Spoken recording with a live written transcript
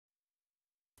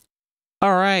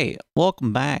All right,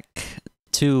 welcome back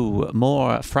to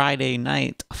more Friday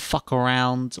night fuck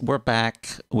around. We're back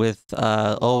with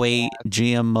𝘈𝘓𝘌𝘟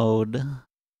GM mode.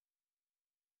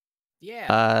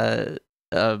 Yeah.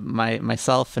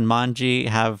 Myself and Manji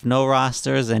have no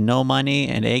rosters and no money,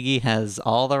 and Eggy has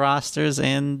all the rosters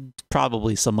and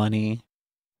probably some money.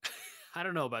 I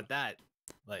don't know about that,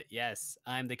 but yes,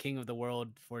 I'm the king of the world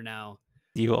for now.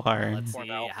 You are. Let's see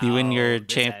how You and your this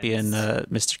champion, ends.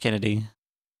 Mr. Kennedy.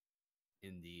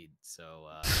 Indeed. So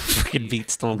Freaking beat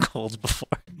Stone Cold before.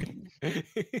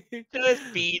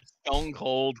 Just beat Stone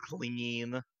Cold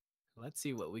clean. Let's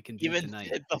see what we can do Even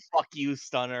tonight. did the fuck you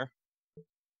stunner.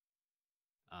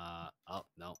 Oh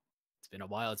no, it's been a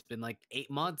while. It's been like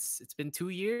 8 months. It's been 2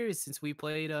 years since we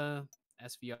played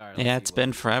SVR. Yeah, it's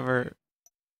been forever.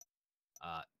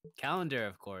 Calendar,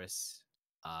 of course.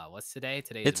 What's today?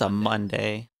 Today's It's a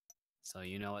Monday. So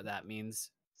you know what that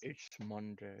means. It's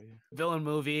Monday. Villain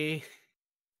movie.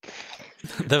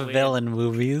 The villain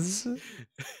movies.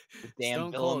 Damn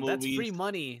Stone villain Cold. movies. That's free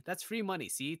money. That's free money.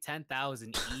 See,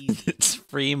 10,000 easy. It's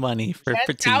free money for 10,000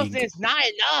 fatigue. is not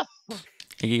enough.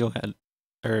 Iggy, go ahead.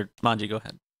 Or Manji, go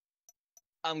ahead.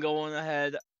 I'm going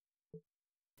ahead.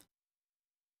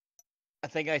 I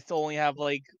think I still only have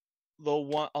like the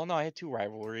one. Oh no, I had 2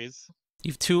 rivalries.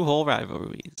 You have 2 whole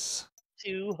rivalries.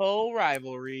 2 whole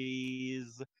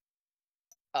rivalries.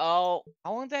 Oh,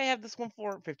 how long did I have this one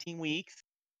for? 15 weeks?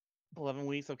 11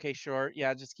 weeks? Okay, sure.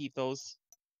 Yeah, just keep those.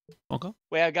 Okay.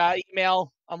 Wait, I got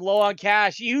email. I'm low on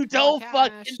cash. You don't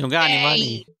fucking You don't got any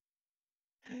money.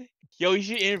 Yo, you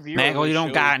should interview her. Maggle, you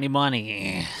don't got any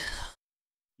money.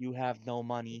 You have no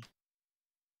money.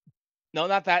 No,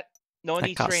 not that. No one That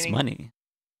needs costs training. money.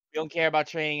 We don't care about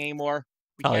training anymore.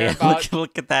 We Oh care yeah, about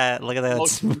look at that. Look at that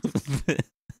Most- smooth.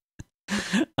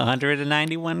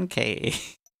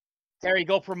 191K. Terry,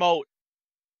 go promote.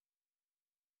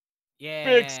 Yeah.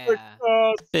 Big success.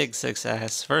 Big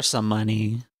success for some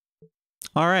money.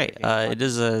 All right. It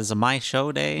is a my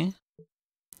show day.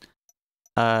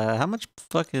 How much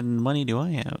fucking money do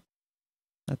I have?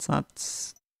 That's not.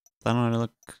 I don't know.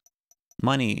 Look,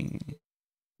 money.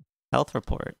 Health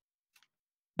report.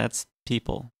 That's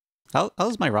people.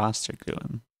 How's my roster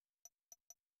doing?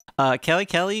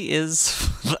 Kelly is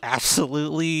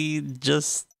absolutely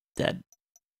just dead.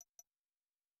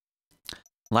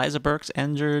 Liza Burke's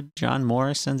injured. John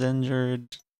Morrison's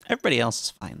injured. Everybody else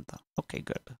is fine though. Okay,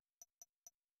 good.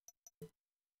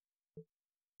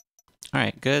 All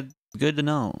right, good to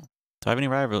know. Do I have any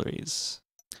rivalries?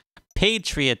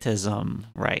 Patriotism,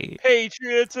 right?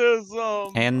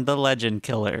 Patriotism. And the Legend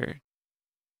Killer.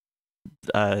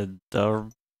 The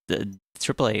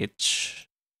Triple H.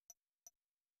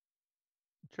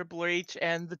 Triple H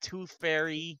and the Tooth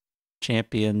Fairy.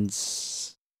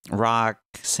 Champions. Rock,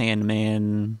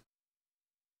 Sandman,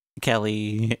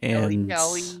 Kelly, and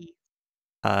Kelly.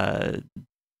 I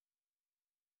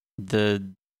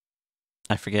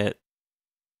forget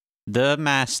the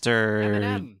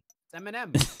Master.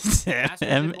 Eminem.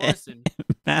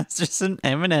 Masterson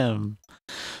Eminem.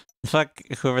 Fuck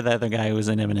whoever the other guy who was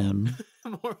in Eminem.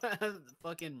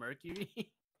 Fucking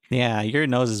Mercury. Yeah, your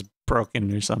nose is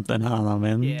broken or something. I don't know,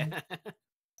 man. Yeah.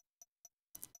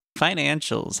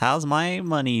 Financials. How's my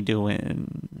money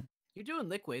doing? You're doing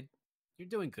liquid. You're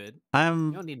doing good. You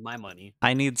I'm. don't need my money.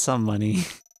 I need some money.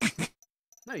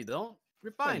 No, you don't.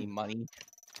 You're I need fine. money.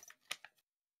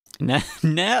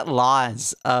 Net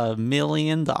loss $1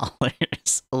 million.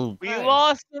 Ooh. We Right.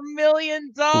 lost $1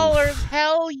 million.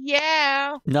 Hell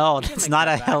yeah. No, We can that's make not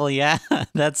a that back. hell yeah.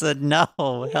 That's a no.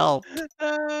 Help.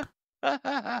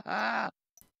 All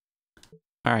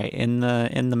right, in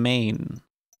the main,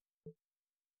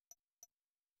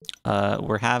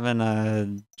 we're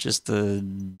having just a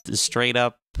straight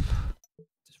up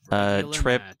Just regular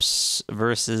Trips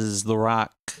versus The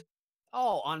Rock. match.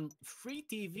 Oh, on free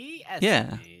TV?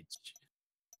 Yeah. SMH.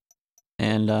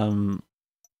 And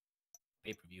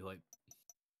Pay-per-view hype.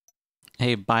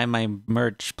 hey, buy my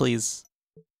merch, please.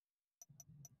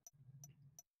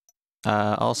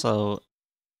 Also,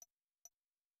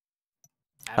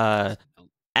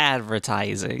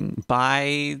 advertising.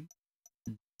 Buy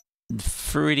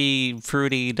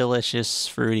fruity, delicious,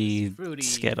 fruity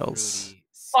Skittles.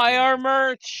 Buy our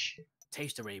merch.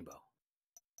 Taste the rainbow.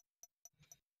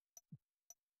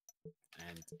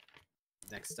 And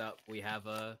next up, we have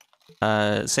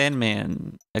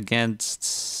Sandman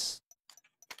against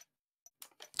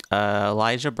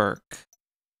Elijah Burke.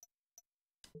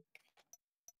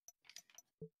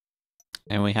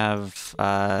 And we have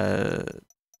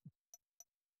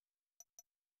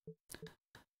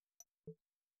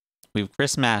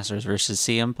Chris Masters versus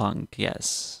CM Punk.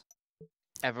 Yes.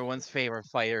 Everyone's favorite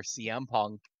fighter, CM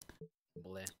Punk.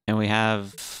 Bleh. And we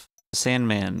have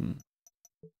Sandman.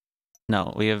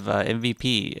 No, we have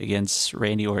MVP against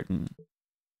Randy Orton.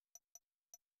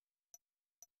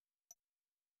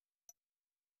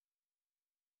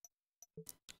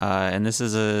 And this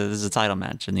is a title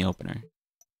match in the opener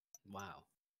Wow.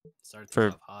 Starts for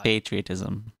off hot.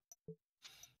 patriotism.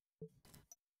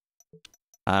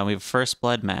 We have a first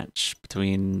blood match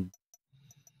between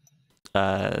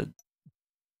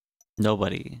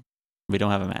nobody. We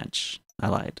don't have a match. I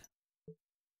lied.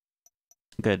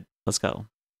 Good. Let's go.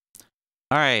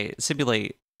 All right,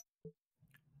 simulate.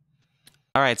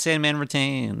 All right, Sandman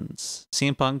retains.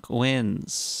 CM Punk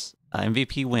wins.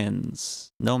 MVP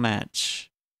wins. No match.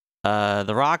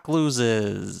 The Rock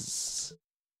loses.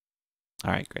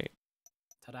 All right, great.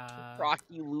 Ta-da.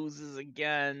 Rocky loses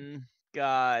again.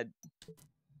 God.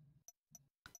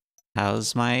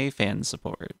 How's my fan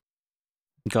support?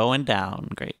 Going down.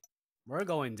 Great. We're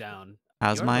going down.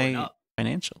 How's You're going my up.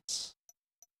 financials?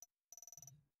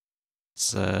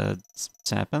 It's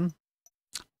happened.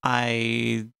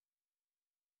 I'm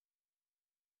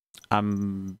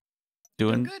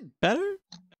doing good.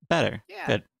 better. Yeah.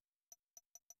 Good.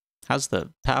 How's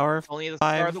the power? Only the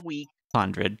start of the week.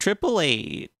 500. Triple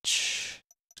H.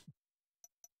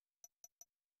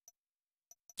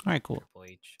 All right, cool. Triple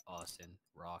H, Austin,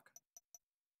 Rock.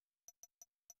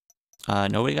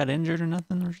 Nobody got injured or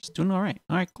nothing. We're just doing all right.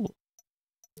 All right, cool.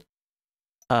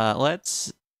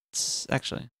 Let's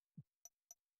actually.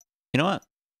 You know what?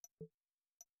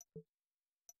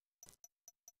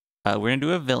 We're gonna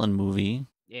do a villain movie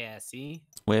Yeah, see?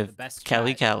 with The best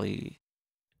Kelly strat. Kelly.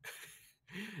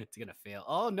 It's gonna fail.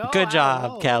 Oh no! Good I job,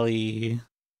 don't know. Kelly.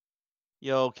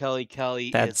 Yo, Kelly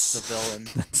That's is the villain.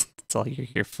 that's all you're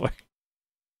here for.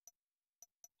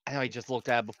 I know I just looked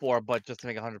at it before, but just to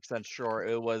make 100% sure,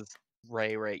 it was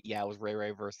Ray. Yeah, it was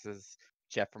Ray versus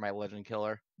Jeff for my Legend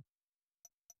Killer.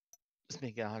 Just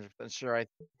making 100% sure. I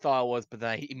thought it was, but then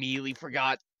I immediately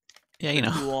forgot. Yeah, you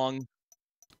Been know. too long.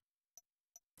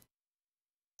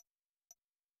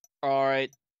 All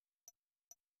right.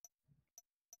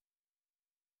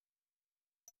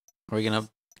 We're gonna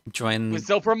join We're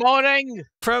still promoting.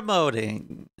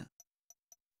 promoting.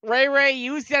 Ray,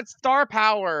 use that star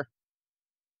power.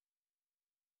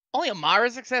 Only a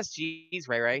moderate success. Jeez,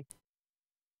 Ray. I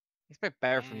expect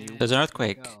better from you. There's an There we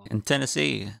earthquake go. in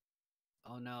Tennessee.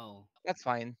 Oh no! That's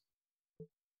fine.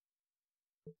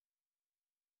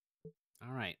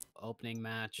 All right, opening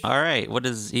match. All right, what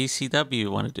does ECW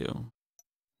want to do?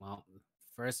 Well,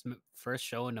 first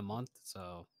show in a month,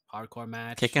 so hardcore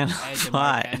match. Kicking Edge and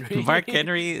why? Mark Henry. Mark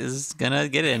Henry is gonna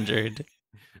get injured.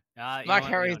 You know Mark what? We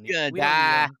Henry's don't need- gonna we don't need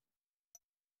die. him.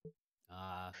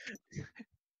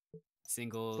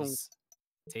 Singles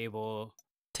table.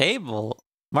 Table.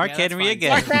 Mark Yeah, that's Henry fine. again.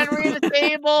 Mark Henry in the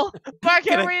table. Mark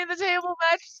Gonna- Henry in the table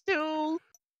match too.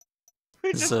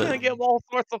 We're just So- gonna get him all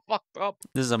sorts of fucked up.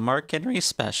 This is a Mark Henry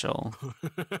special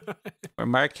where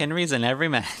Mark Henry's in every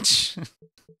match.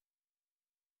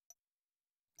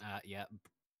 Yeah.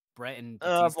 Brett and If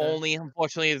Batista. only,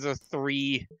 unfortunately, there's a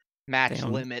 3-match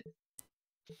Damn. limit,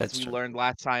 That's as we true. learned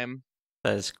last time.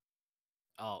 That is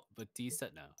Oh, Batista.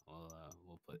 No,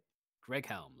 we'll put Greg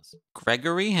Helms.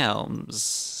 Gregory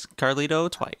Helms.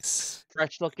 Carlito twice.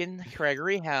 Fresh looking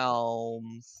Gregory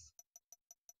Helms.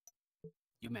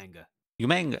 Umanga.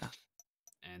 Umanga.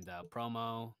 And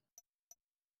promo.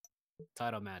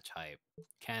 Title match hype.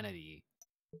 Kennedy.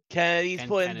 Kennedy's Ken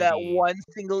putting that Kennedy. one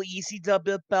single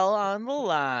ECW belt on the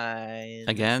line.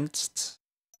 Against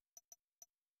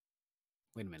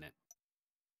Wait a minute.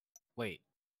 Wait.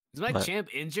 Is my What? champ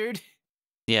injured?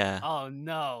 yeah. Oh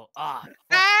no. Ah. fuck.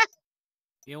 Ah!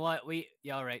 You know what?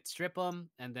 Yeah, all right. Strip him,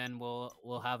 and then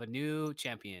we'll have a new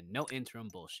champion. No interim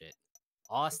bullshit.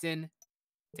 Austin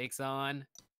takes on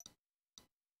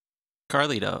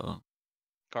Carlito.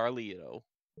 Carlito.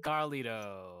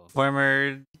 Carlito.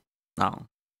 Former no.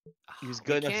 He was We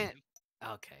good enough to- can't-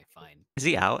 Okay, fine. Is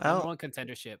he out? Number Out? one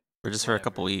contendership. Or just for a whatever.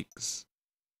 couple weeks?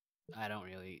 I don't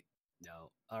really know.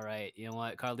 All right. You know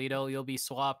what, Carlito? You'll be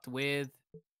swapped with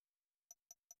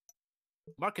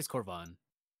Marcus Corvan.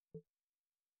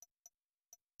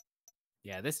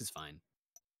 Yeah, this is fine.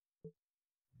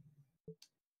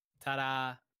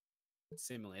 Ta-da!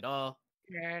 Simulate all.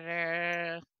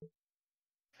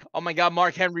 Oh my god,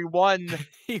 Mark Henry won.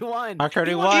 He won. Mark Henry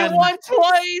He won. He won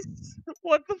twice.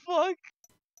 What the fuck?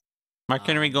 Mark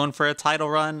Henry Um, going for a title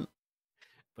run.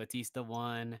 Batista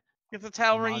won. It's a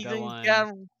title Umaga reason won.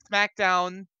 down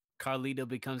SmackDown. Carlito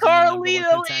becomes the new number one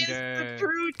Carlito is contender. the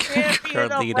true champion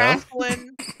of Carlito.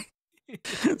 wrestling.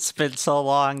 It's been so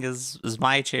long. Is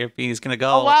my champion? He's gonna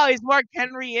go. Oh wow, is Mark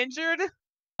Henry injured?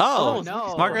 Oh, Oh,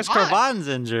 no. Marcus What? Crovan's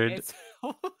injured. It's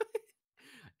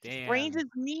damn. Sprained his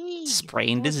knee.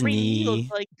 Sprained What his sprained knee.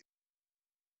 looks like.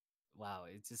 Wow,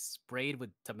 it's just sprayed with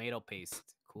tomato paste.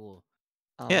 Cool.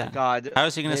 Oh Yeah. my god. How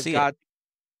is he gonna They've see got, it?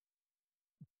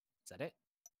 Is that it?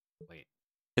 Wait,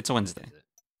 It's a what Wednesday. is it?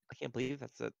 I can't believe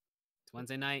that's it. It's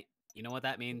Wednesday night. You know what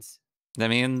that means? That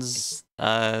means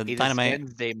It is Dynamite.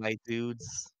 Wednesday, my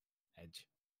dudes. Edge.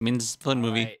 Means villain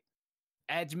movie. Alright.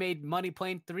 Edge made Money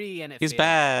Plane 3 and it He's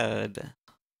failed. bad.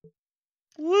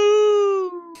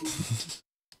 Woo!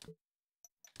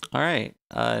 All right.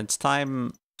 It's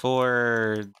time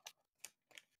for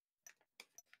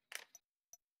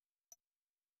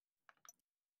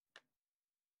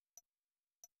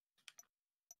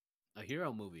A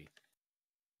hero movie.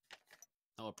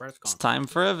 Oh, a press it's conference. time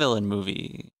for a villain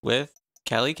movie with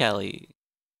Kelly Kelly.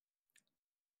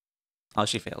 Oh,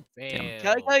 she failed. Damn.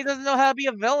 Kelly Failed. doesn't know how to be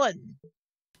a villain.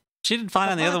 She did fine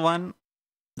on the Come other on. one.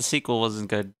 The sequel wasn't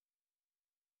good.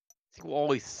 He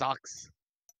always sucks.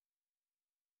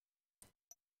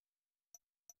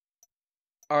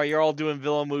 Alright, you're all doing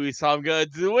villain movies, so I'm gonna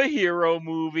do a hero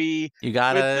movie You with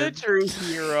gotta the true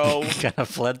hero. you gotta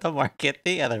flood the market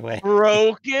the other way.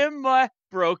 Broken Matt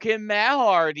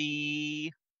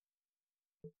Hardy.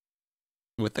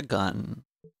 With a gun.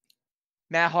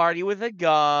 Matt Hardy with a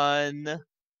gun.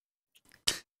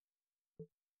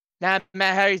 Now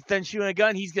Matt Hardy's done shooting a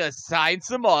gun, he's gonna sign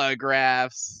some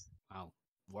autographs. Wow.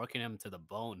 Working him to the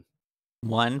bone.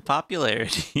 One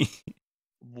popularity.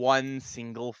 One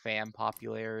single fan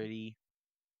popularity.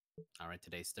 Alright,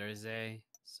 today's Thursday.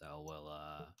 So we'll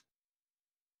Is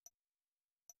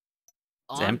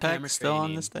on-camera Impact still on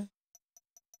training. this day?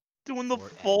 Doing the For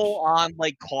Edge. full on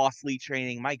like costly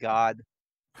training. My god.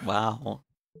 Wow.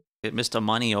 It missed a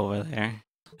money over there.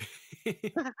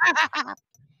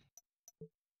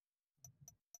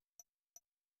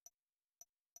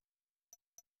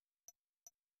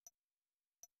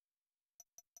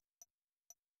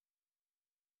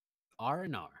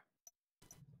 R&R.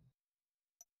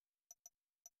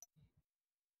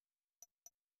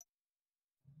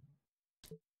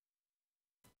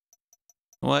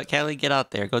 What, Kelly? Get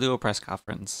out there. Go do a press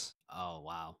conference. Oh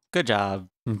wow. Good job.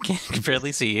 Can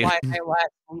barely see you. Why my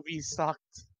last movie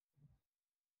sucked.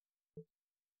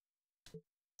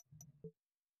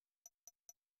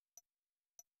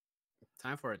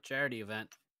 Time for a charity event.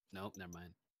 Nope, never mind.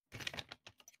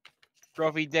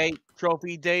 Trophy date.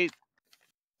 Trophy date.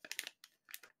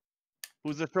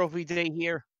 Who's the trophy date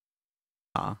here?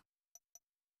 I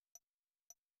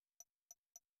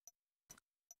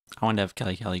wanted to have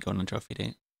Kelly Kelly go on a trophy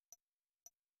date.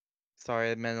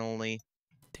 Sorry, I meant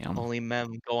Damn. only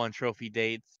men go on trophy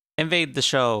dates. Invade the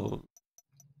show,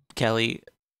 Kelly.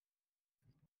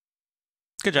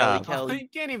 Good Kelly job. Kelly. Oh, you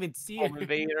can't even see Home it.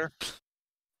 invader.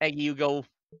 Eggy, you go.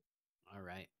 All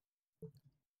right.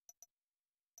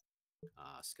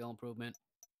 Skill improvement.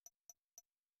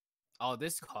 Oh,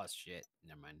 this costs shit.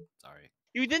 Never mind. Sorry.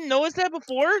 You didn't notice that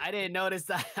before? I didn't notice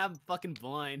that. I'm fucking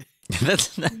blind.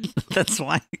 That's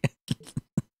why.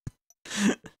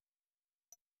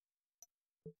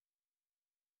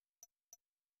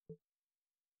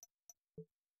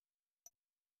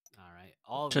 All right.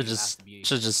 All of Should these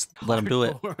have just to be let him do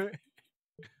it. hardcore.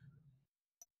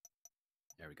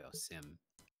 There we go. Sim.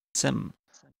 Sim.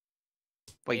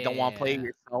 Wait, you don't want to play it Yeah.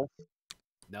 yourself?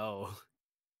 No.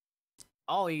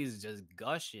 Oh, he's just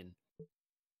gushing.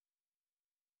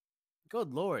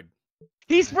 Good lord.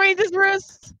 He sprained his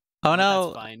wrist. Oh That's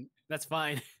no, fine. That's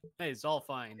fine. It's all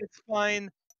fine. It's fine.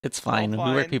 it's fine. We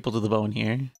fine. work people to the bone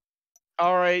here.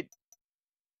 All right.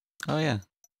 Oh yeah.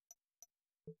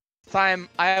 Time.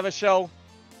 I have a show.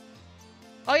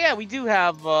 Oh yeah, we do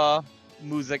have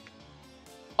music.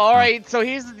 All right. So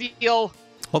here's the deal.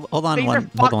 Hold on Things are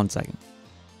hold on 1 second.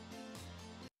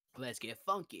 Let's get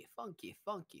funky, funky,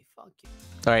 funky, funky.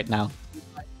 All right, now.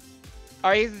 All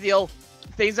right, here's the deal.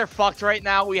 Things are fucked right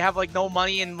now. We have like no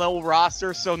money and low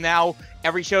roster, so now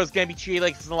every show is gonna be treated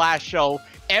like it's the last show.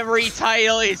 Every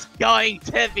title is going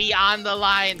to be on the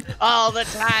line all the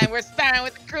time. We're starting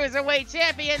with the Cruiserweight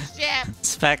Championship.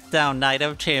 Smackdown Night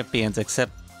of Champions,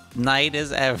 except night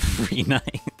is every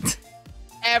night.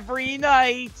 Every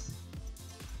night.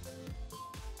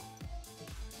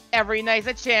 Every night's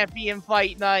a champion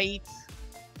fight night.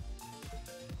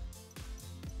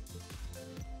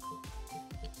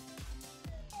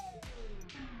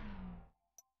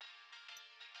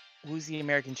 Who's the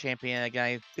American champion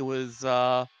again? It was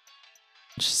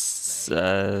Just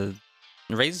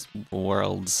raise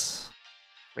worlds.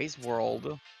 Race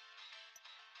World.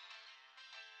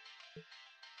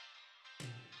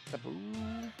 Taboo.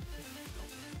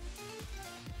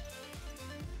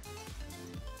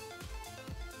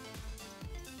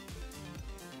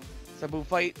 Sabu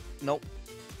fight? Nope.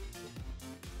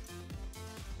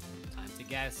 Time to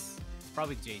guess. It's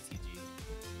probably JTG.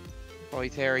 Probably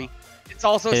Terry. It's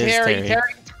also It is Terry. Terry.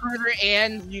 Terry Cruiser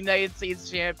and United States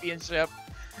Championship.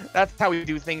 That's how we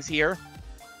do things here.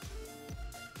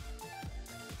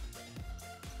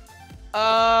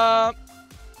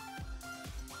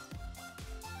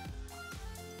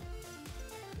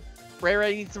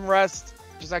 Ray needs some rest.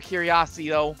 Just out of curiosity,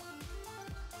 though.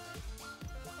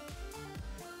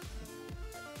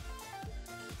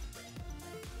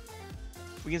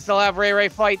 We can still have Ray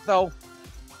fight, though.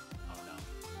 Oh no.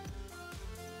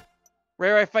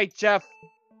 Ray fight Jeff.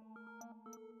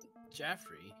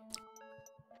 Jeffrey.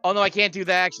 Oh no, I can't do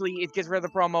that, actually. It gets rid of the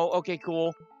promo. Okay,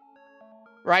 cool.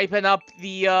 Ripen up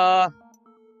the,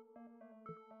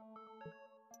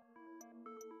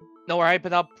 No, we're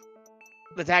hyping up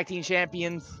the tag team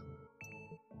champions.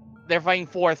 They're fighting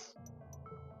fourth.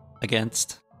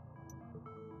 Against.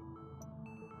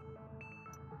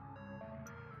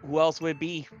 Who else would it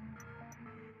be?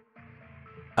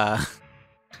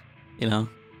 You know.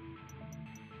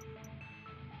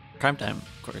 Crime Time,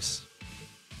 of course.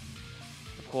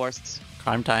 Of course.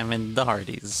 Crime Time and the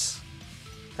Hardys.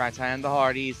 Crime Time and the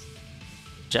Hardys.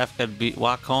 Jeff could beat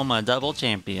Wakoma double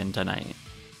champion tonight.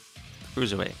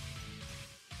 Cruiserweight.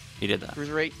 He did that.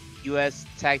 Cruiserweight, US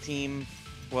tag team,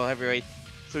 world heavyweight.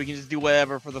 So we can just do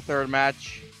whatever for the third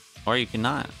match. Or you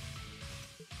cannot.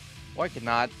 Or I could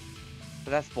not.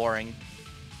 But that's boring. You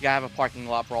gotta have a parking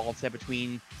lot brawl instead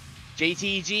between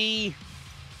JTG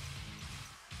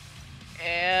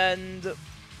and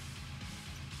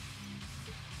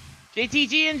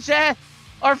JTG and Jet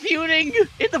are feuding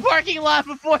in the parking lot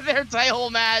before their title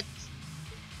match.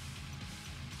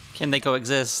 Can they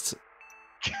coexist?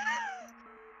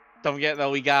 Don't forget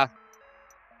though,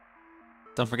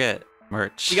 Don't forget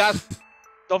merch.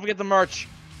 don't forget the merch.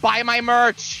 Buy my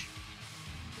merch.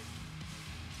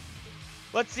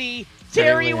 Let's see.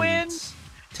 Terry wins.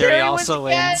 Terry Terry also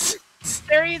wins wins.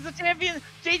 Terry is the champion.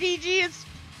 JTG is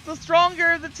the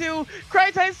stronger of the two.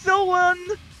 Crytime still won.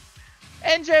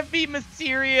 And Jeff beat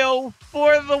Mysterio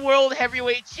for the World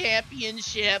Heavyweight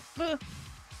Championship.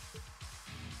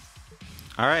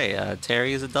 All right,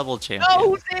 Terry is a double champion.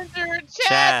 Oh, who's injured?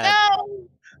 Chad, no!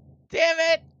 Damn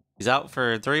it! He's out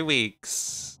for 3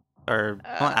 weeks. Or,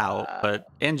 not out, but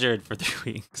injured for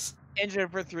 3 weeks.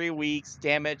 Injured for 3 weeks.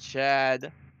 Damn it,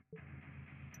 Chad.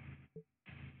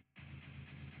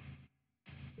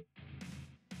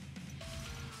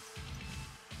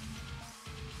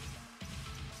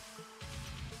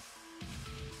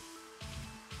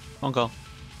 Won't go.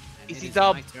 And Easy it is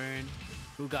dub. my turn.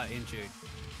 Who got injured?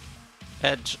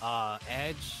 Edge.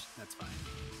 Edge. That's fine.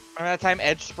 Remember that time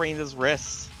Edge sprained his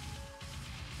wrist?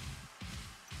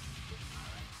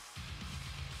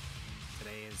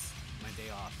 Today is my day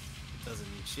off. It doesn't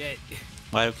mean shit.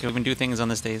 Why can we do things on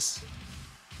this days?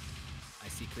 I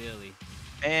see clearly.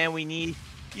 And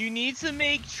you need to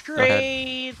make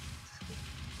ahead. trades.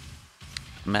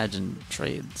 Imagine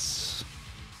trades.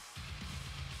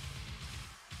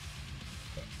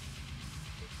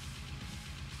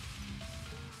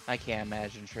 I can't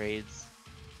imagine trades.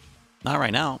 Not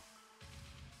right now.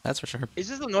 That's for sure. It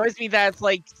just annoys me that it's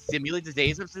like simulate the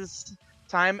days of this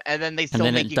time, and then they And still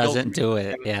then make it you doesn't go. do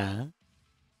it. Yeah.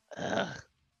 Ugh.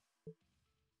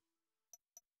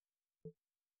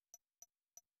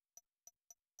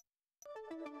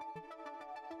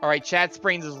 All right, Chad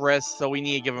sprains his wrist, so we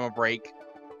need to give him a break.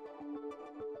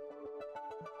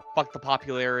 Fuck the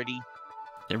popularity.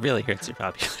 It really hurts your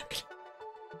popularity.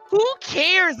 Who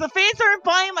cares? The fans aren't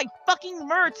buying my fucking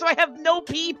merch, so I have no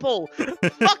people.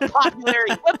 Fuck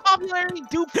popularity. What popularity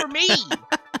do for me?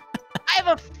 I have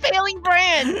a failing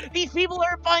brand. These people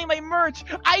aren't buying my merch.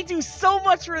 I do so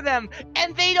much for them,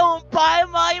 and they don't buy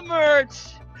my merch.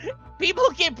 People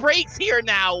get breaks here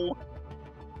now.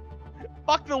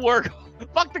 Fuck the work.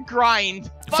 Fuck the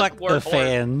grind. Fuck the work.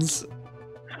 fans.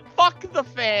 Fuck the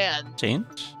fan.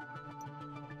 Change?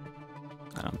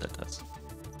 I don't think that does.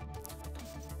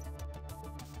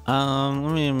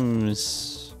 Let me.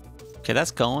 Okay,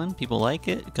 that's going. People like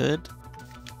it. Good.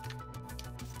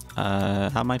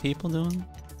 How my people doing?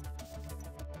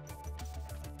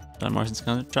 John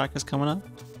Morrison's track is coming up.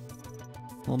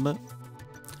 A little bit.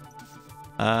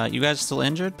 You guys are still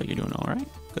injured, but you're doing all right.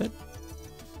 Good.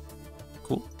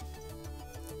 Cool.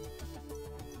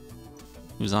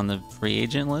 Who's on the free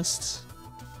agent list?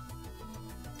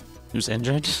 Who's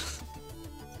injured?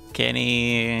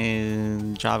 Kenny,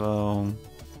 Chavo,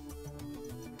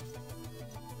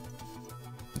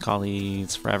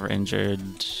 Colleagues, forever injured.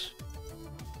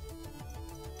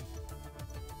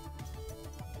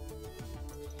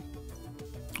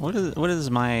 What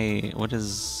is my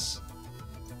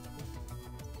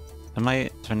Are my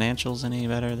financials any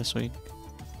better this week?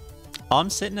 Oh, I'm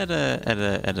sitting at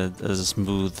a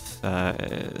smooth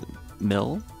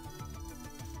mill.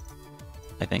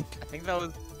 I think. I think that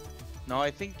was. No, I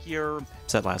think you're.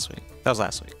 Said last week. That was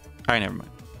last week. All right, never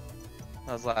mind.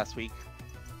 That was last week.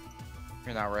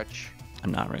 You're not rich.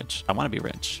 I'm not rich. I want to be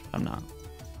rich. I'm not.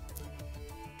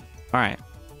 All right.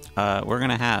 We're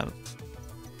gonna have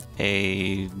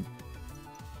a.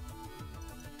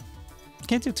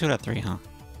 Can't do 2 out of 3, huh?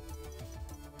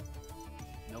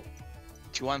 Nope.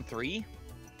 2 on 3.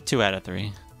 2 out of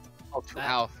 3. Oh, 2 That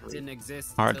out of 3. didn't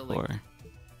exist until Hardcore. like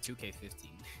 2K15.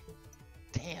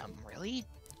 Damn, really?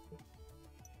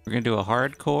 We're gonna do a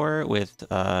hardcore with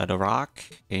The Rock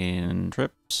and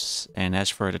Trips and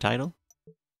Ash for the title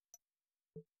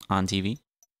on TV,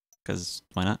 because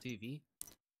why not? TV.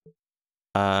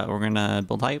 We're gonna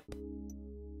build hype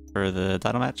for the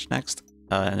title match next,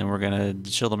 and then we're gonna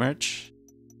chill the merch.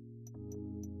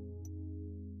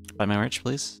 Buy my merch,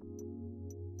 please.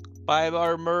 Buy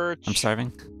our merch. I'm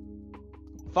starving.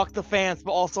 Fuck the fans,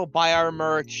 but also buy our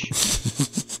merch.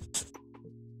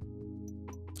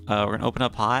 We're gonna open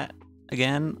up hot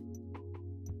again.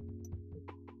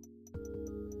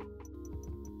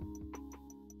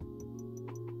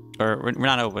 Or we're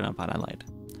not opening up hot. I lied.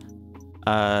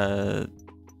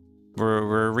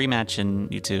 We're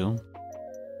rematching you two.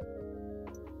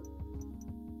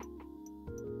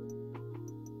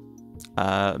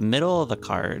 Middle of the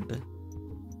card.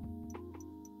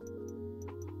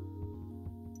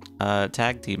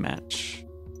 Tag team match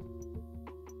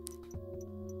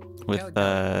with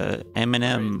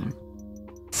Eminem.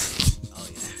 Oh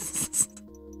yeah.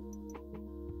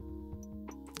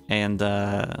 And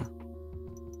the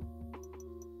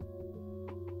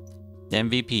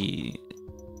MVP.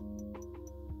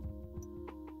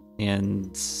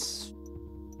 And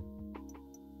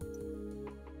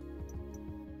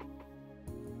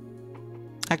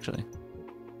actually,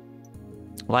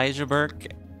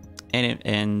 𝘈𝘓𝘌𝘟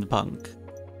and Punk.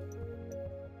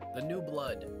 The new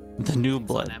blood. The new Takes on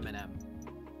blood. Eminem.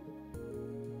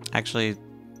 Actually,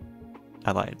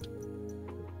 I lied.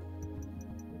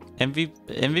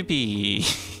 MVP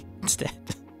instead.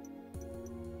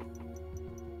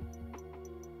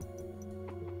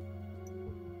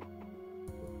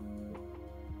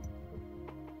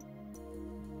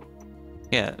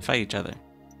 Yeah, fight each other.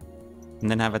 And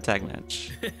then have a tag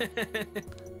match.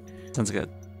 Sounds good.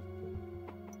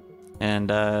 And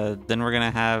then we're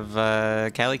gonna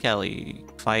have Kelly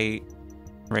fight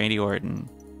Randy Orton.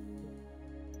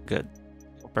 Good.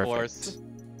 Of Perfect. course.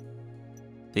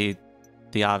 The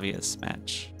obvious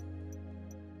match.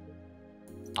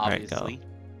 Alright, go. Obviously.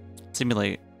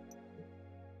 Simulate.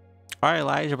 Alright,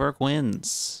 𝘈𝘓𝘌𝘟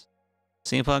wins.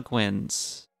 CM Punk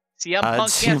wins. CM Punk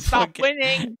CM can't stop Punk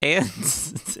winning. And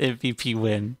MVP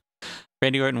win.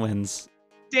 Randy Orton wins.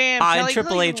 Damn, And Kelly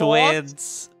Triple Kelly H lost?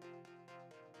 wins.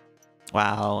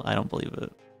 Wow, I don't believe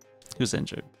it. Who's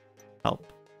injured?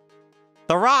 Help.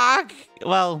 The Rock!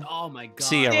 Well, Oh my god.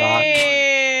 see ya, Rock.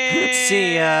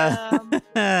 See ya.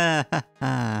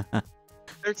 Damn.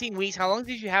 13 weeks. How long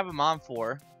did you have him on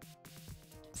for?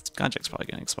 This contract's probably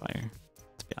gonna expire,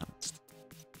 to be honest.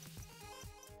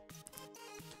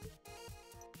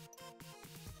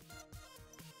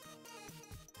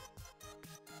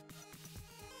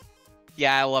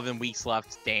 Yeah, 11 weeks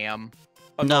left. Damn.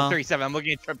 Oh, No. 37. I'm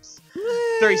looking at trips.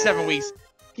 37 weeks.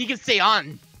 He can stay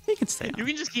on. He can stay You on.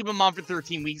 can just keep him on for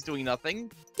 13 weeks doing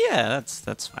nothing. Yeah,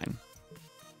 that's fine.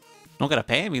 Don't gotta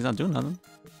pay him, he's not doing nothing.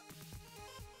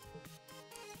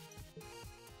 I'm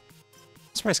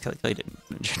surprised Kelly didn't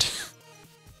get injured.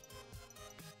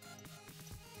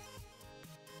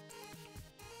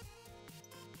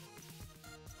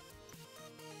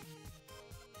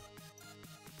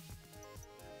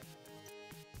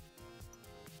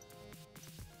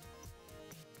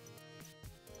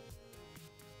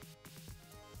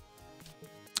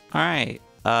 Alright,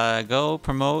 go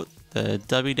promote the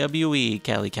WWE,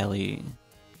 Kelly. Kelly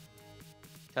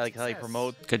Yes.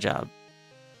 promote. Good job.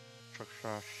 Truck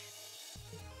Shosh.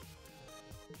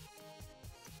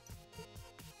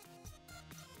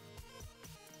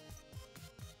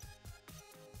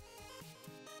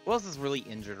 Who else is really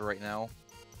injured right now?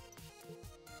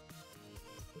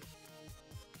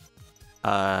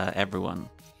 Everyone.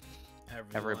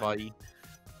 Everybody.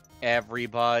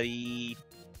 Everybody.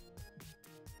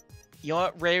 You know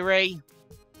what, Ray Ray?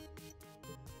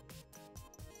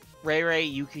 Ray Ray,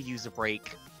 you could use a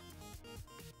break.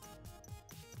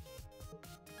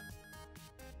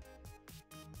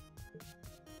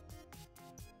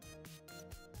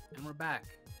 And we're back.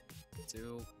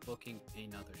 to booking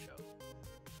another show.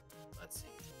 Let's see.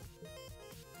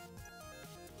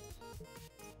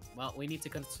 Well, we need to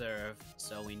conserve,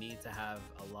 so we need to have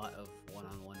a lot of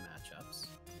one-on-one matchups.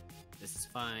 This is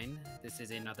fine. This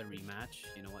is another rematch.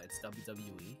 You know what? It's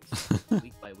WWE. So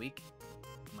week by week.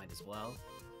 Might as well.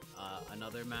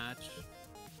 Another match.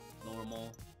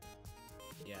 Normal.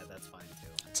 Yeah, that's fine too.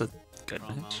 It's a good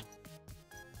Promo. match.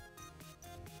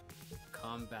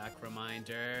 Comeback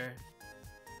reminder.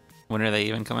 When are they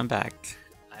even coming back?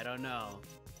 I don't know.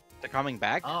 They're coming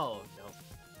back? Oh, no.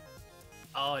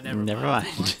 Oh, never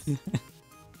mind.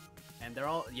 And they're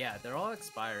all, yeah, they're all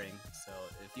expiring. So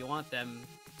if you want them,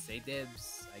 say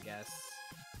dibs, I guess.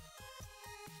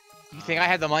 You think I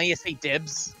had the money to say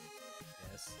dibs?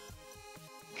 Yes.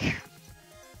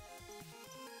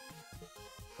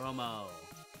 Promo.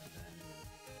 And then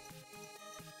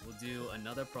we'll do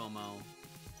another promo.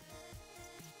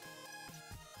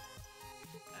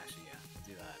 Actually, yeah, we'll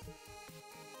do that.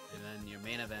 And then your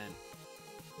main event,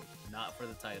 not for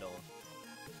the title.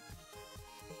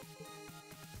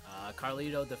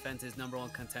 Carlito defends his #1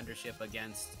 contendership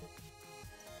against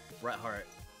Bret Hart.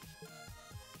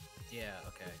 Yeah,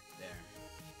 okay, there.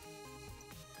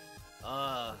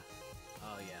 Oh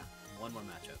yeah, one more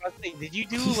matchup. I was saying, did you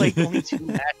do like only 2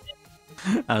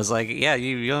 matches? I was like, yeah,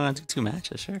 you only want to do 2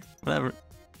 matches, sure, whatever,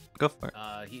 go for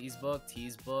it. He's booked.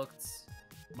 He's booked.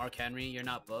 Mark Henry, you're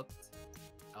not booked.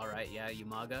 All right, yeah,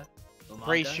 Umaga.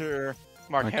 Pretty sure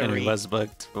Mark Henry was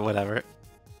booked, but whatever.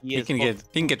 He He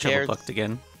can get triple booked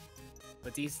again.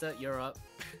 Batista, you're up.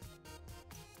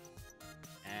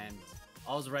 And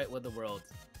all's right with the world.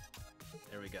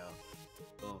 There we go.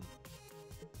 Boom.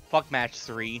 Fuck match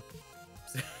 3.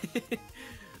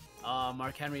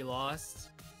 Mark Henry lost.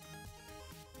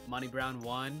 Monty Brown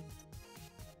won.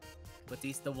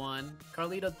 Batista won.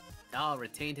 Carlito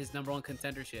retained his #1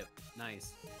 contendership.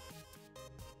 Nice.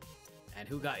 And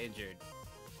who got injured?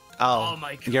 Oh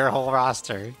my god. your whole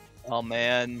roster. Oh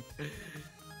man.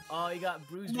 Oh, he got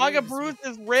bruised. Umaga bruised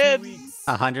his ribs.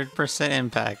 100%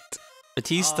 impact.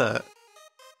 Batista.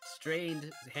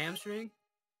 Strained hamstring?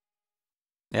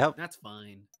 Yep. That's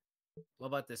fine. What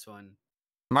about this one?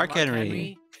 Mark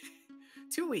Henry.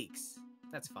 2 weeks.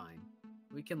 That's fine.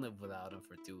 We can live without him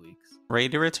for 2 weeks. Ready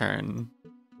to return.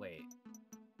 Wait.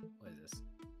 What is this?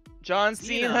 John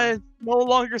Cena is no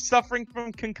longer suffering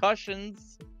from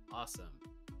concussions. Awesome.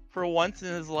 For once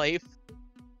in his life.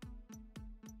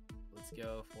 Let's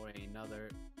go for another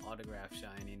autograph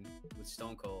signing with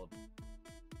Stone Cold.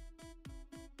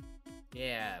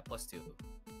 Yeah, +2.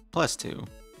 +2.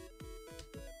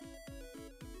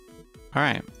 All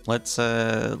right, let's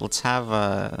have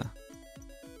a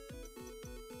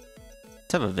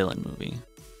villain movie.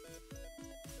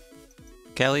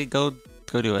 Kelly, go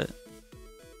do it.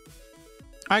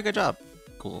 All right, good job.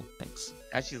 Cool, thanks.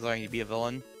 As she's learning to be a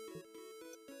villain.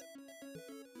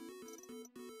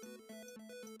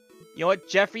 You know what,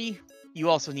 Jeffrey? You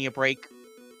also need a break.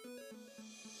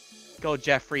 Go,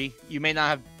 Jeffrey. You may not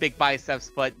have big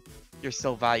biceps, but you're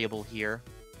still valuable here.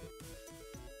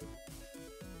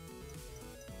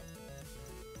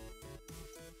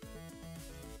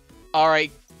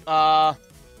 Alright,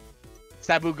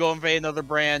 Sabu, go invade another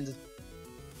brand.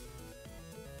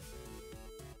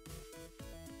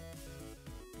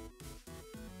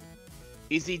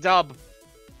 Easy dub.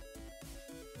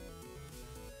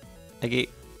 Eggy,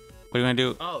 what do you want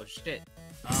to do? Oh, shit.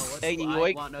 What Eggy, do I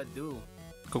wake. want to do?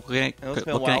 Go looking been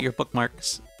a at while. your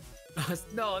bookmarks.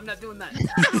 No, I'm not doing that.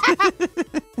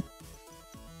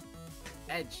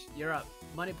 Edge, You're up.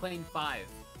 Money Plane 5.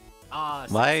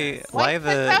 Why the?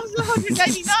 That was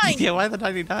 199. Yeah, why the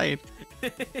 99?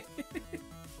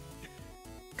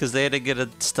 Because they had to get a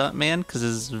stunt man because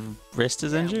his wrist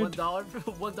is injured. $1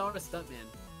 stuntman.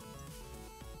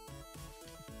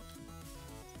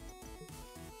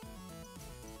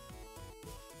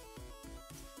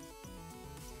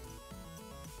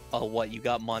 Oh, what? You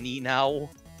got money now?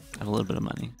 I have a little bit of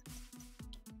money.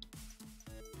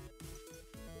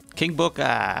 King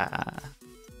Booka.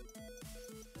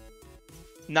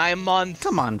 9 months.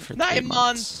 Come on for 9 3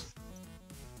 months.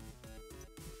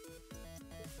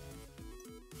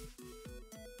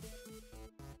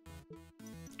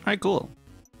 All right, cool.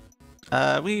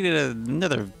 We needed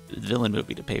another villain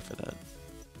movie to pay for that.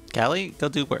 Callie, go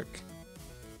do work.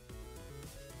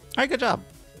 All right, good job.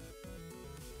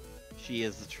 She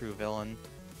is the true villain.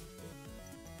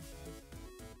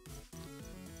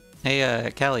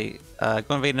 Hey, Callie,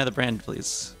 go invade another brand,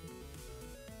 please.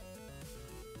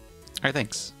 All right,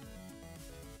 thanks.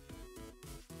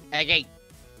 Eggy.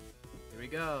 Here we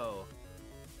go.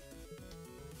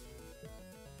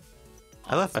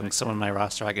 I love having someone on my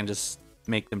roster I can just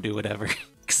make them do whatever,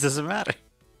 because it doesn't matter.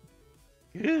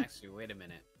 Actually, wait a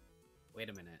minute. Wait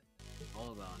a minute.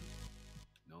 Hold on.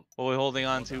 Nope. What are we holding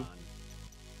on Hold to? on.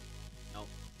 Nope.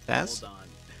 Taz? Hold on.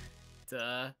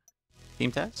 To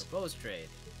Team Taz? propose trade.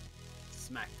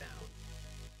 Smackdown.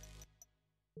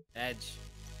 Edge.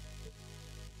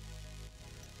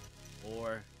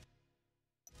 Or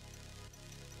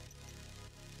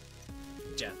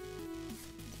Jeff.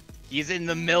 He's in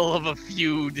the middle of a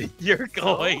feud. You're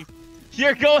going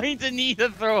to need to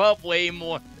throw up way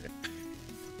more.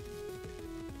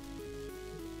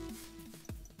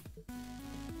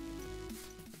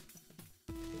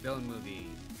 Villain movie.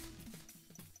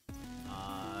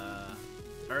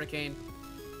 Hurricane.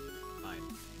 Fine.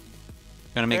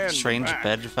 Gonna make And strange back.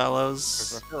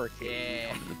 bedfellows There's a hurricane.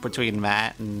 Yeah. between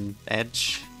Matt and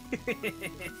Edge.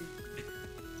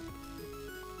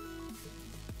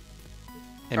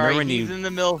 And remember Alright, when he's you in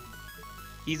the middle.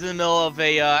 He's in the middle of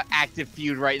a active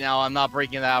feud right now. I'm not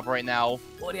breaking that up right now.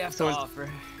 What do you have So to is- offer?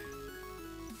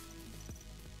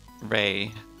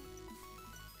 Ray?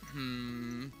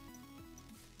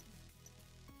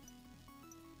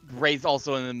 Ray's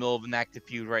also in the middle of an active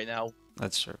feud right now.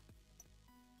 That's true.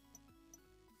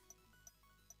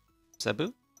 Sabu? I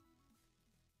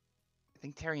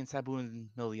think Terry and Sabu in the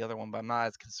middle of the other one, but I'm not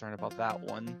as concerned about that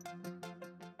one.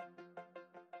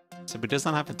 Sabu does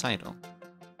not have a title.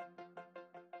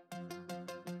 I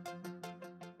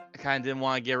kind of didn't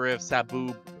want to get rid of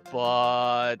Sabu,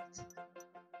 but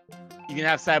you can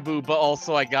have Sabu, but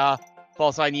also I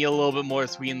need a little bit more to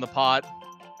sweeten the pot.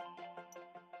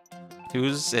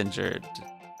 Who's injured?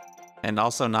 And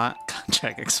also not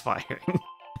contract expiring.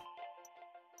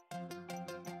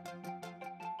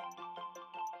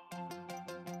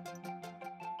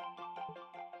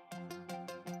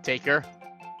 Taker.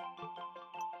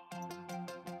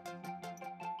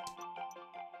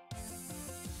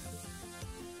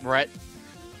 Brett.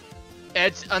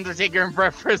 Edge, Undertaker, and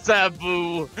Brett for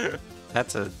Sabu.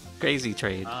 That's a crazy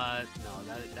trade. No,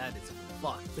 that is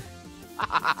fucked.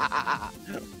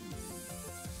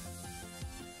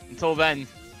 Until then,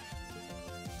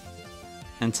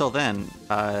 Until then,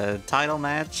 title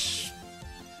match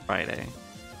Friday.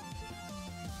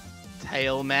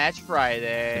 title match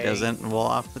Friday. It doesn't roll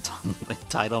off the tongue.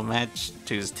 Title match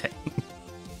Tuesday.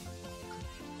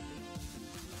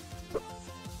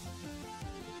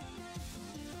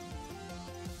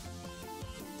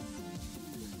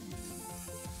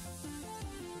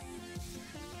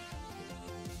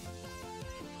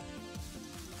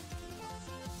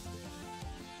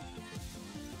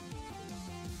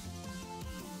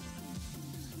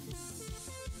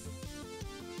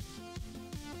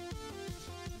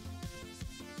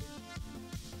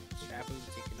 Sabu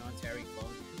taking on Terry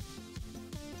Funk.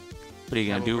 What are you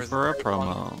gonna Sabu do versus for a Terry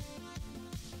promo?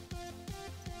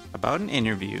 About an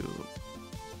interview.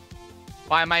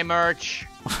 Buy my merch.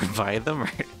 Buy the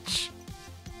merch.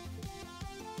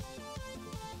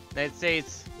 United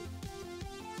States.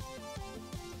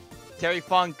 Terry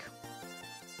Funk.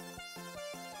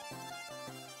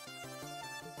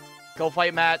 Go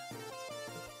fight Matt.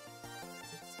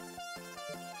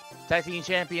 Tag team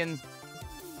champion.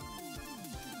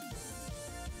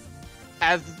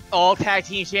 As all tag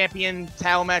team champion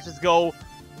title matches go,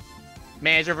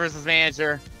 manager versus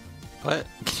manager. What?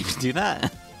 Can you do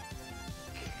that?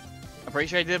 I'm pretty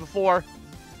sure I did it before.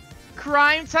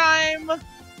 Crime Time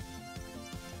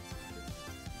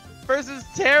versus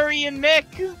Terry and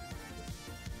Mick. You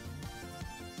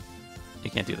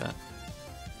can't do that.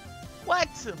 What?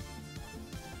 I'm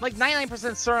like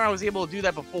 99% certain I was able to do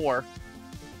that before.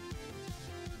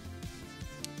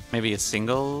 Maybe a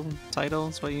single title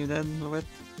is what you did with?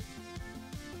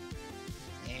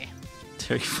 Eh,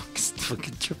 Terry Funk's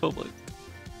fucking triple book.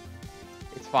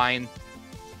 it's fine.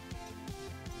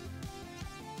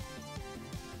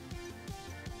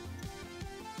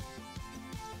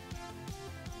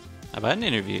 How about an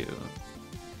interview?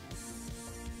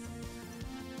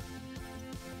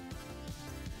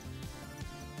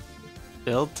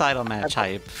 Build title match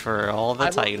hype for all the I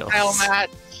love titles. title match.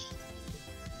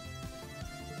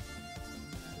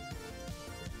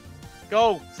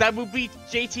 Go! Sabu beat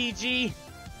JTG.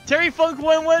 Terry Funk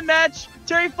won one match.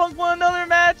 Terry Funk won another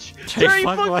match. Terry Terry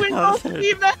Funk Funk won wins both another.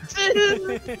 team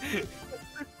matches.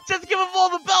 Just give him all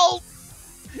the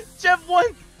belts. Jeff won.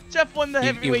 Jeff won the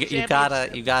heavyweight You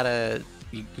championship.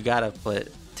 gotta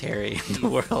put Terry in the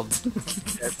world.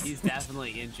 He's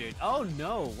definitely injured. Oh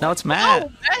no! No, it's Matt.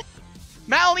 Oh,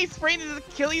 Matt only sprained his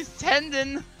Achilles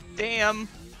tendon. Damn.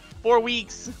 4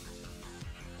 weeks.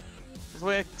 That's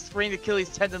what a sprained Achilles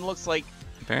tendon looks like.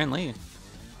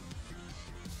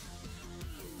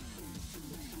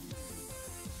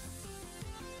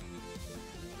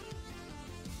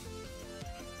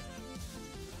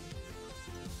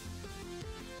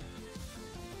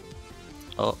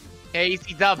 Oh, Hey,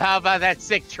 EC Dub, how about that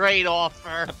sick trade offer?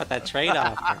 how about that trade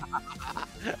offer?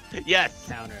 Yes.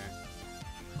 Counter.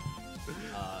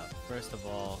 First of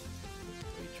all,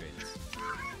 3 trades.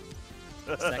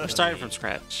 We're starting from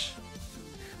scratch.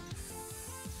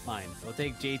 Fine. We'll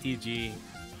take JTG.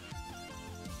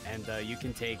 And you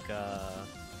can take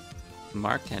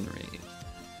Mark Henry.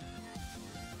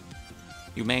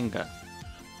 Umanga.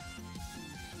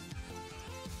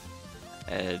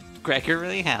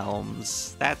 Gregory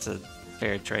Helms. That's a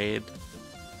fair trade.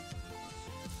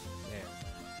 there.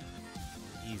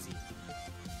 Easy.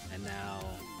 And now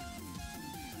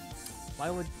why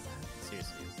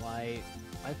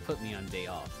put me on day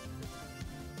off?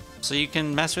 So you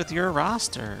can mess with your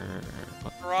roster.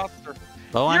 Roster.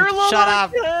 Bowen, You're low shut on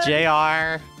up, cash.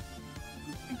 JR.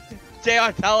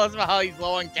 JR, tell us about how he's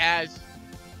low on cash.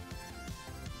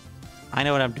 I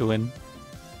know what I'm doing.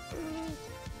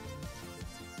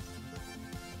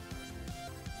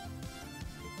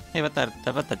 Hey, about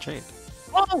that trade.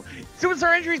 Oh,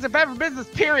 superstar injuries are bad for business,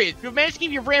 period. You've managed to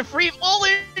keep your brand free of all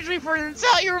injury for an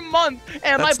entire month,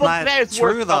 and That's my book not today is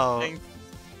true, worth though. something.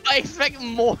 I expect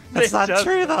more That's than not just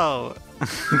true, though.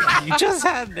 You just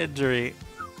had an injury.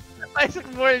 I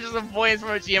expect more than just a voice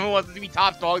from a GM who wants to be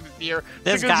top dog this year.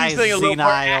 This because guy's he's doing a little more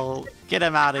senile. Get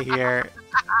him out of here.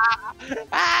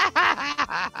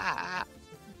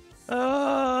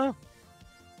 Oh,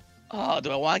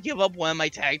 do I want to give up one of my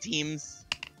tag teams?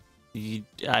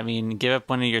 I mean, give up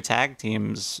one of your tag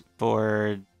teams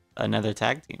for another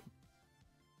tag team.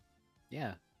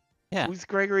 Yeah. Yeah. Who's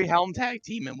Gregory Helm tag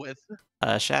teaming with?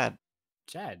 Shad.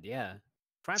 Chad, yeah.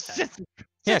 Prime time.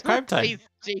 Yeah, crime time. replace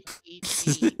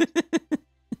JTG.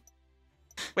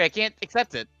 Wait, I can't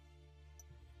accept it.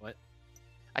 What?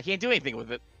 I can't do anything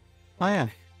with it. Oh, yeah.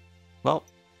 Well,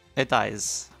 it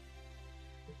dies.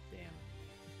 Damn.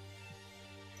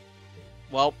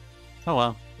 Well, Oh,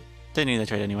 well. Didn't need the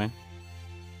trade anyway.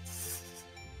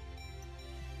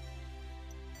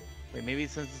 wait, maybe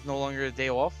since it's no longer a day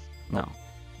off? No.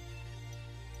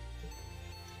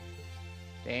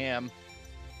 Damn.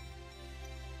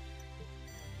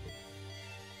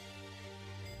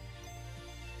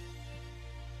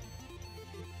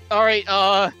 Alright,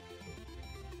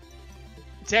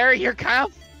 Terry, you're kind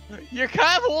of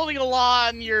holding a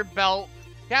lot on your belt.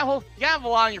 You have a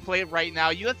lot on your plate right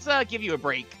now. Let's give you a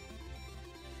break.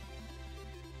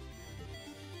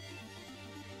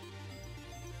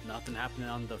 Nothing happening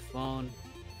on the phone.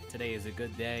 Today is a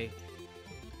good day.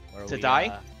 Or To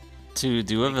die? To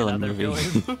do a make villain another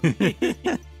movie. villain movie.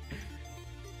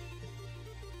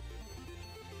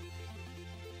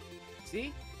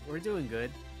 See? We're doing good.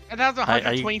 And that's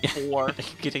Are you 124. are you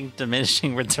getting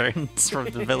diminishing returns from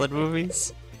the villain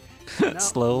movies? No,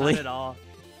 Slowly. Not at all.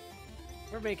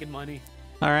 We're making money.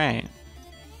 All right.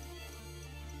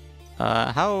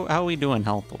 How are we doing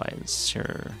health wise?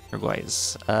 Sure,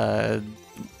 guys.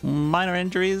 Minor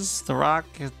injuries. The Rock.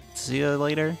 See you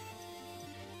later.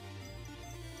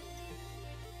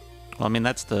 Well, I mean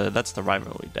that's the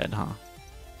rivalry dead, huh?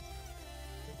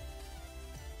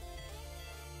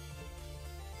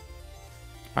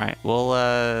 All right,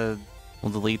 we'll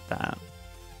delete that.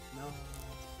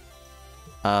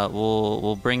 No.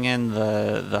 We'll bring in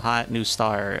the hot new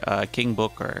star, King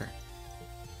Booker,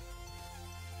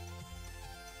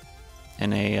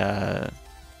 in a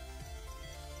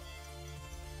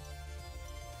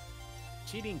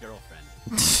Cheating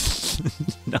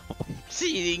girlfriend. no,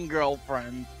 Cheating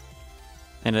girlfriend.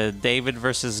 in a David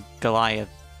versus Goliath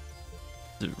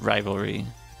rivalry.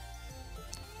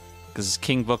 Because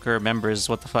King Booker remembers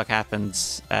what the fuck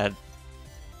happens at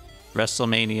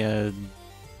WrestleMania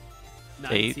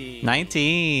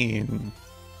 19,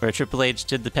 where Triple H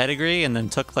did the pedigree and then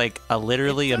took like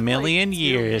literally a million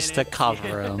years to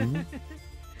cover him.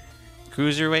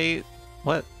 Cruiserweight?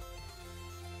 What?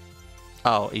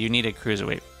 Oh, you need a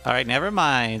cruiserweight. Alright, never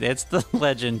mind. It's the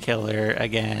Legend Killer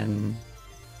again.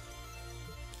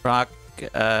 Brock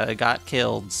got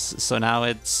killed, so now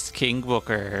it's King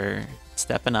Booker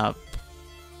stepping up.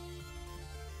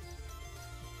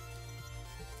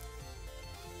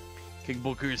 King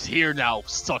Booker's here now,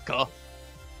 sucker.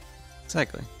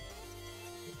 Exactly.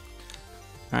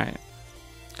 Alright.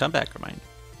 Come back, reminder.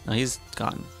 No, he's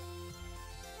gone.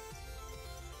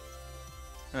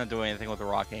 I'm not doing anything with the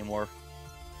Rock anymore.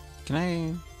 Can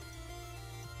I...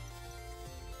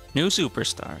 New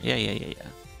superstar. Yeah.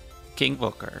 King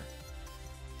Booker.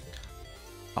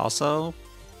 Also...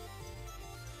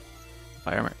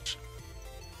 Fire merch.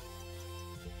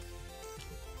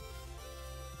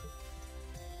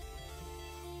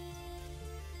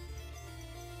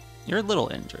 You're a little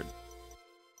injured.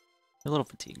 You're a little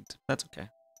fatigued. That's okay.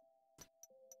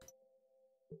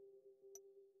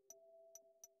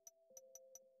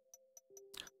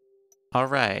 All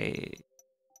right.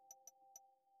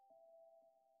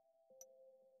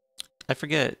 I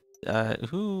forget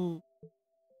who.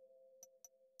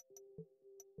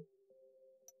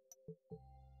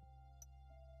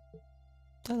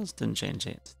 Those didn't change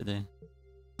it today.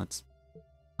 Let's.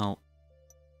 Oh.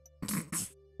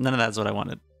 None of that's what I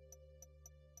wanted.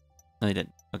 No, they did.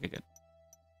 Okay, good.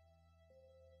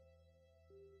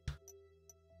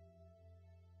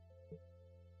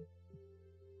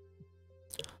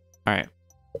 All right.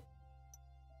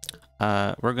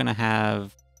 We're gonna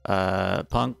have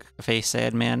Punk face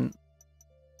Sad Man.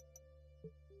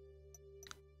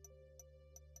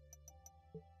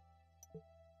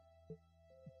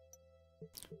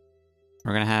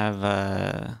 We're gonna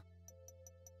have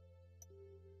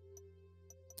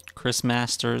Chris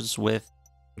Masters with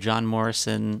John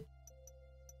Morrison.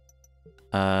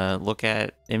 Look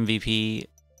at MVP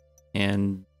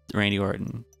and Randy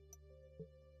Orton.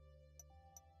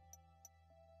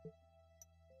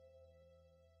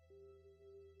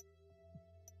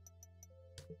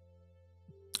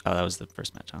 Oh, that was the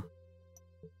first match, huh?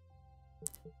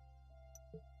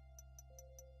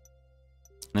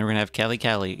 And then we're gonna have Kelly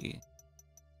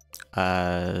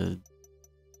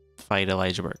fight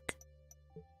Elijah Burke.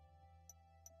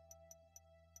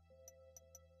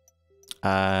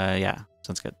 Yeah,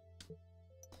 sounds good.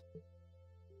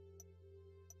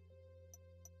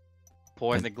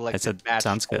 Poor I neglected said, match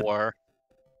sounds good. 4.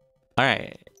 All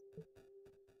right.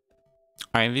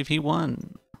 Our MVP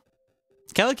won.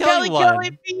 Kelly Kelly won.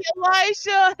 beat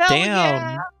Elijah. Hell Damn.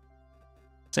 yeah.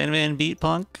 Sandman beat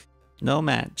Punk. No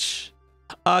match.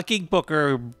 King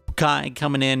Booker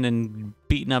coming in and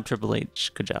beating up Triple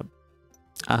H. Good job.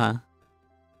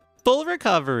 Full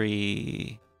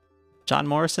recovery. John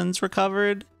Morrison's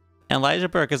recovered. And Elijah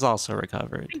Burke is also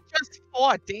recovered. He just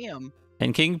fought. Damn.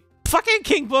 And fucking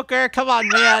King Booker. Come on,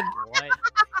 man. What?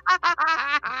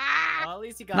 Well, at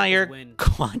least he got Not his your win.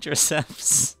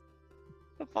 quadriceps.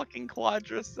 The fucking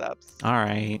quadriceps. All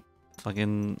right.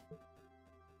 Fucking.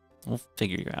 We'll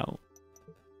figure you out.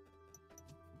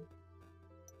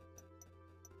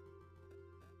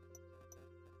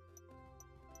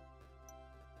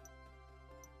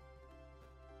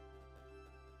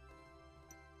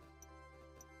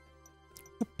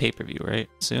 Pay-per-view, right?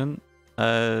 Soon?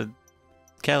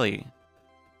 Kelly.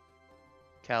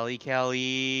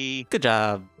 Kelly. Good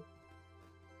job.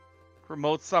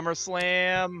 Promote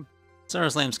SummerSlam.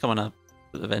 SummerSlam's coming up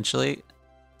eventually.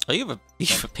 Oh, you have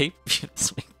a pay-per-view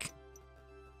this week.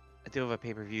 I do have a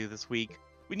pay-per-view this week.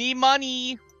 We need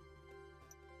money.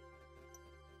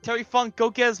 Terry Funk, go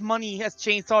get his money. He has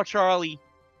Chainsaw Charlie.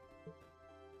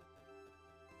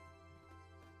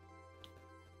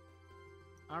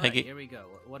 All right, here we go.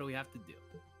 What do we have to do?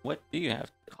 What do you have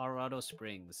to Colorado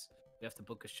Springs. We have to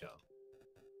book a show.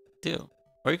 do?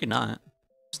 Or you could not.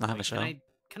 Just not have a Wait, show.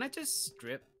 Can I just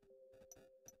strip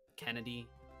Kennedy?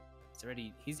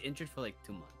 He's injured for like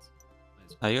 2 months.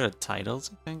 Oh, you got titles,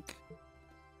 I think?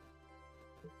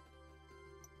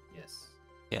 Yes.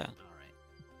 Yeah. All right.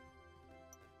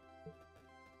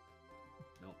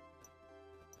 Nope.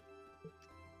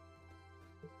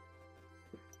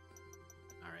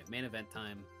 All right. Main event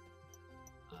time.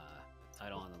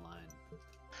 Title on the line.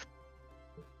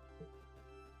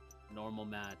 Normal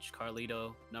match.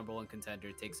 Carlito, #1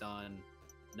 contender, takes on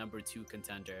 #2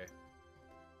 contender.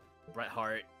 Bret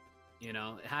Hart. You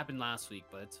know, it happened last week,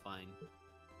 but it's fine.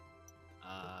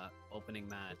 Opening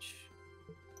match.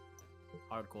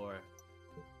 Hardcore.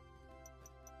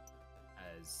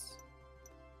 As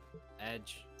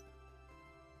Edge.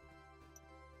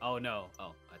 Oh no.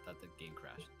 Oh, I thought the game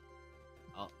crashed.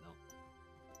 Oh no.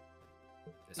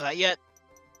 Not yet.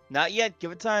 Not yet.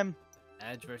 Give it time.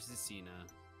 Edge versus Cena.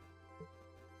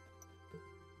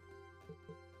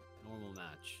 Normal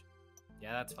match.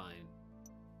 Yeah, that's fine.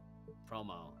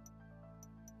 Promo.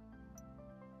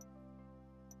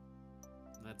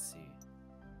 Let's see.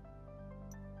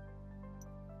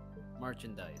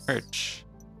 Merchandise. Merch.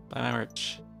 Buy my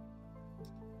merch.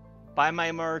 Buy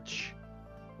my merch.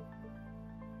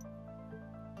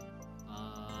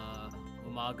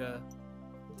 Umaga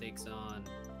takes on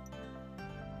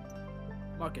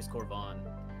Marcus Corvon.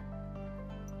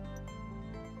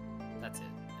 That's it.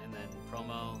 And then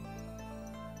promo.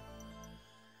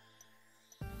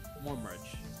 More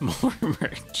merch. More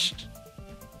merch.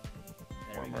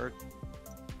 There we More go. merch.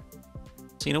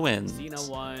 Cena wins. Cena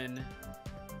won.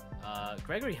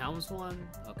 Gregory Helms won.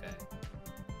 Okay.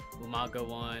 Umaga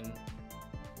won.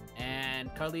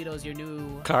 And Carlito's your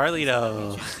new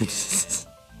Carlito. champion.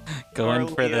 Going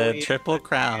for the Carlito, triple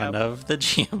crown yeah. of the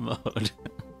GM mode.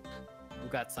 Who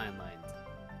got sidelined?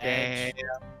 Damn. Edge.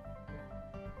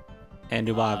 And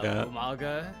Umaga.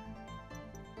 Umaga.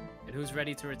 And who's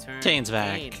ready to return? Kane's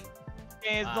back. Kane.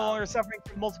 Kane is no longer suffering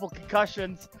from multiple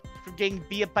concussions from getting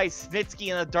beat up by Snitsky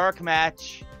in a dark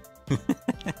match. And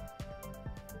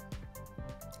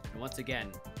once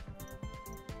again,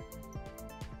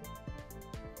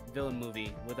 villain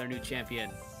movie with our new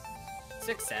champion.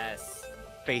 Success.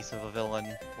 Face of a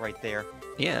villain right there.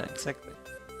 Yeah, exactly.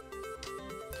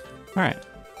 All right.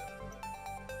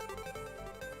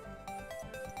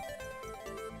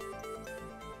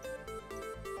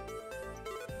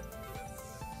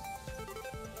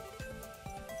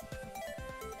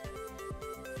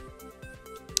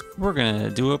 We're gonna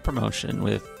do a promotion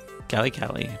with Cali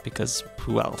because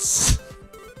who else?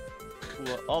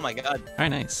 Cool. Oh my god. Very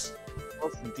nice.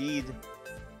 Yes, indeed.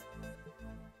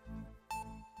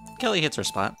 Kelly hits her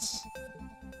spots.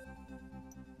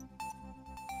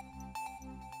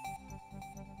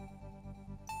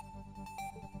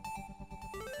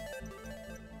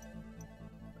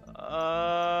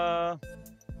 I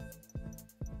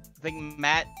think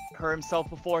Matt hurt himself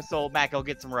before, so Matt, go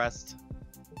get some rest.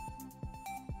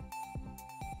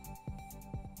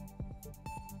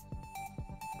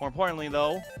 More importantly,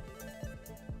 though,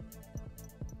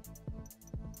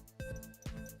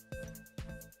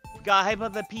 we got hype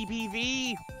of the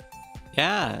PPV.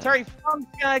 Yeah. Terry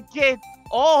Funk's gonna get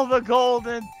all the gold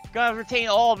and gonna retain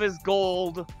all of his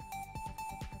gold.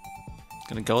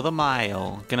 Gonna go the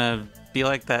mile. Gonna be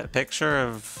like that picture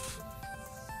of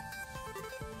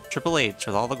Triple H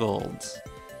with all the golds.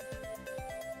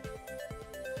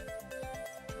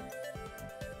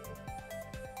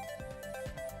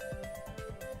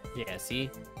 Yeah, see?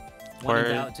 When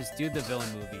in doubt, just do the villain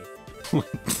movie.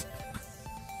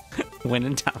 When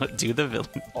in doubt, do the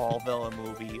villain. All villain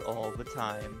movie, all the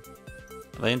time.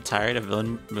 Are they tired of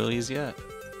villain movies yet?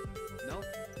 Nope.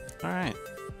 Alright.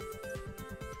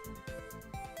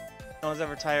 No one's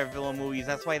ever tired of villain movies.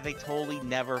 That's why they totally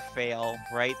never fail,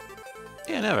 right?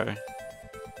 Yeah, never.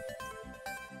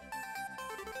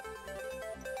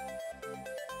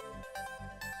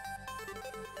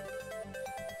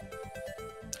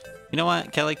 You know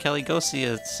what, Kelly, go see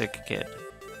a sick kid.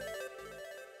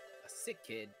 A sick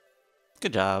kid.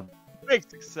 Good job. Big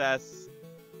success.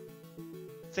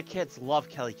 The kids love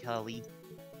Kelly.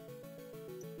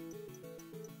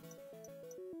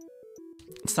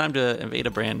 It's time to invade a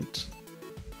brand.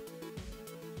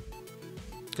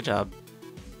 Good job.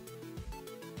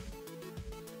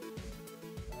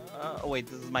 Oh wait,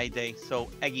 this is my day. So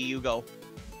Eggy, you go.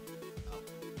 Oh,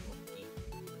 okay.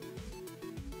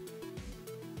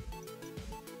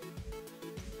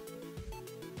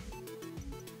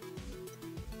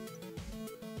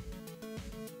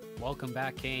 Welcome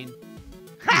back, Kane.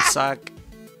 You suck.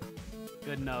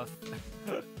 Good enough.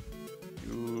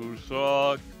 You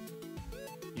suck.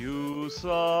 You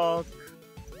suck.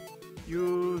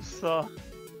 You suck.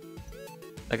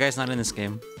 That guy's not in this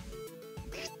game.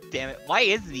 Damn it! Why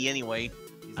isn't he anyway?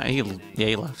 He's in TNA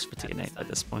He left for at TNA this at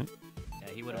this point. Yeah,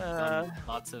 he would have done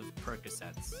lots of Percocets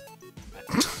at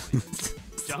this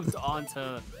point. Jumped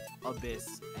onto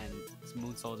Abyss and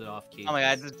moonsaulted off Cage. Oh my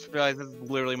god! I just realized this is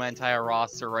literally my entire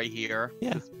roster right here.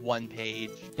 Yeah. This one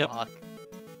page. Yep. Fuck.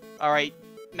 All right,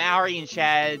 Mallory and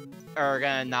Chad are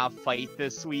gonna not fight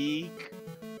this week.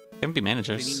 They can be They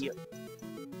managers. need...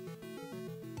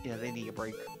 Yeah, they need a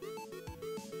break.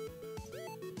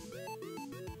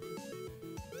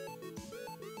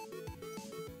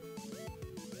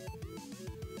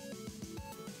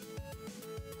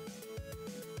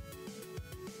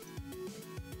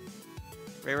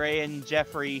 Ray and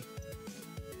Jeffrey.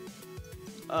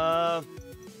 How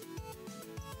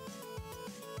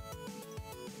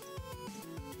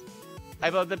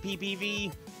about the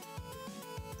PPV?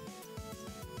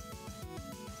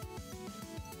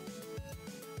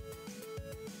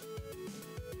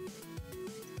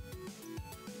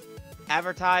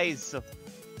 Advertise.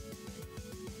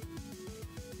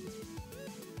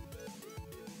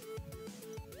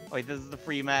 Wait, this is the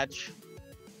free match.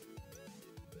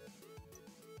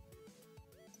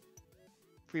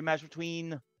 Free match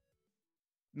between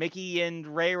Mickey and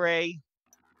Ray.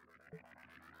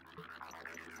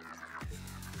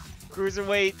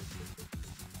 Cruiserweight.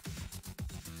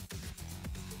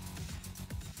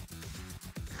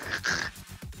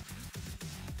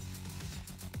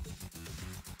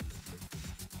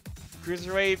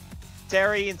 Cruiserweight,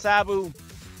 Terry and Sabu.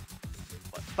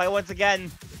 Fight once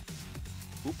again.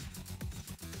 Oop.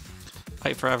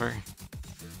 Fight forever.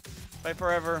 Fight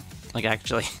forever. Like,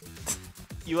 actually.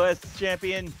 U.S.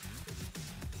 champion.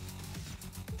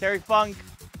 Terry Funk.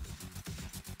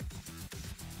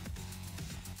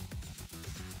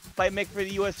 Fight Mick for the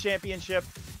U.S. championship.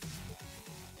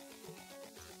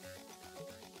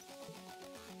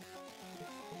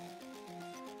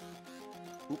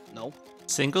 Oop, no.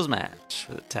 Singles match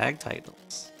for the tag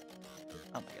titles.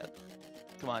 Oh my god.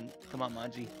 Come on,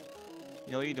 Manji.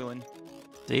 You know what you're doing.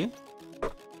 Do you?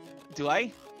 Do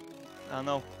I? I don't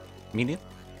know. Medium?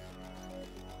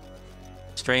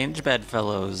 Strange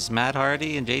Bedfellows, Matt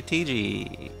Hardy and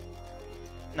JTG.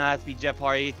 Nah, it's be Jeff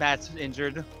Hardy. Matt's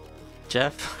injured.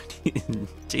 Jeff Hardy and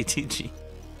JTG.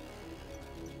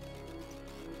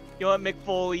 You know what, Mick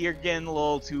Foley, you're getting a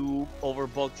little too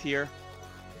overbooked here.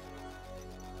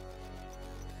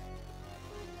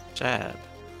 Chad.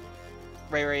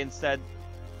 Ray instead.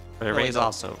 But Ray's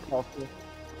also.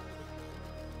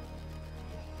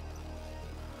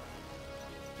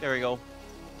 There we go.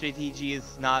 JTG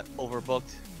is not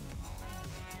overbooked.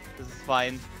 This is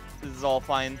fine. This is all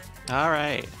fine.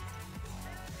 Alright.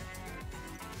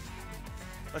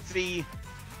 Let's see.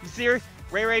 You serious?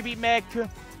 Ray beat Mick.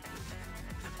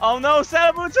 Oh no,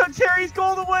 Sabu took Terry's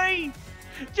gold away!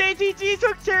 JTG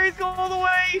took Terry's gold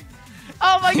away!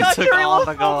 Oh my god, took Terry all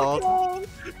lost the all the gold. gold!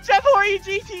 Jeff Hardy and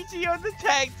JTG are the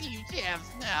tag team champs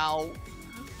now!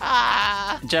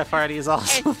 Ah! Jeff Hardy is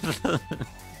also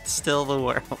still the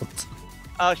world.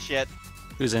 Oh shit.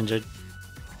 Who's injured?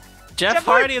 Jeff Jeff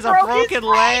Hardy has a broke his broken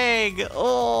leg!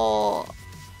 Oh!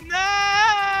 No!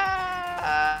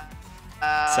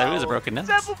 So he was a broken nose.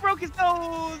 Sabu broke his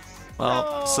nose!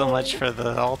 Well, so No. much for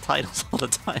the all titles all the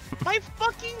time. My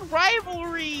fucking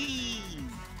rivalry!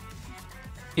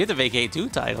 You have to vacate 2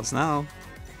 titles now.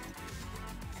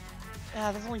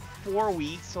 Yeah, there's only 4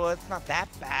 weeks, so it's not that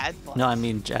bad. But... No, I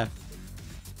mean Jeff.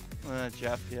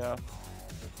 Jeff, yeah.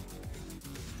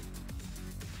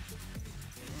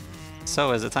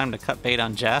 So is it time to cut bait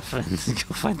on Jeff and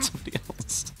go find somebody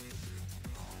else?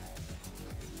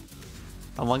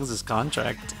 How long is his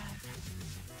contract?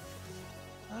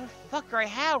 Motherfucker, I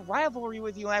had a rivalry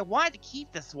with you and I wanted to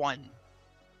keep this one.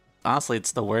 Honestly,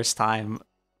 it's the worst time.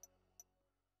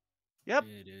 Yep,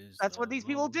 It is that's what the these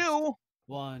people most do.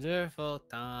 Wonderful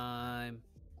time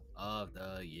of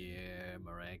the year.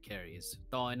 Mariah Carey is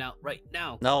throwing out right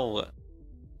now. No.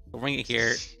 Bring it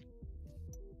here.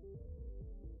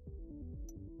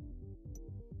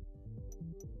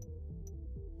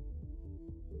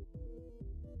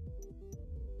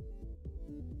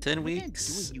 Ten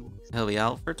weeks. He'll be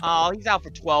out for 12. Oh, he's out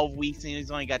for 12 weeks and he's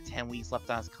only got 10 weeks left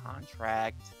on his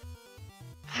contract.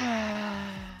 I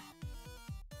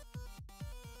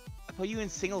put you in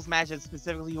singles matches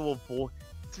specifically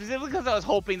because I was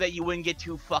hoping that you wouldn't get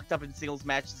too fucked up in singles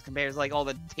matches compared to like all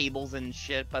the tables and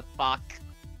shit, but fuck.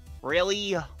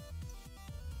 Really?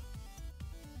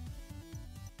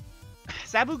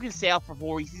 Sabu can stay out for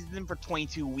 4 weeks, he's in for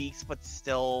 22 weeks, but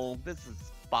still, this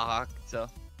is fucked.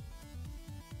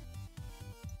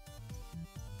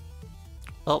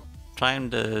 Well, trying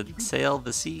to sail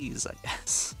the seas, I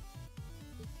guess.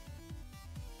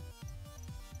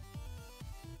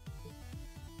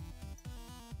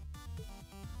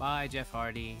 Bye, Jeff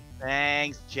Hardy.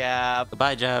 Thanks, Jeff.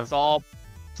 Goodbye, Jeff. It's all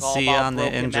See you about on the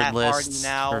broken injured Matt Hardy list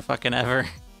now. for fucking ever.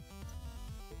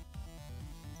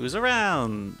 Who's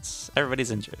around? Everybody's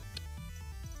injured.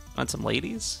 Want some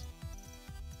ladies?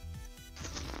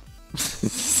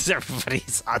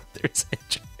 Everybody's on there's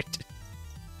injured.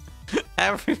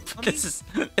 This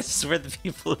is where the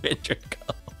people who are injured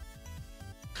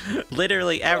go.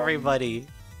 Literally everybody.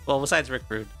 Well, besides Rick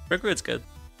Rude. Rick Rude's good.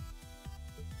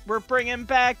 We're bringing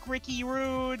back Ricky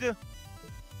Rude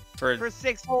for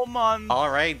 6 whole months. All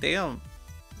right, damn.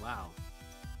 Wow.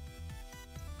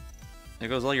 There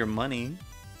goes all your money.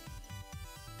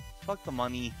 Fuck the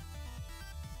money.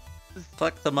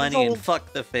 Fuck the money and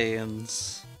fuck the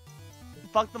fans.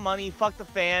 Fuck the money. Fuck the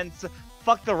fans.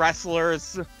 Fuck the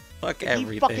wrestlers. Fuck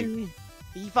everything.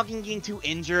 He fucking getting too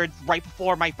injured right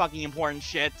before my fucking important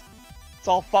shit. It's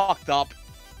all fucked up.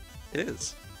 It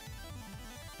is.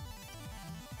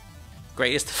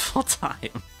 Greatest of all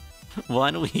time.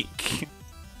 1 week.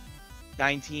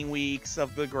 19 weeks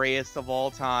of the greatest of all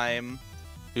time.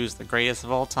 Who's the greatest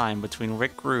of all time between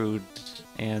Rick Rude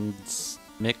and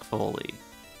Mick Foley?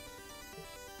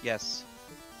 Yes.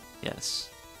 Yes.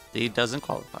 He doesn't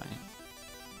qualify.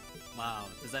 Wow.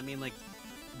 Does that mean like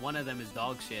one of them is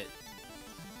dog shit?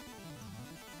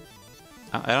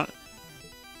 I don't...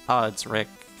 Oh, it's Rick,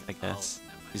 I guess. Oh,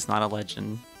 never mind. He's not a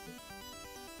legend.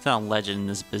 He's not a legend in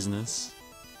this business.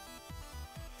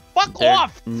 Fuck They're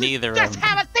off! neither Just of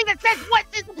have a thing that says what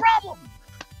is the problem?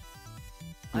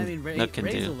 I mean, No can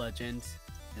Ray's do. a legend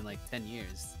in like 10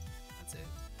 years. That's it.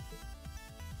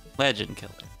 Legend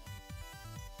killer.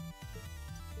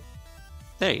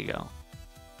 There you go.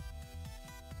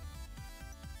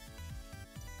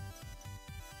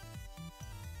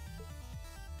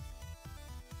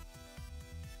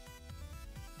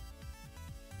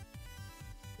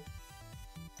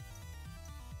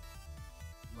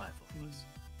 was?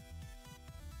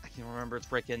 I can remember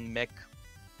freaking Mick.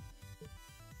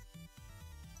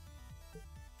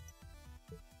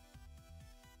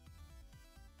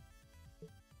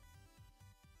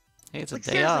 Hey, it's a Like,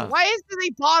 day seriously, off. why isn't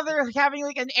they bother having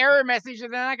like an error message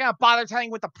and they're not gonna bother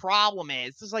telling what the problem is?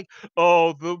 It's just like,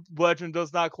 oh, the legend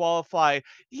does not qualify.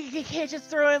 You can't just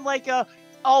throw in like a,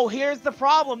 oh, here's the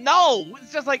problem. No,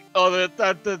 it's just like, oh,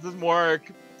 that doesn't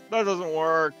work. That doesn't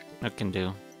work. What can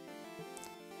do?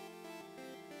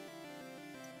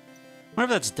 What if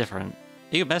that's different?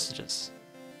 You get messages.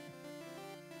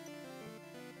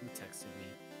 Who texted me?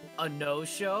 A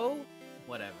no-show?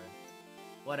 Whatever.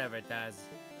 Whatever, Taz.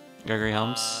 Gregory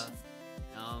Helms.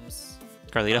 Helms.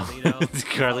 Carlito.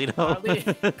 Carlito.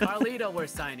 Carlito, we're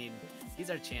signing. He's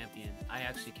our champion. I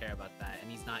actually care about that, and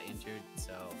he's not injured,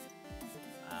 so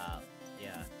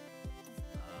yeah.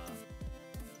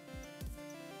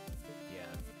 Yeah.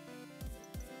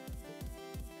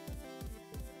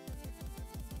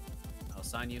 I'll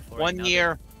sign you for 1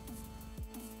 year.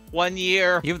 1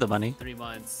 year. You have the money. 3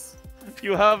 months.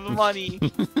 You have the money.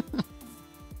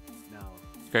 No.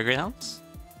 Gregory Helms?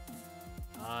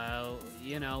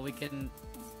 You know, we can,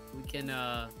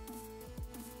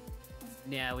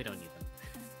 yeah, we don't need them.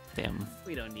 Damn.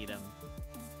 We don't need them.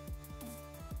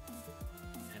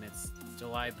 And it's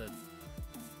July the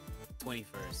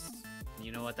 21st.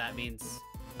 You know what that means?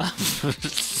 I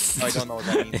don't know what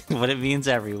that means. What it means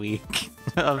every week.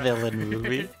 A villain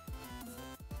movie.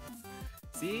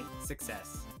 See?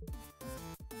 Success.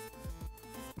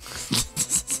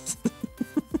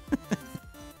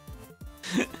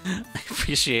 I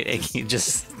appreciate Eggy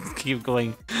just keep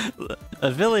going.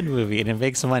 A villain movie and it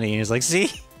makes money and he's like,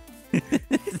 see?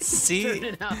 See?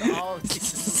 Turning out all of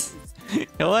these You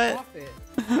know what?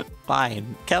 profit.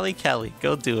 Fine. Kelly,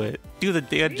 go do it. Do the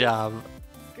good job.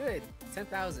 Good.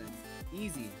 10,000.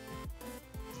 Easy.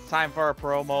 It's time for a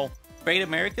promo. Great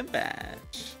American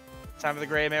Bash. Time for the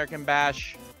Great American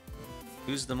Bash.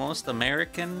 Who's the most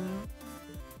American?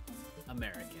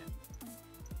 American.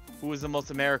 Who is the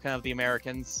most American of the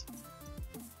Americans?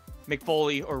 Mick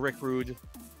Foley or Rick Rude?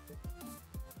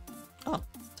 Oh,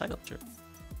 title shirt.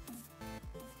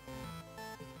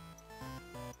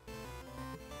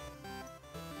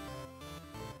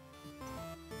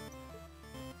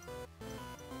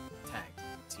 Tag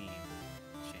team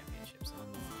championships on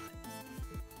the line.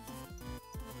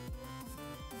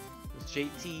 It was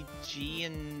JTG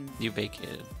and... You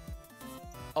vacated.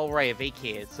 Oh, right, it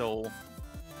vacated, so...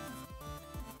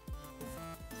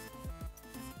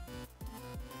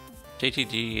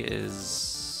 JTG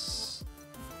is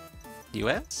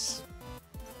US?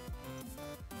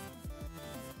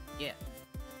 Yeah.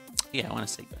 Yeah, I want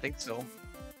to say I think so.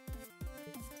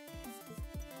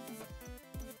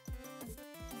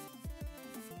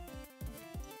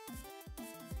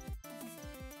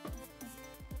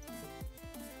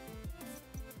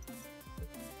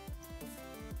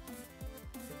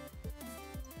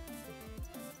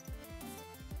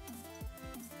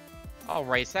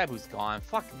 Alright, Sabu's gone.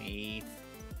 Fuck me.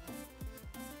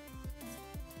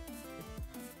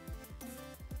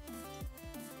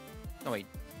 No, wait.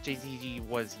 JTG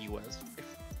was US.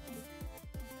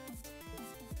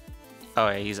 Oh,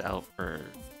 yeah, he's out for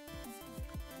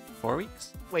 4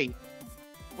 weeks? Wait.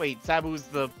 Wait, Sabu's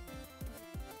the...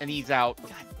 And he's out.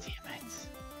 God damn it.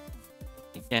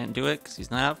 He can't do it because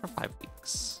he's not out for 5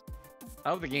 weeks. I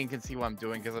hope the game can see what I'm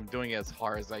doing, because I'm doing it as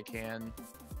hard as I can.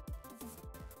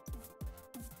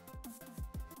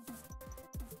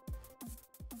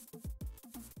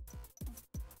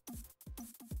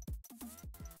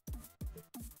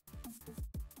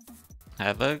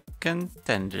 Have a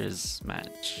contenders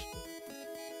match.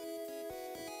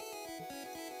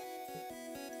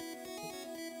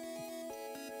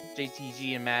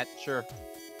 JTG and Matt, sure.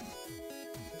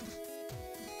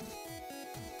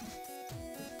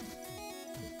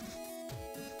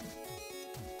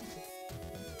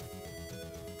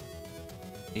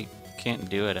 He can't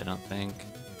do it, I don't think.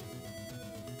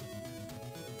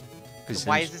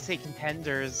 Why does it say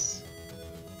contenders?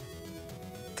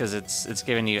 Because it's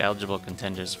giving you eligible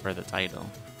contenders for the title.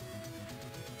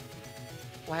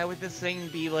 Why would this thing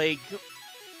be like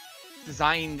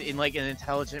designed in like an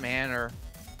intelligent manner?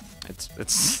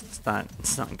 It's not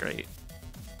great.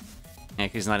 Yeah,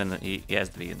 'cause he's not in the he has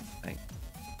to be in the thing.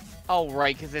 Oh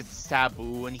right, because it's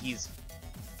Sabu and he's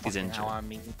injured. on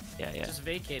me. Yeah. Just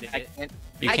vacated I it. can't.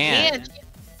 You I can't. can't.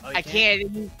 Oh, you I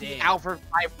can't. He's Damn. out for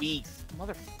 5 weeks,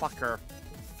 motherfucker.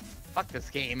 Fuck this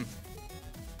game.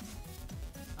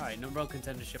 Alright, number one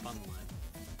contendership on the line.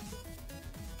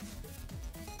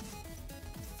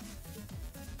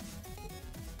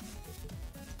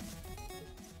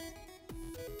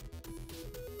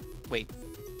 Wait.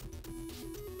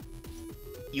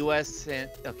 US and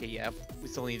okay, yeah, we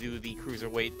still need to do the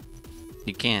cruiserweight.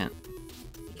 You can't.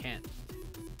 You can't.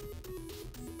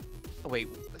 Oh, wait,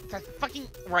 that's fucking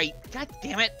right. God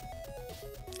damn it.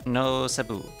 No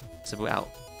Sabu. Sabu out.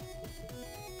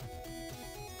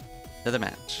 Another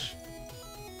match.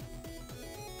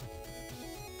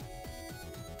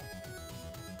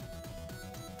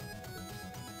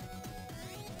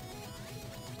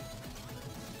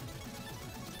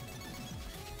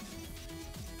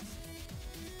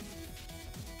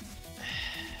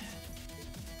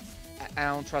 I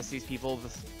don't trust these people.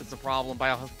 It's a problem. By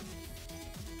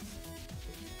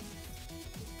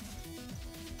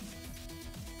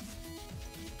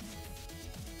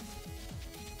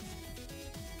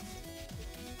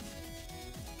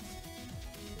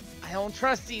I don't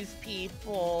trust these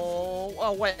people.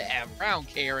 Well, whatever. I don't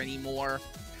care anymore.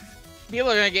 People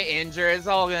are gonna get injured. It's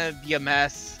all gonna be a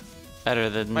mess. Better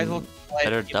than Might as well let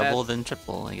better it be a double mess. than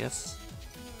triple, I guess.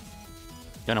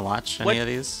 You wanna watch any What- of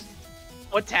these?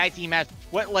 What tag team match?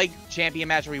 What like champion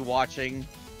match are we watching?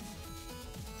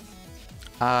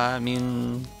 I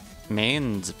mean,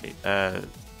 main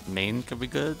could be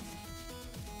good.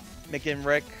 Mick and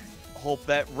Rick. Hope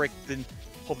that Rick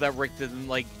didn't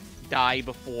like die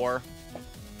before.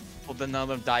 Hope that none of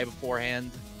them die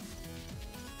beforehand.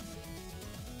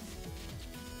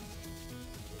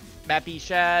 Matt B.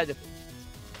 Shad.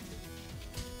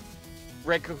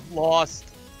 Rick lost.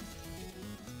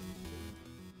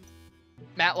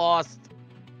 Matt lost.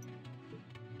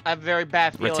 I have a very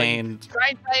bad feeling. Retained.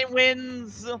 Grindstone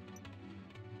wins.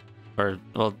 Or,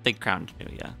 well, they crowned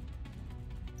too, yeah.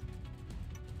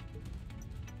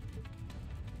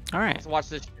 Alright, Let's watch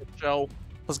this shit show.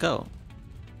 let's go.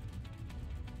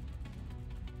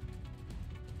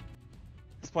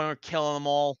 At this point, we're killing them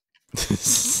all.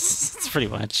 It's pretty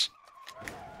much.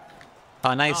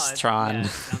 Oh, nice, Oh, Tron. yeah, it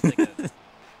sounds like a- yeah.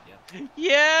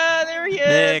 Yeah, there he is.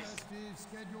 Nick.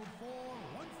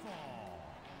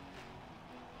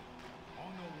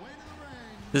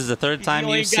 This is the third He's time the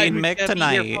only you've guy seen who's Mick gonna be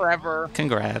here tonight. forever.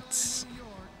 Congrats.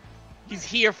 He's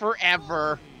here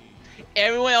forever.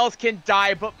 Everyone else can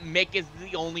die, but Mick is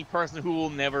the only person who will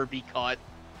never be cut.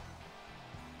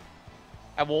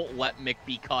 I won't let Mick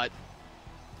be cut.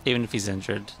 Even if he's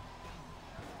injured.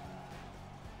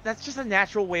 That's just a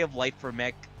natural way of life for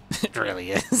Mick. It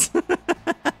really is.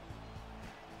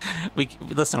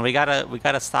 Listen, we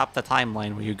gotta stop the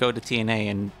timeline where you go to TNA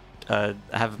and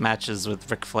have matches with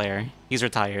Ric Flair. He's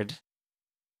retired.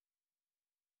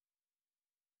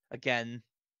 Again.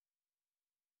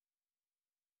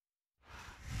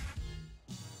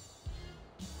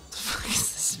 The fuck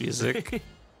is this music?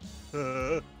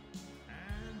 And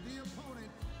the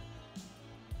opponent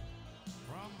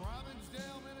from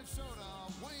Robbinsdale, Minnesota,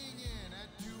 weighing in at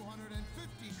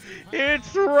 252 pounds.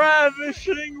 It's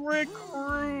ravishing Rick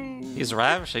Rude. He's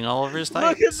ravishing all over his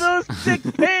Look tights. at those thick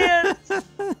pants.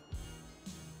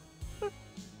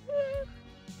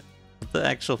 What the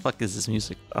actual fuck is this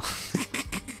music though?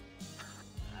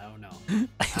 I don't know.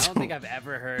 I don't think I've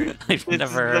ever heard. I've This never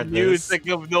is heard the music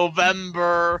of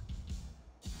November.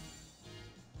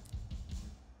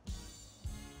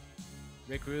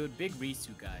 Rick Rude, big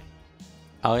Risu guy.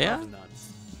 Oh yeah? Loves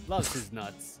nuts. Loves his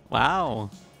nuts. Wow.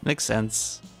 Makes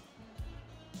sense.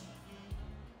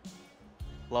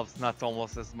 Loves nuts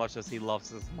almost as much as he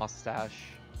loves his mustache.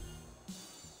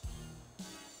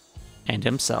 And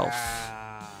himself.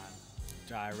 Ah,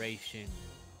 gyration.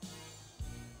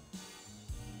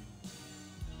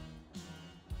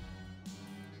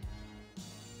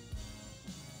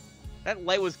 That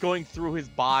light was going through his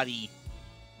body.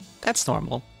 That's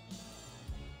normal.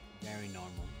 Very normal.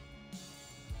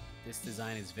 This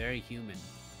design is very human.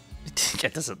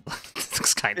 It doesn't. It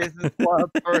looks kind This of. is what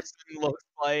a person looks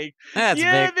like. That's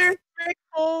Yeah, Mick. there's Mick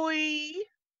Foley.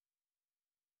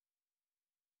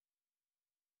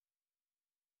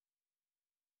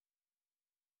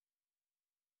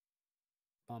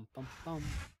 Bum bum bum.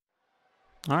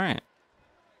 All right.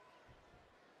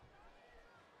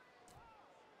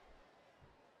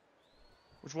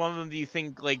 Which one of them do you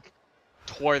think like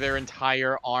tore their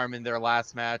entire arm in their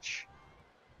last match?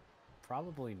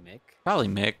 Probably Mick. Probably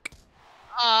Mick.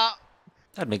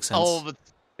 That makes sense. Oh, but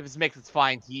if it's Mick, it's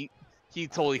fine. He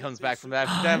totally comes back from that.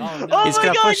 Then, Oh, no. He's my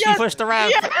gonna God, push. yes! He pushed the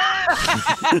ref. Yeah!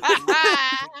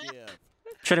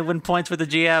 Trying to win points with the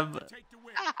GM.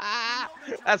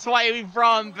 That's why we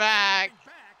brought him back.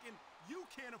 And you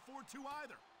can't afford to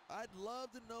either. I'd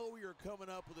love to know where you're coming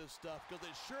up with this stuff, because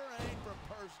it sure ain't from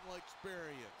personal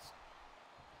experience.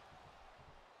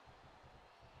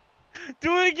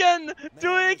 Do it again. Do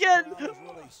Man, it this again. crowd is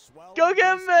really swelling Go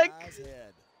get this Mick. guy's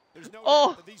head. There's no Oh.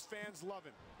 doubt that these fans love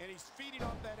him, and he's feeding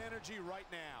off that energy right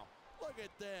now. Look at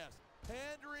this,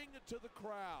 pandering to the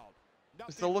crowd.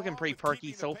 Still looking pretty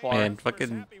perky so far. Man,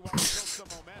 fucking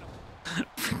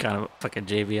kind of fucking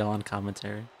JBL on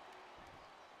commentary.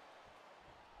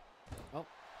 Oh,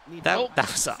 need That help.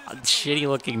 that was a shitty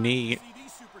looking knee.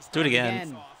 Do it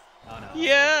again. Oh no. Oh,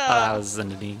 Yeah. that was in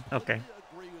the knee. Okay.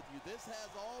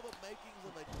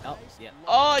 Oh, yeah.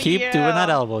 Oh Keep yeah. doing that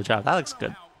elbow drop. That looks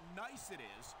good.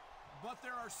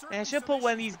 Man, I should put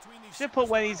one of these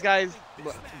guys.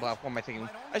 Well, what am I thinking?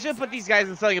 I should put these guys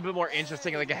in something a bit more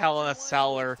interesting, like a Hell in a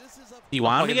Cell or You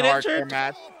want me to fucking get hardcore injured?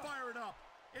 match.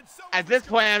 At this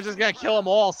point, I'm just gonna kill them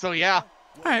all. So yeah,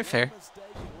 All right, fair.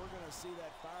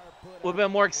 would have been a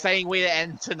more exciting way to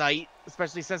end tonight,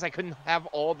 especially since I couldn't have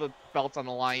all the belts on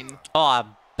the line. Oh,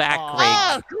 back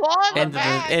Oh, rake come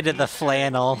on, into the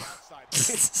flannel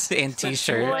and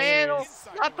t-shirt. flannel,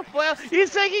 not the flannel.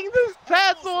 He's taking this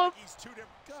pads off.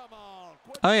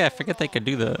 Oh yeah, I forget they could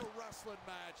do that.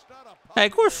 Hey,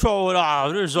 quit showing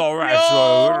off. This is all right.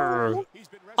 Yo!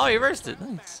 Oh, he reversed it.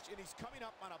 Nice.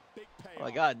 Oh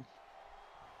my god.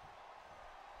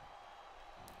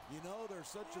 You know, there's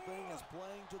such a thing as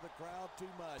playing to the crowd too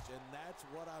much, and that's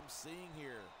what I'm seeing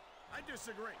here. I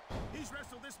disagree. He's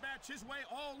wrestled this match his way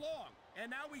all along, and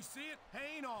now we see it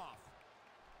paying off.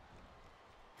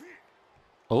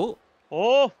 Oh,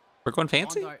 Oh. we're going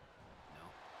fancy. No.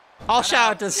 I'll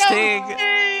shout out to Sting.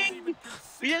 Sting!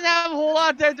 We didn't have a whole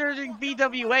lot there during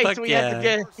VWA, Fuck so we had to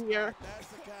yeah. get here. That's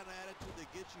the kind of attitude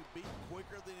that gets you beat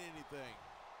quicker than anything.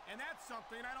 And that's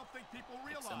something I don't think people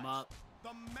Fix realize. him up.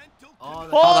 The mental Oh,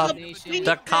 the Oh, the combination. beat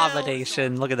The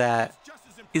combination. Look at that.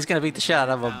 He's gonna beat the shit out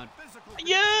of him.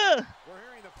 Yeah. We're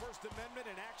hearing the First Amendment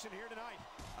in action here tonight.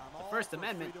 I'm all First for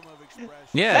Amendment. freedom of expression.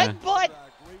 Yeah. Headbutt.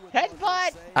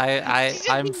 Headbutt.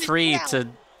 I'm free to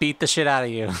beat the shit out of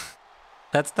you.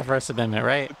 That's the First Amendment,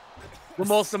 right? The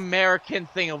most American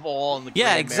thing of all. In the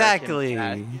Yeah, great exactly.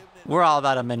 American chat. We're all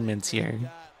about amendments here.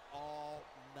 All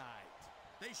night.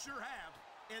 They sure have.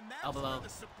 And that's Elbow. where the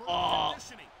superb Oh.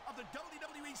 conditioning of the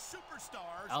WWE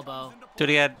superstars Elbow. comes into Do it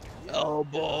play. again.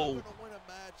 Elbow. You're gonna win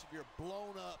a match if you're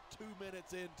blown up 2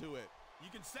 minutes into it. You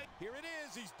can say, here it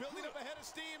is. He's building up a head of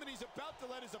steam, and he's about to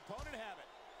let his opponent have it.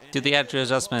 And Do the if edge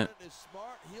his adjustment. opponent is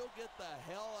smart, he'll get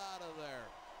the hell out of there.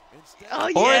 Instead Oh,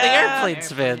 of- Or the Yeah. airplane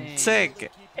spin. Sick.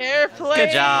 Airplane.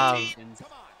 Good job. Come on.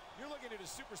 You're looking at a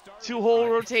superstar who 2 can whole drive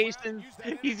the rotations. crowd, use that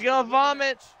He's energy gonna to win the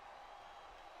vomit. match.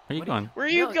 Where you going? Where are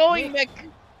you No, going, Nick.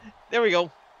 Mick? There we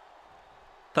go.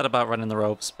 Thought about running the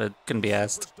ropes, but couldn't be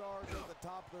asked. Superstars at the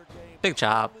top of their game. Big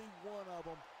job. Only one of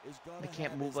them is gonna I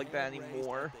can't have move his like that hand raised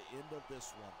anymore. at the end of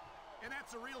this one. And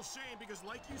that's a real shame because,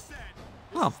 like you said,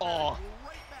 Oh. this has been a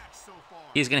great match so far.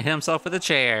 He's gonna hit himself with a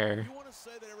chair. You wanna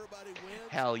say that everybody wins,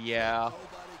 Hell yeah.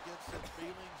 nobody gets their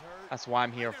feelings hurt? That's what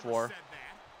I'm I here never for. said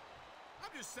that.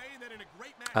 I'm just saying that in a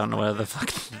great match I don't know like whether the this, fuck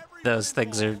everybody those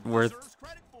things are involved worth. deserves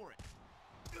credit for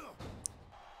it. Ugh.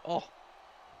 Oh,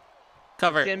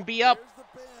 Cover. can be up. Here's the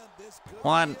pin. This could be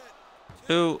 1, it.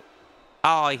 2.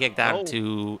 Oh, he kicked out Oh.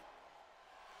 2.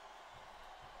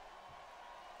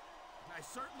 I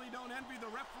certainly don't envy the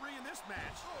referee in this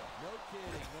match. No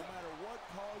kidding. No matter what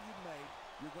call you make,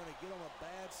 you're going to get on the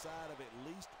bad side of at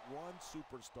least one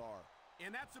superstar.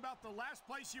 And that's about the last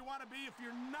place you want to be if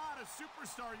you're not a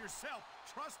superstar yourself.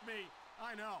 Trust me,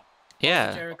 I know.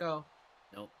 Yeah. Jericho.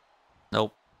 Nope.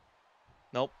 Nope.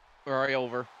 Nope. We're already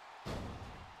over.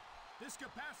 This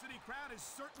capacity crowd is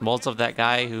certainly Molds of that getting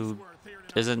guy its who money's worth here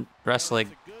tonight. isn't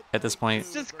wrestling at this point.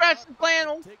 Just scratch the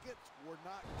flannel. Tickets were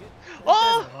not getting-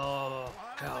 Oh! Oh, Well, I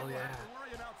don't hell think we'll yeah. have to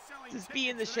worry about selling Just be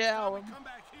in the tickets the next time we shower. come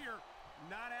back here.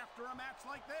 Not after a match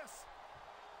like this.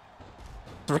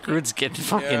 Rick Rude's getting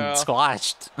fucking Yeah.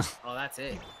 squashed. Oh, that's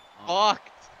it. Oh. Fucked.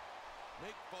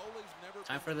 Nick Foley's never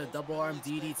Time been for the most double arm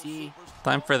mainstay DDT. superstar.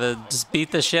 Time for the just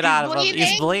beat the shit out of him.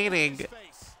 He's bleeding. His face.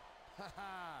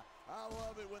 I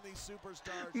love it when these superstars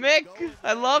just Mick, go in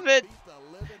I there love and it. beat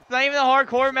the living It's not even a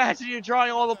hardcore match and you're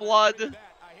drawing all the blood. I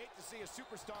hate to see a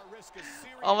superstar risk a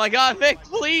serious Oh my god, injury Mick, like this.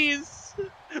 please.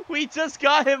 We just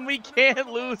got him. We can't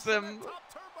lose him. Top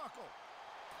turnbuckle.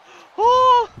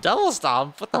 Oh! Double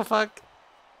stomp. What the fuck?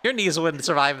 Your knees wouldn't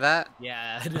survive that.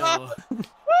 Yeah, no.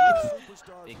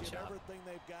 Superstars Big give job. everything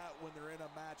they've got when they're in a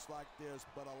match like this,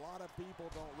 but a lot of people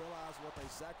don't realize what they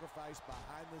sacrifice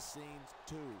behind the scenes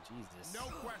too. Jesus. No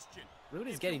question. Rude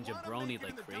is getting jabroni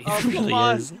like crazy. Oh, It really come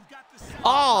on. is. You've got to set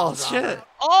Oh, yourself shit. up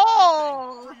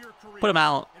Oh! for your career. Put him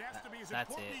out. It has to be as That's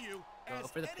important it. to you Go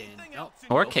as for the pin. anything Nope. else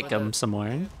in Or your kick life. him some more.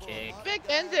 Kick. Mick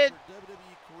ended. Their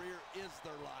WWE career is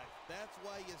their life. That's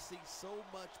why you see so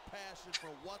much passion for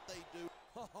what they do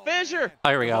Finisher! Oh,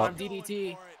 here we go. Arm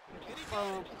DDT.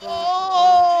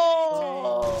 Oh!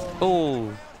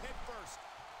 Oh.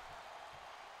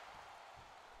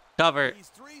 Cover.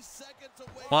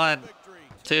 1,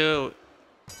 2,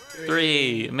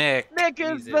 3. Mick. Mick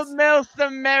is the Jesus. most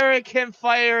American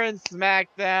fighter in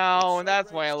SmackDown.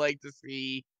 That's what I like to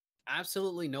see.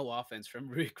 Absolutely no offense from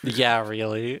Rick. Yeah,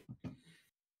 really.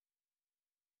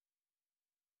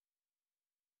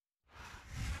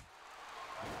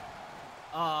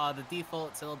 Ah, the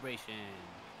default celebration.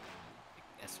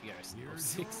 SVR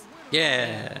 06.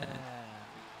 Yeah.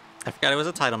 I forgot it was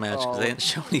a title match because they Oh. didn't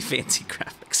show any fancy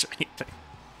graphics or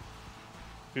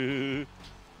anything.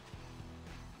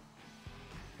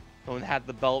 No one had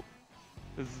the belt.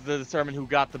 This is to determine who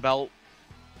got the belt.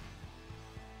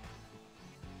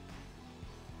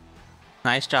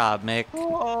 Nice job, Mick.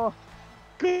 Oh,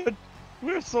 good.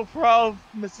 We're so proud,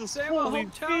 Mrs. Say Holy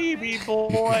well, baby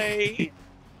boy.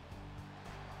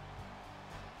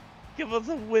 Give us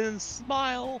a winning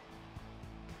smile.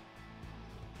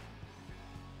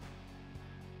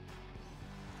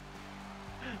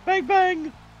 Bang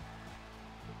bang.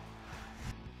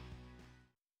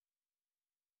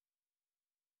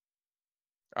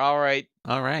 All right,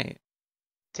 All right.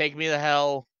 take me to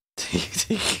hell.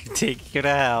 Take you to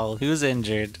hell. Who's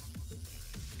injured?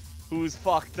 Who's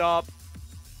fucked up?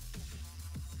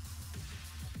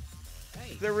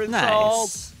 Hey. The result.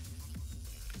 Nice.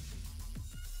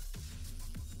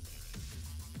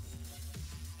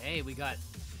 Hey, we got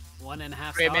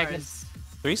 1.5 Great, Megan. stars.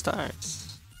 3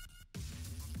 stars.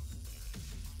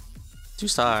 2 I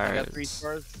stars. got 3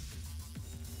 stars.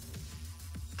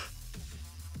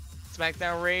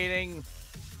 SmackDown rating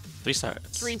 3 stars.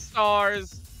 3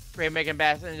 stars. Great Megan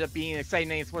Bass ended up being an exciting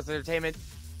night in sports entertainment.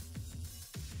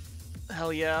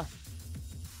 Hell yeah.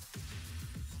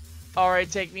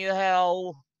 Alright, take me to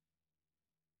hell.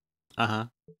 Uh-huh.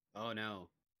 Oh no.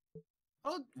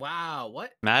 Oh wow,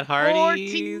 what? Matt 14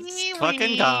 Hardy's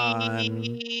fucking gone.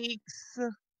 weeks.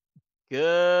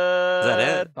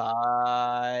 Goodbye.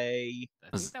 I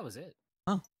Was- think that was it.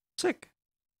 Sick.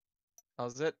 That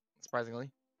was it,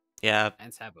 surprisingly. Yeah.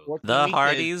 And Sabu. 14 The weeks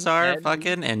Hardys is are 10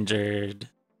 fucking injured.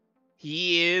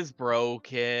 He is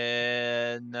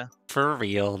broken. For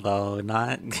real, though.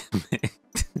 Not gimmick.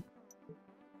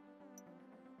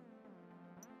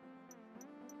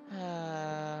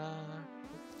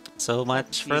 So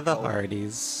much for the People.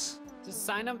 Hardys. Just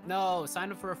sign him. No,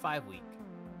 sign him for a 5-week.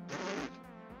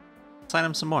 Sign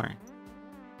him some more.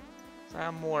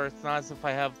 Some more. It's not as if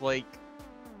I have like.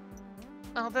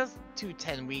 Oh, that's 2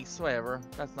 10 weeks. Whatever.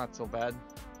 That's not so bad.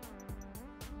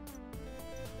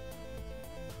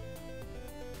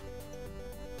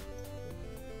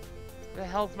 Where the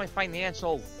hell's my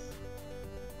financials?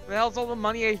 Where the hell's all the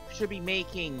money I should be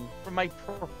making from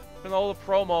from all the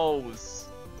promos?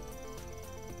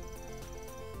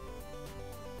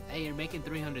 Hey, you're making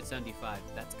 375.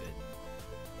 That's good.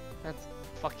 That's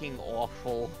fucking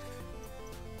awful.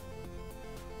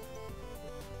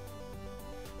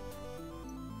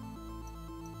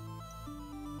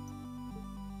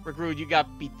 Rude, you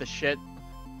got beat the shit.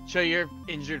 Show your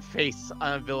injured face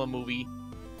on a villain movie.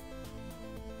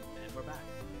 And we're back.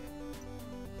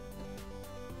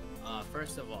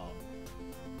 First of all,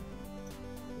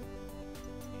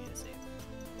 you need a save.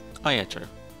 Oh, yeah, true.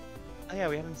 Oh yeah,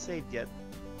 we haven't saved yet.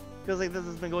 Feels like this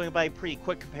has been going by pretty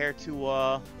quick compared to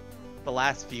the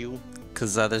last few.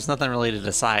 Because there's nothing really to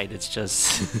decide. It's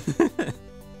just...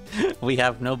 we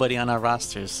have nobody on our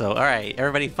roster. So, alright,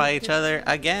 everybody fight each other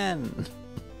again.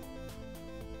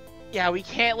 Yeah, we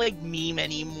can't like meme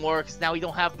anymore because now we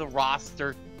don't have the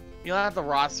roster. We don't have the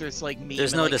rosters to like meme.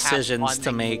 There's and, no like, have decisions fun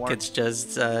to make. anymore. It's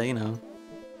just, you know,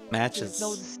 matches.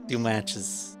 no Do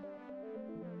matches.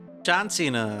 John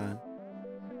Cena.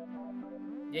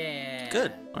 Yeah.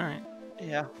 Good. Alright.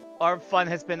 Yeah, our fun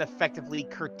has been effectively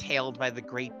curtailed by the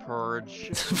Great Purge.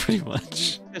 Pretty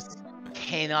much. You just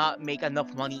cannot make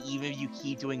enough money even if you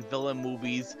keep doing villain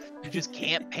movies. You just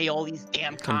can't pay all these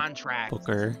damn contracts.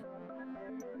 Booker.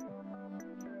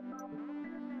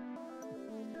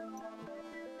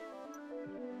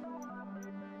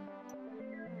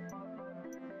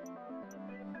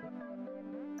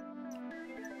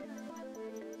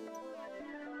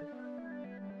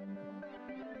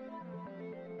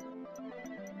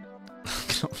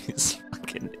 He's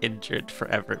fucking injured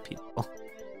forever, people.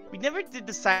 We never did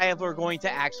decide if we were going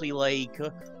to actually, like,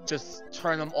 just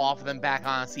turn them off and then back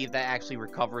on and see if that actually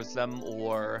recovers them,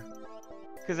 or...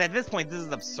 Because at this point, this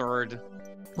is absurd.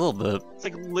 A little bit. It's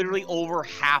like literally over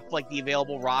half, like, the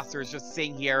available roster is just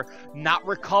sitting here, not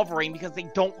recovering, because they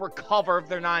don't recover if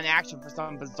they're not in action for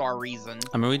some bizarre reason.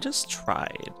 I mean, we just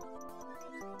tried.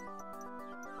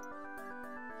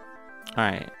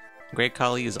 Alright. Great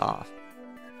Kali is off.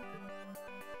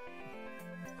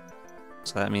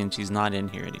 So that means she's not in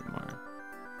here anymore.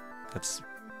 That's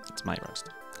my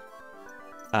roster.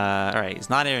 Alright, he's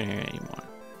not in here anymore.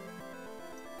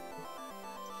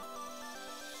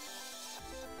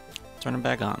 Turn him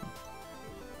back on.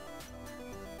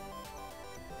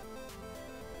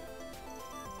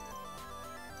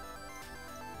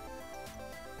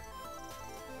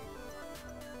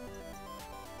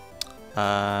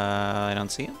 I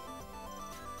don't see him.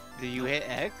 Do you hit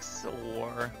X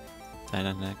or? I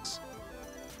don't X.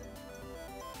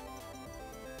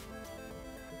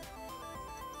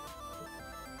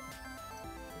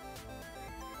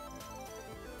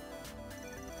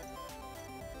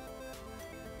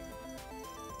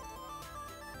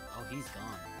 Oh, he's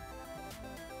gone.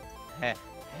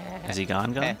 Is he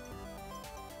gone?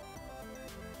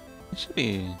 He should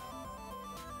be.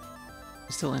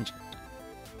 He's still injured.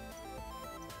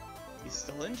 He's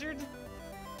still injured?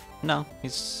 No,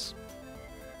 he's.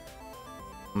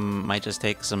 Might just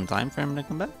take some time for him to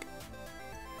come back.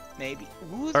 Maybe.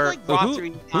 Who's Or like roster?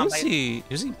 who's he?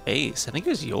 Who's he base? I think it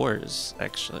was yours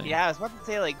actually. Yeah, I was about to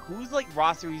say like who's like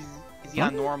roster is he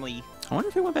on normally? I wonder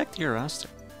if he went back to your roster.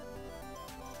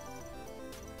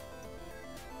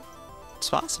 It's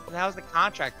possible. How's the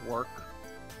contract work?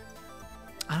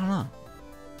 I don't know.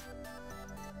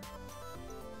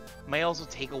 May also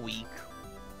take a week.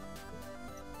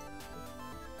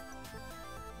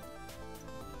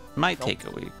 Might Nope. take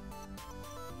a week.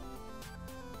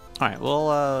 All right,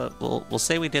 we'll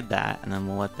say we did that, and then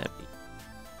we'll let that be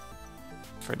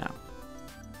for now.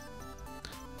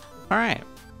 All right.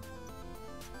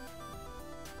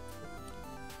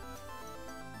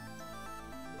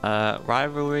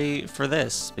 Rivalry for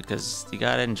this because he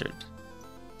got injured.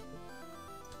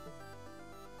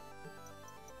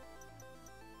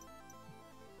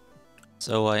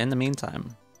 So in the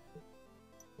meantime,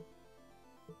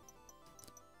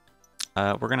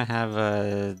 we're gonna have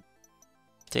a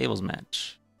tables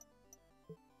match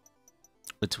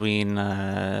between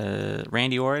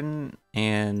Randy Orton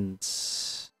and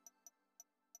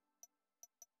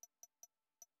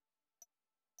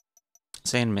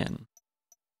Sandman.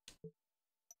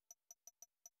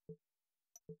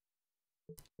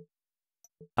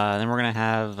 Then we're gonna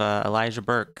have Elijah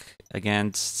Burke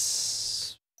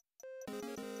against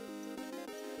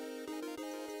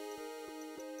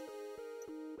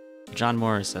John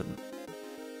Morrison.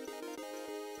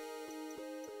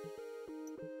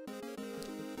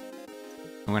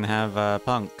 We're gonna have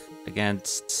Punk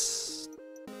against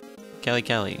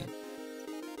Kelly.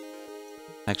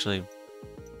 Actually,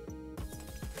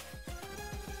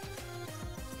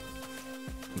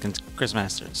 against Chris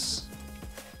Masters.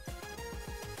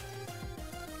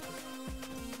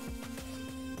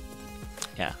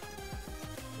 Yeah.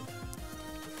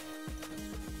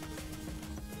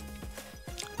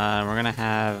 We're gonna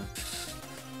have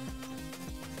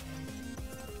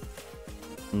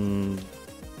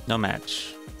no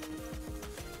match.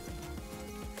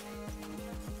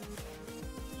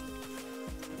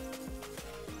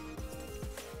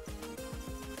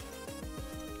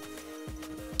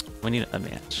 We need a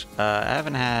match. I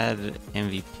haven't had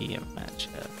MVP of a match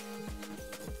yet.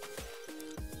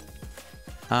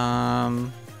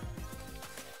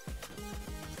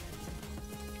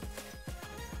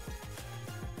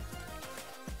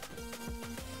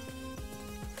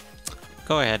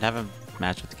 Go ahead, have a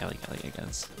match with Kelly, I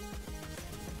guess.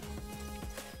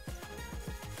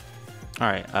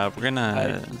 Alright, we're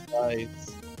gonna...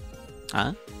 Dies.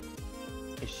 Huh?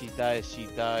 If she dies, she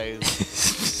dies.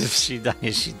 If she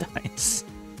dies, she dies.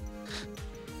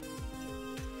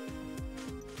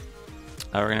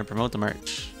 We're gonna promote the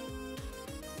merch.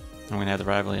 I'm gonna have the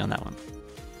rivalry on that one.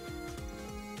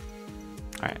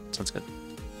 Alright, sounds good.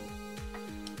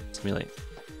 It's gonna be late.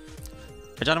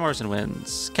 But John Morrison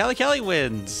wins. Kelly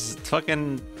wins!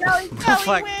 Fucking...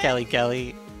 Fuck wins!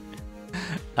 Kelly.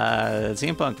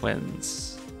 CM Punk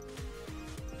wins.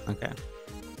 Okay.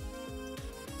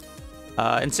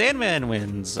 And Sandman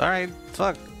wins. Alright,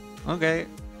 fuck. Okay.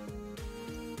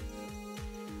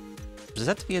 Does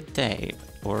that have to be a day?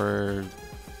 Or...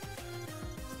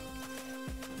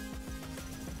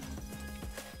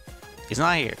 He's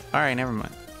not here. Alright, never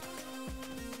mind.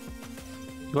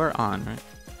 You are on, right?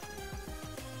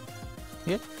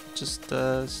 Yeah, just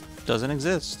doesn't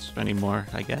exist anymore,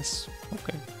 I guess.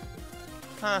 Okay.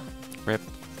 Huh. Rip.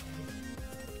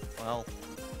 Well.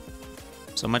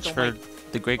 So much So for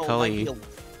might- the Great so Khali. might be a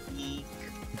week.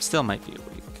 It still might be a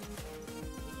week.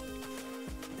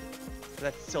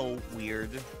 That's so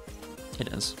weird. It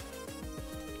is.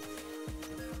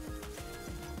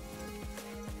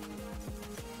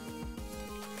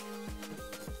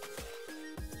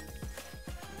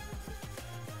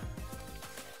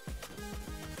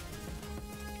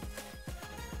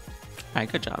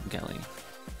 Alright, good job, Kelly.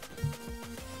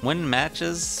 Win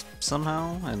matches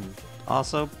somehow, and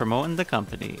also promoting the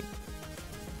company.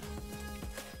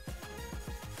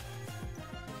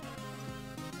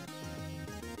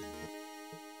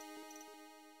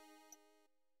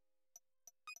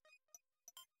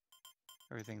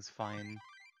 Everything's fine.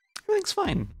 Everything's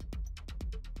fine.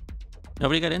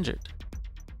 Nobody got injured.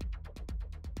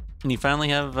 And you finally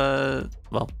have,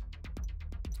 well,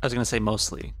 I was gonna say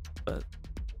mostly, but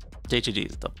JGG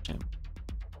is double champ.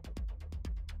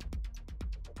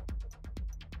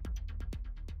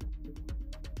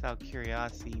 Out of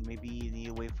curiosity, maybe you need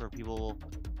to wait for people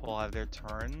who have their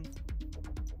turn.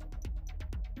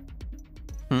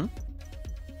 Hmm?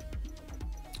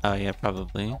 Oh yeah,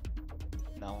 probably.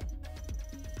 No.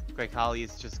 Greg Holly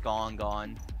is just gone.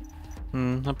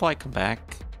 I'll probably come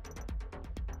back.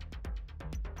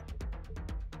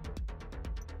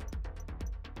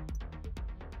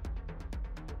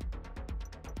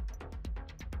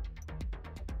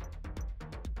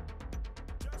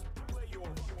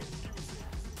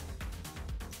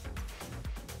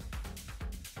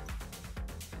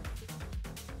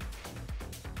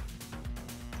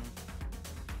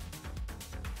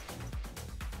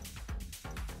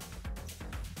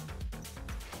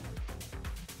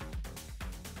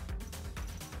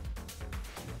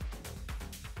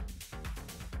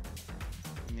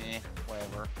 Meh,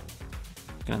 whatever.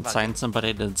 Gonna sign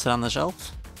somebody to sit on the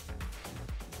shelf?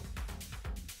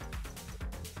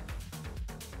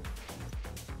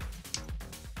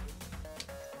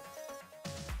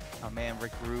 Oh man,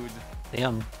 Rick Rude.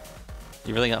 Damn.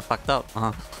 You really got fucked up,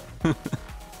 huh?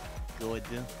 Good.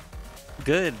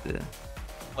 Good.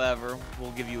 Whatever,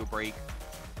 we'll give you a break.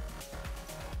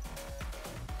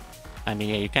 I mean,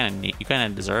 yeah, you kind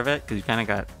of deserve it because you kind of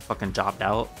got fucking jobbed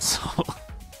out. So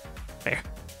fair.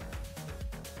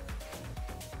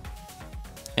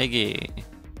 Eggy,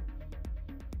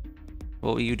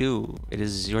 what will you do? It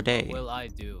is your day. What will I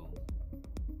do?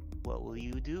 What will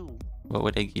you do? What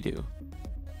would Eggy do?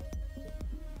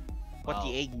 What Well,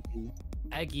 the Eggy do?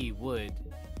 Eggy would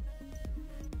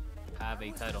have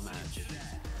a title match to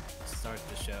start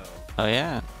the show Oh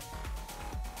yeah.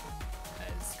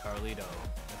 as Carlito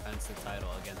defends the title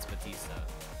against Batista.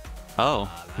 Oh.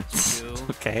 Match 2.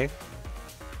 Okay. It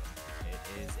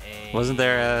is a. Wasn't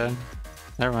there a?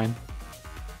 Never mind.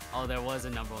 Oh, there was a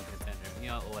number one contender. You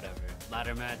know, whatever.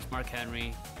 Ladder match. Mark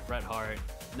Henry, Bret Hart,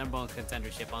 number one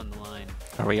contendership on the line.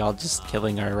 Are we all just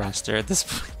killing our roster at this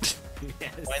point?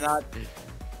 Yes. Why not?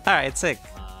 All right, sick.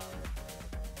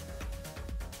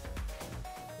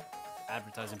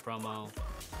 Advertising promo.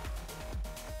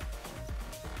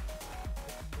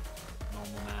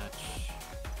 Normal match.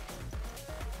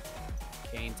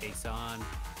 Kane takes on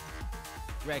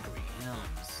Gregory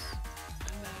Helms.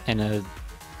 And And a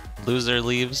loser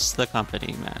leaves the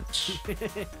company match then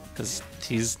because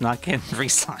he's not getting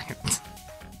re-signed.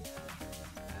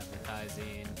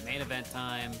 advertising. Main event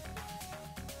time.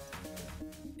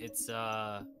 It's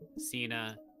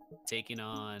Cena taking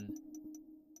on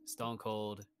Stone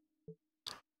Cold.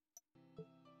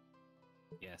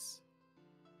 Yes.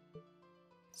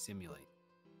 Simulate.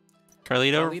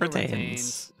 Carlito Carlito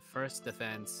retains. First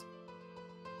defense.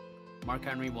 Mark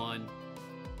Henry won.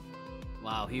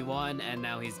 Wow, he won, and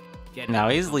now he's getting. Now out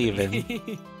of he's the company.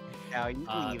 leaving. Now you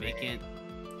leave it. Vacant.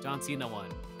 John Cena won.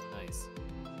 Nice.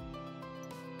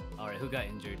 All right, who got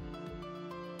injured?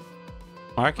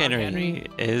 Mark Henry Henry,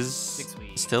 is 6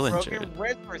 weeks. still injured. Broken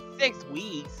wrist for 6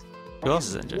 weeks. Who else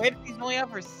is injured? What if he's only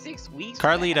out for 6 weeks?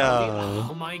 Carlito.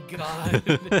 Oh my god.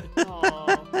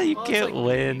 Aw. You Oh, it's can't like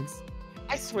win. weeks.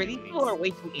 I swear, these people are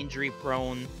way too injury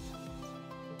prone.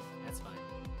 That's fine.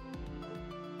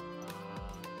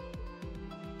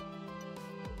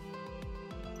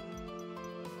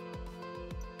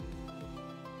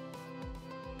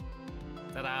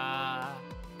 Ta-da!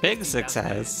 Big 15,000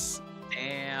 success.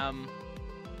 Damn.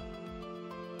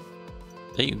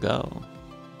 There you go.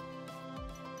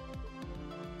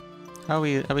 How are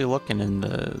we looking in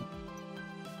the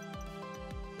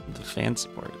fan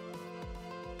support?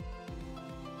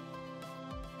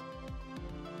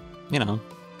 You know,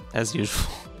 as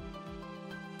usual.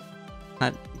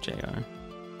 Not JR.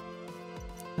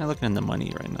 I'm looking in the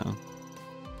money right now.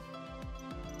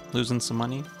 Losing some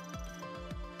money.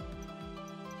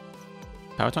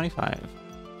 Power 25.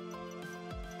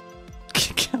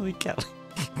 Kelly.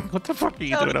 What the fuck are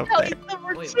you doing up there?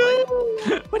 Wait,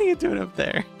 what? What are you doing up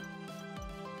there?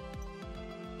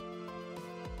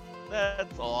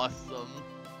 That's awesome.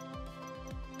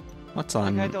 What's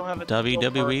on I don't have a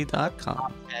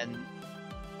WWE.com? And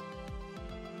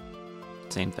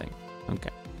Same thing. Okay,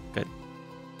 good.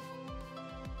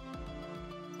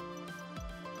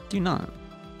 Do you not?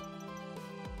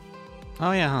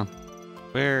 Oh yeah, huh?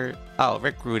 Where? Oh,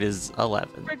 Rick Rude is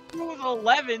 11. Rick Rude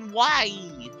 11. Why?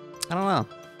 I don't know.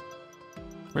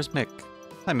 Where's Mick?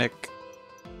 Hi, Mick.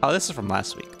 Oh, this is from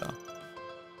last week, though.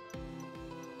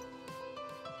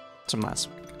 It's from last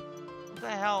week. What the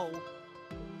hell?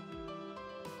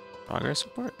 Progress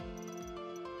report?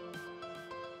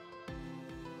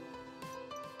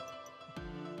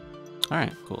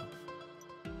 Alright, cool.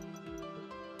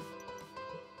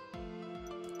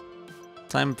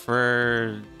 Time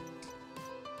for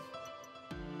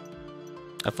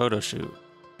a photo shoot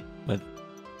with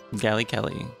Gally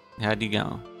Kelly. How'd you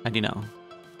go? How'd you know?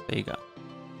 There you go.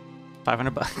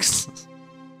 $500.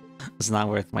 It's not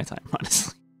worth my time,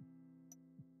 honestly.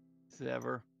 Is it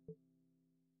ever?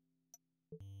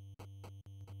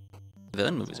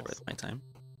 Villain movies are worth my time.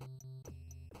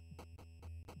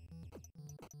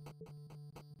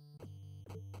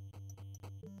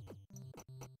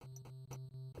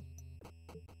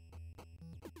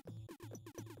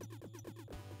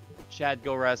 Chad,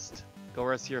 go rest. Go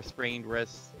rest your sprained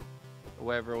wrist. Or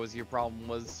whatever was your problem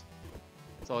was.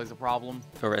 It's always a problem.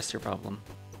 Go rest your problem.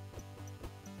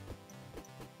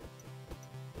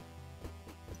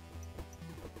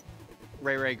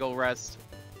 Ray, go rest.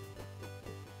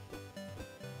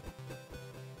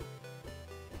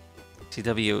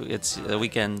 CW, it's the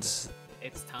weekend.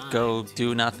 It's time. Go to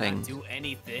do nothing. Not do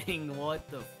anything. What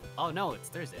the? Oh no, it's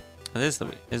Thursday. It is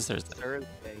it's Thursday. Thursday.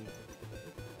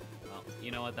 Well, you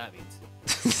know what that means.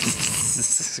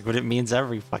 This is what it means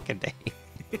every fucking day.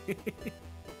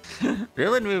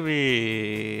 Villain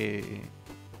movie.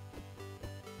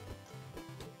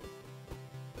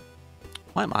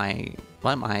 Why am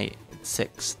I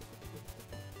sixth?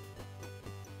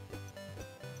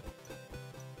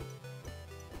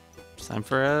 It's time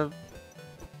for a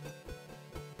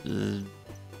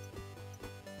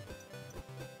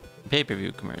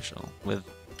pay-per-view commercial with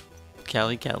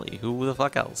Kelly. Who the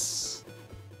fuck else?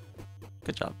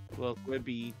 Good job. Well, would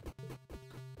be.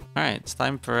 Alright, it's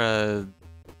time for a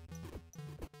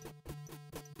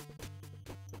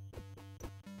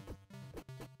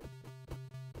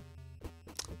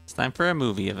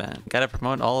movie event. Gotta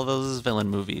promote all of those villain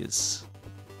movies.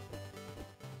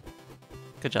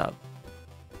 Good job.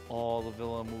 All the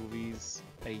villain movies.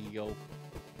 There you go. All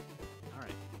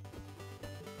right.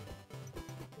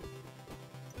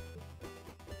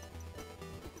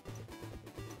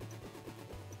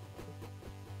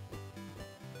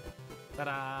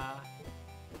 Ta-da!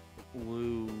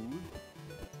 Woo.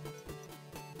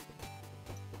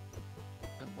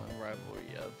 And one rivalry,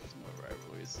 yeah. My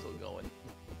rivalry is still going.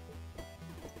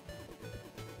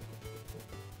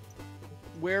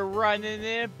 We're running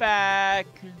it back.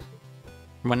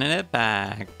 Running it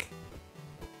back.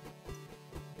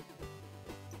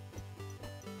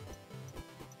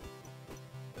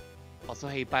 Also,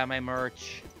 hey, buy my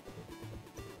merch.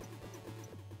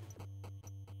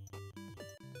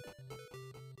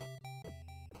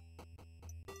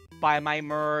 Buy my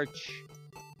merch.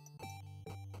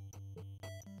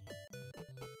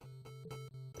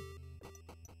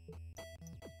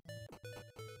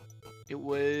 It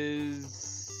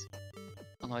was... I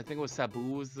don't know, I think it was Sabu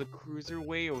was the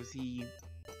cruiserweight, or was he...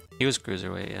 He was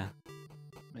cruiserweight, yeah.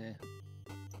 Meh.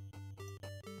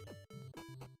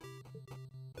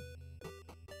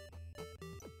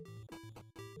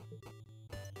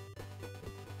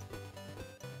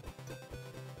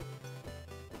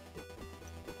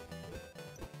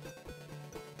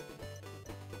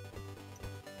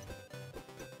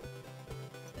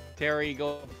 Terry,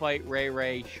 go fight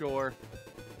Ray, sure.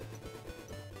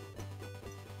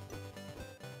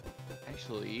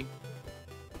 Actually,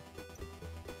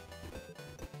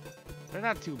 they're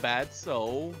not too bad,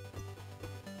 so...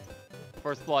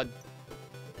 First blood.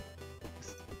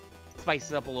 Spice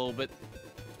it up a little bit.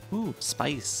 Ooh,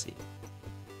 spicy.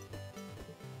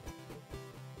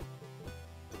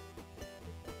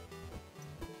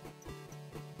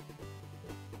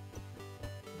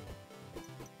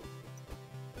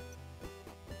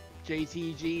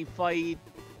 JTG fight.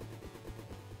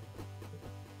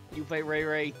 You fight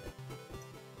Ray.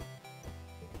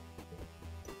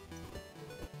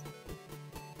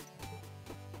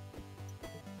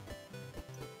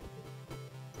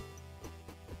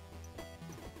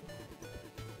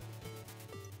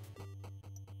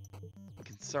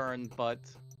 Concerned, but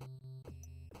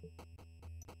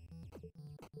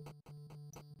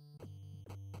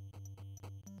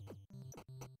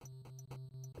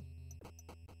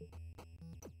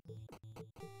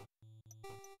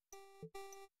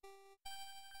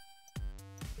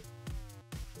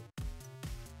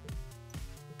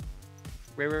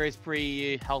Ray's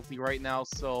pretty healthy right now,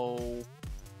 so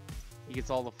He gets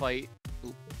all the fight.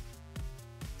 Oop.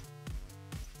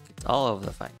 All of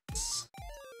the fights.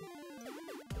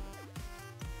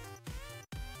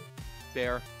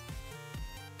 There.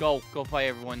 Go fight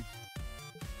everyone.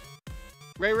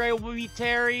 Ray Ray will beat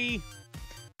Terry.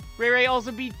 Ray Ray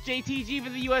also beat JTG for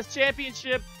the US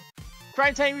Championship.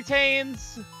 Crime Time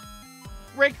retains.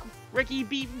 Ricky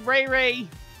beat Ray Ray.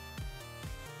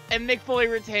 And Mick Foley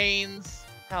retains.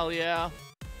 Hell yeah.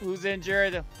 Who's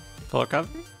injured? Full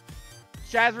recovery?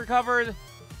 Shaz recovered.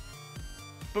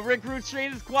 But Rick Rude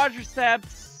strained his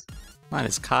quadriceps. Mine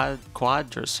is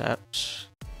quadriceps.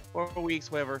 4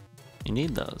 weeks, whatever. You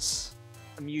need those.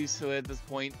 I'm used to it at this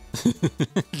point.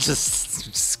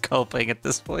 Just scoping at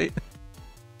this point.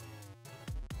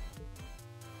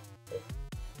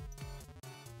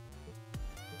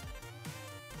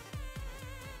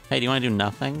 Hey, do you want to do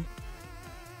nothing?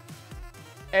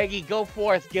 Eggy, go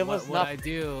forth. Give us What I nothing.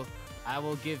 do, I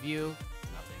will give you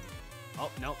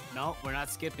nothing. Oh, no, we're not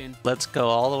skipping. Let's go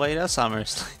all the way to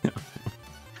SummerSlam.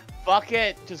 Fuck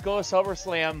it. Just go to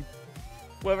SummerSlam.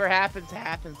 Whatever happens,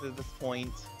 happens at this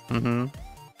point. Mm-hmm.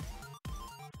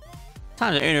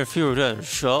 Time to interfere with other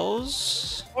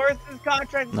shows. Or is his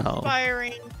contract is No.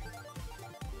 expiring?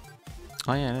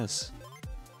 Oh yeah, it is.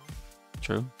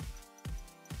 True.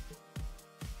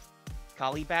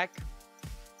 Kali back?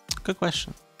 Good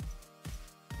question.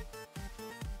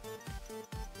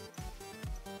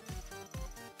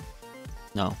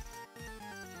 No.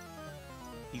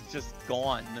 He's just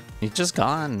gone. He's just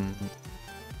gone.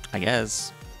 I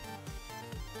guess.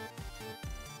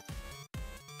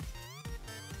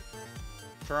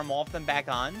 Turn him off, then back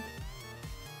on.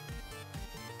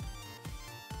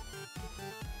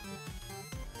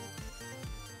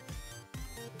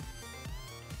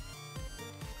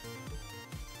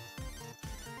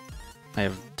 I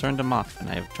have turned him off and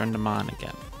I have turned him on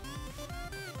again.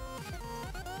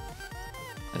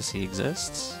 Does he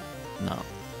exist? No.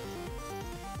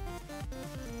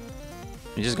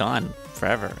 He's just gone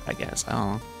forever, I guess. I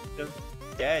don't know. Just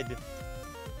dead.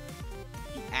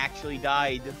 He actually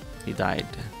died. He died.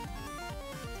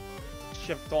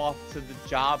 Shipped off to the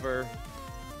jobber.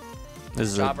 This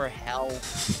is Jobber hell.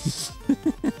 Is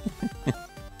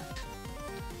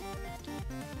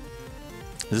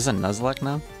this a Nuzlocke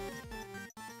now?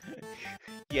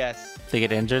 Yes. If they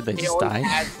get injured, they He just always die?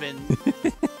 has been.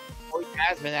 Always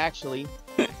has been, actually.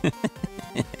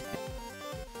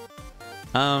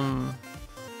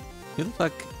 Who the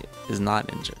fuck is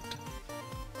not injured?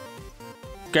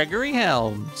 Gregory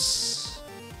Helms.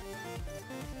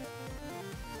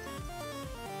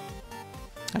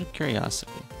 Out of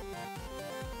curiosity.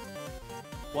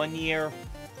 1 year.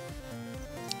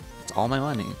 It's all my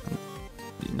money.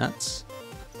 You nuts?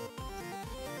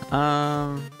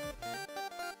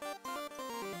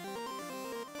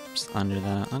 Just under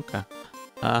that. Okay.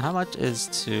 How much is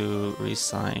to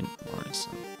re-sign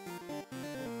Morrison?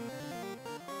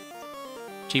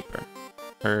 Cheaper.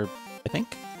 Or, I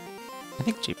think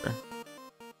cheaper. Is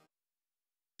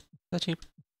that cheap?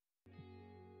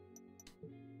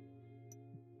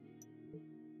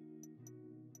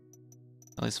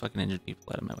 All these fucking injured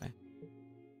people out of my way.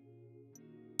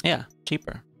 Yeah,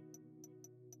 cheaper.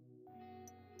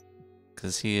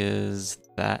 Because he is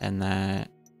that,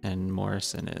 and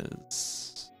Morrison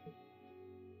is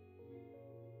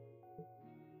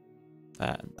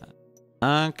that and that.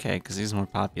 Okay, because he's more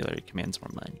popular, he commands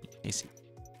more money. I see.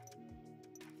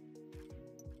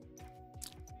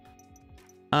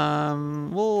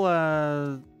 We'll,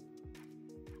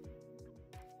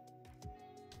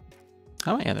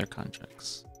 how many other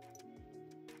contracts?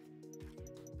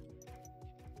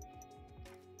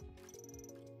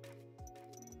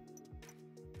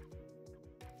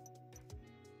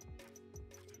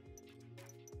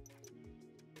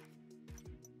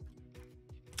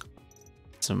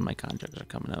 Some of my contracts are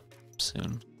coming up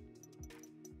soon.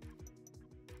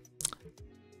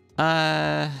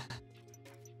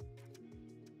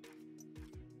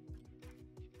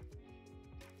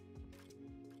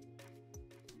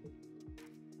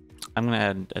 I'm gonna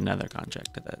add another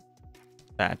contract to that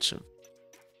batch of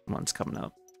ones coming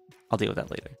up. I'll deal with that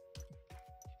later.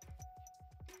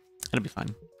 It'll be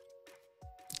fine.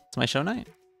 It's my show night.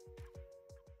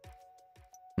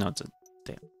 No, it's a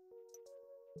damn.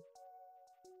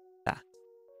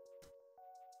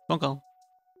 Phone call.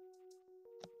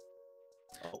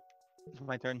 Oh, it's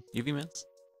my turn. UV Miss.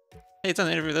 Hey, it's on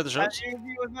the interview with other shows.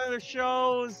 Interview with other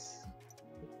shows.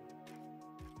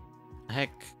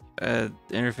 Heck,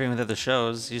 interfering with other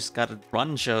shows. You just gotta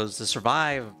run shows to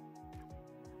survive.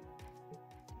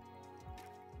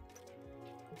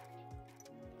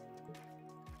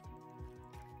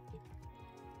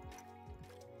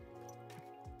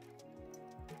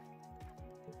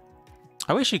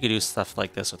 I wish you could do stuff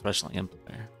like this with Wrestling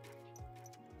Empire.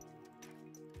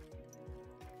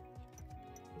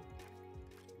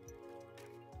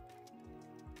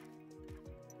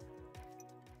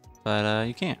 But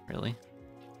you can't really.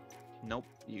 Nope,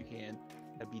 you can.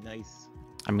 That'd be nice.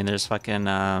 I mean, there's fucking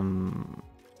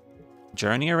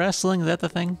Journey of Wrestling. Is that the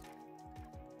thing?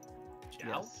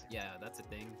 Yes. Yeah, that's a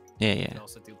thing. Yeah, You yeah. could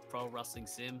also do Pro Wrestling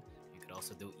Sim. You could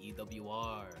also do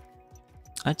EWR.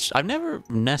 I've never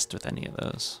messed with any of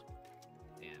those.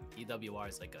 Damn, EWR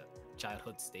is like a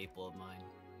childhood staple of mine.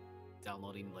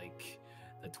 Downloading like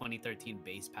the 2013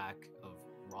 base pack of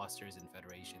rosters and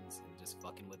federations and just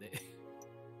fucking with it.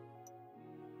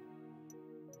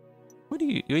 What are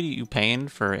you paying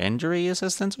for injury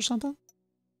assistance or something?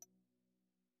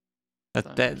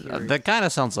 That kind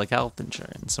of sounds like health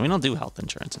insurance. We don't do health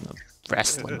insurance in the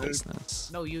wrestling business.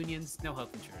 No unions, no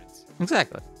health insurance.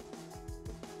 Exactly.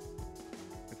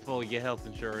 It's full, get health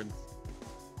insurance.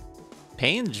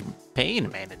 Pain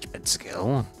management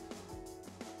skill.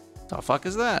 The fuck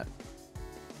is that?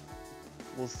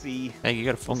 We'll see. Hey, you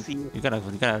got a phone. see. You got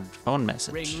a phone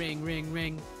message. Ring, ring, ring,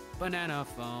 ring. Banana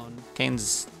phone.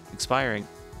 Kane's expiring.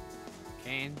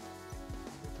 Kane.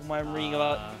 From what I'm reading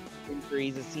about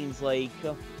injuries, it seems like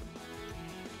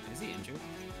Is he injured?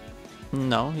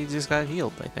 No, he just got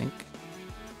healed, I think.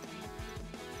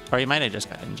 Or he might have just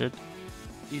got injured.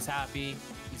 He's happy.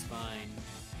 He's fine.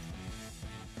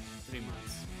 3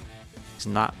 months. He's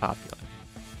not popular.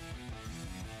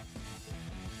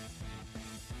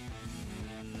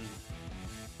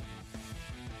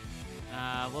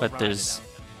 We'll But ride there's-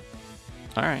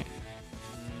 it out. All right.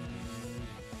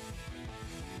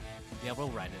 Yeah, we'll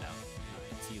ride it out.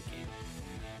 Alright, see you, Kane.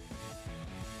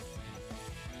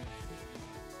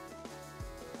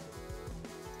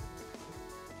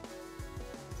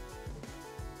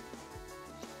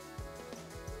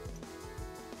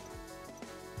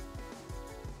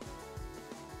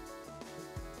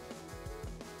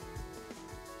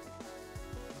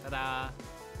 Ta-da!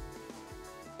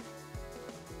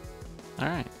 All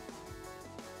right.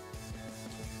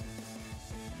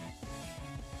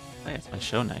 Hey, it's my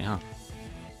show night, huh?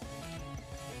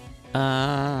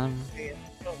 yeah,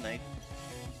 oh, nice.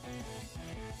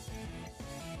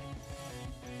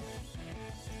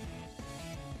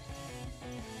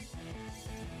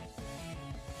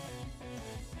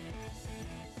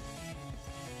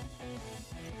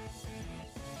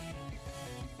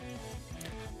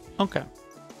 Okay.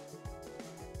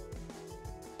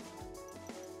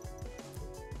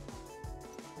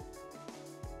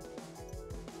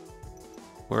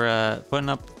 We're putting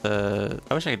up the.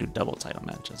 I wish I could do double title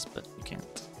matches, but you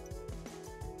can't.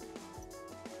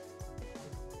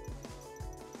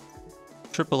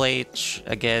 Triple H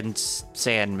against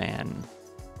Sandman.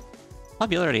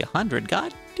 Popularity 100.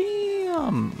 God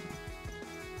damn.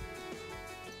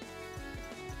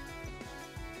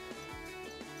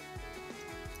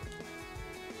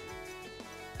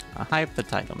 Hype the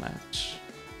title match.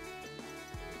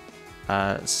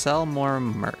 Sell more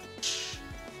merch.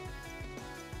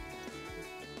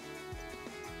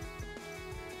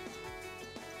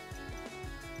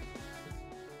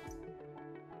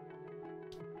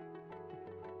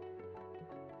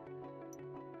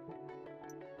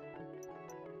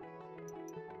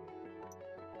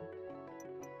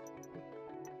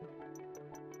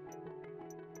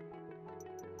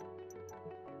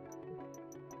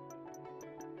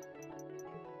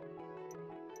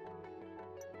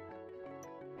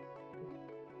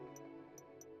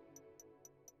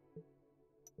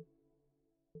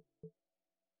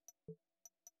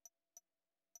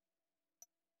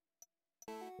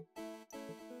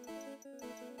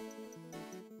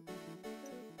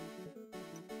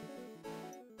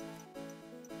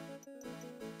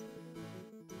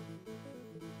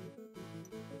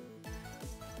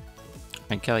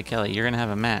 And Kelly, you're gonna have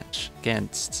a match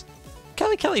against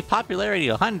Kelly. Popularity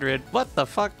 100. What the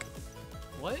fuck?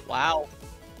 What? Wow.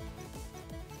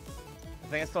 I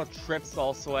think I saw Trips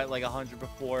also at like 100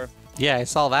 before. Yeah, I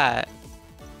saw that.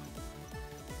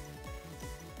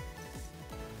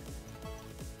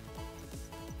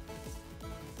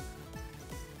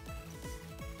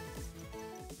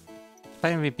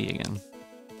 Fight MVP again.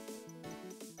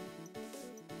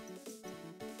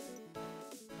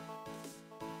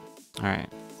 Alright,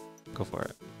 go for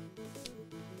it.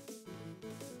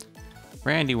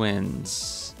 Randy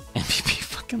wins. MVP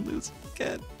fucking loses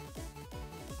again.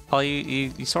 Oh,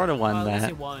 you sort of won At least that.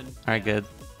 he won. Alright, good.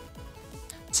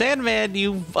 Sandman,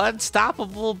 you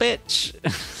unstoppable bitch.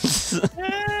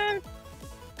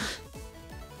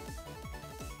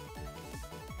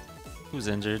 Who's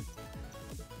injured?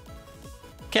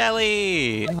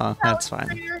 Kelly! Oh, that's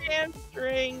fine. Your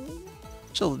hamstring.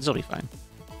 She'll be fine.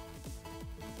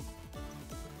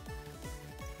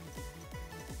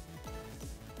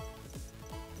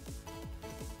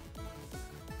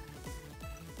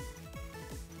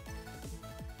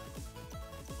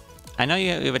 I know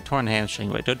you have a torn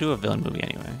hamstring, but don't do a villain movie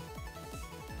anyway.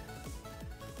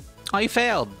 Oh, you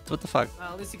failed! What the fuck?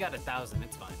 Well, at least you got 1,000.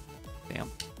 It's fine. Damn.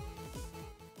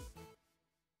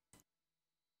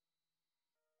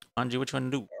 Manji, which one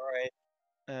to do?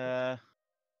 Alright.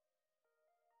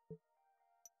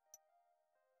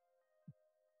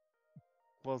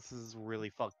 Well, this is really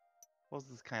fucked. Well,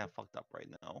 this is kind of fucked up right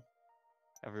now.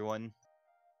 Everyone.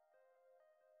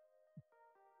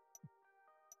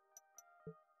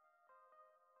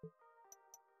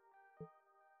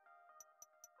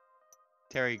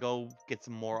 Terry, go get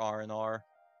some more R&R.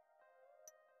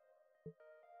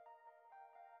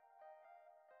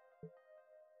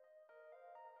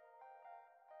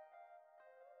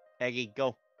 Eggy,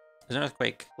 go. There's an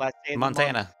earthquake. Last day of the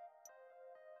Montana. month.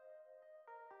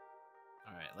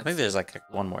 All right. I think there's like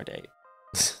one more day.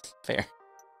 Fair.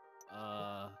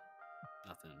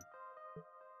 Nothing.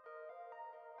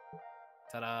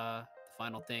 Ta-da! The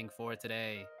final thing for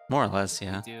today. More or less,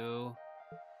 yeah. Do.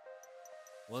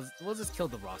 We'll just kill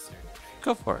the roster.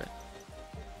 Go for it.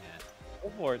 Yeah. Go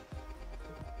for it.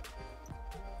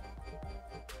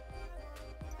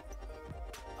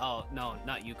 Oh no,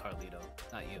 not you, Carlito.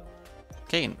 Not you.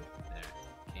 Kane.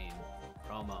 There. Kane.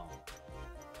 Promo.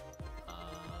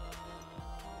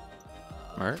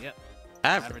 Merch? Yep.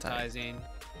 Advertising.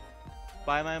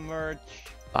 Buy my merch.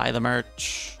 Buy the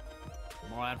merch.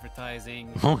 More advertising.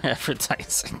 More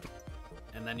advertising.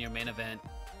 And then your main event.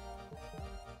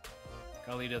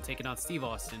 Carlito taking on Steve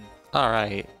Austin.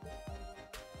 Alright.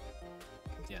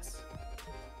 Yes.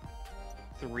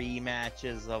 3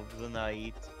 matches of the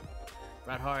night.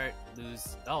 Bret Hart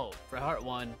lose. Oh, Bret Hart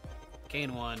won.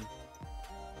 Kane won.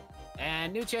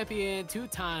 And new champion,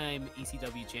 2-time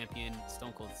ECW champion,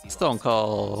 Stone Cold Steve Stone Austin.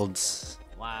 Cold.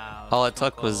 Wow. All it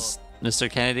Stone took was Mr.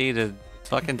 Kennedy to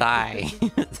fucking die.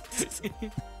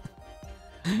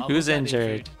 Who's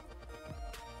injured?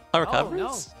 Oh, recovers?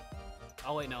 no.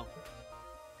 Oh, wait, no.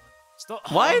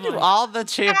 Why oh do my- all the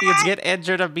champions get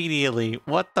injured immediately?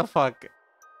 What the fuck?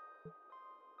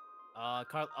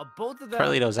 Both of them.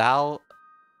 Carlito's out.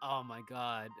 Oh my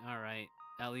god. All right.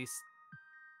 At least,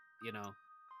 you know.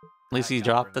 At least that he got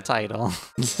dropped the prevent. title.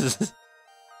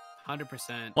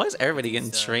 100%. Why is everybody getting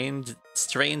Batista,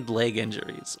 strained leg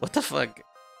injuries? What the fuck?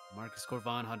 Marcus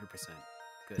Corvan, 100%.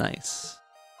 Good. Nice.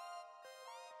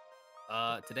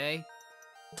 Today,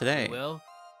 Today, we will.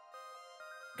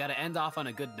 Gotta end off on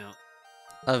a good note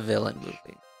a villain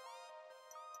movie.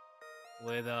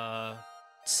 with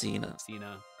Cena.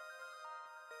 Cena.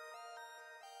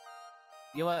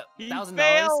 You know what? He $1,000.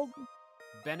 failed.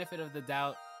 Benefit of the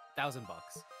doubt, $1,000.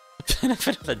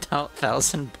 Benefit of the doubt,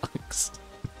 $1,000.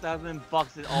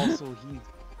 $7 and also he's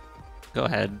Go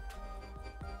ahead.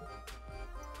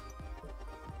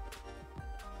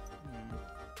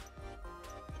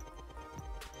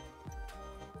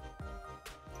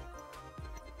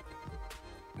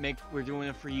 Mick, we're doing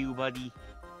it for you, buddy.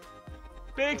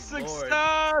 Big Good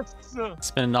lord. success!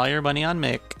 Spending all your money on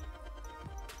Mick.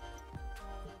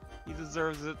 He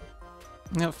deserves it.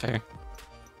 No, fair.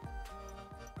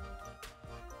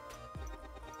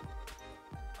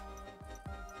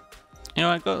 You know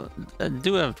what? Go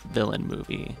do a villain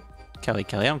movie. Kelly,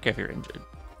 I don't care if you're injured.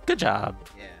 Good job.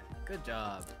 Yeah, good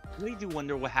job. I really do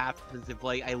wonder what happens if,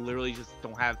 like, I literally just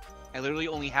don't have... I literally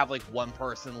only have, like, one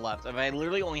person left. If I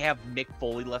literally only have Mick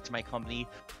Foley left in my company,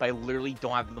 but I literally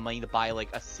don't have the money to buy, like,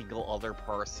 a single other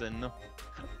person,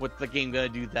 what's the game gonna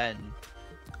do then?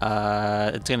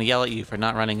 It's gonna yell at you for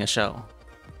not running a show.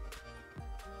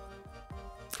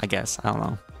 I guess. I don't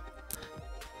know.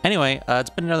 Anyway, it's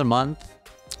been another month.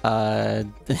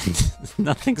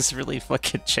 Nothing's really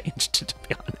fucking changed, to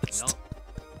be honest.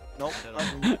 Nope.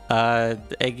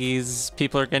 Eggy's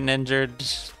people are getting injured.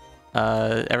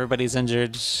 Everybody's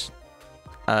injured.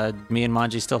 Me and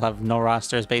Manji still have no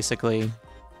rosters, basically.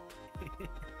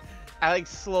 I, like,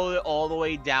 slowed it all the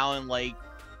way down, and, like,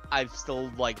 I've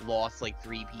still, like, lost, like,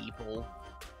 3 people.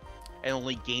 And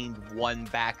only gained 1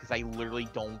 back, because I literally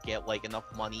don't get, like, enough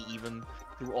money, even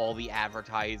through all the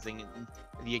advertising and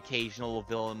the occasional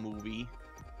villain movie.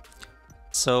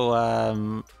 So,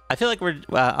 I feel like we're,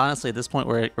 honestly, at this point,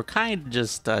 we're kind of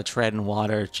just treading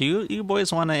water. Do you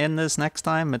boys want to end this next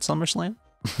time at SummerSlam?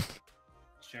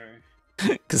 Sure.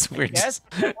 Because we're Yes,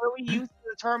 just... what do we use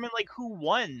to determine, like, who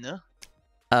won?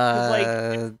 Got,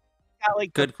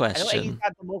 like, good I know he's question.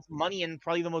 got the most money and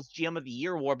probably the most GM of the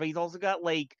Year award, but he's also got,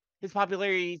 like, his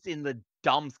popularity's in the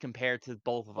dumps compared to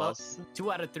both of Well, us.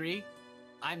 2 out of 3,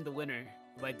 I'm the winner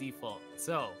by default.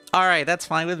 So All right, that's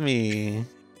fine with me.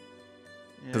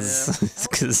 Yeah.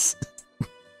 Because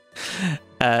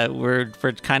we're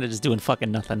kind of just doing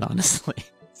fucking nothing, honestly.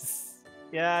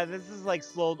 Yeah, this is like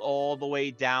slowed all the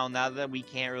way down now that we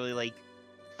can't really like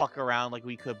fuck around like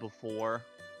we could before.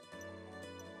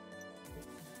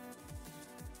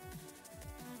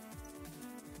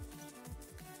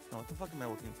 Oh, what the fuck am I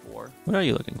looking for? What are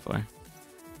you looking for?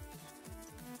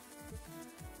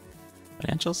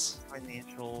 Financials?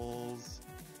 Financials.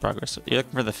 Progress. You're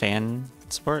looking for the fan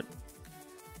support?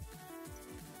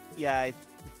 Yeah,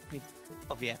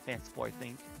 oh yeah, fan support, I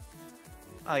think.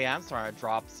 Oh yeah, I'm starting to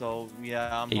drop, so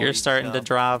yeah. You're starting to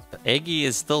drop. Eggy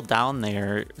is still down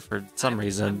there for some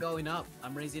reason. I'm going up.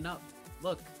 I'm raising up.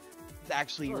 Look. It's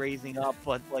actually Look. raising up,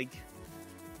 but like...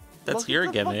 That's look your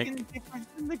at the gimmick. fucking difference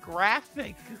in the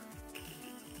graphic.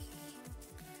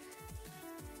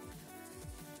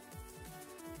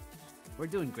 We're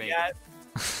doing great. Yeah,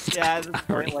 yeah, at this point,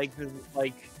 Already. like, this is,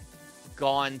 like,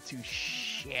 gone to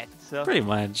shit. Pretty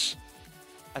much.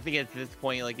 I think at this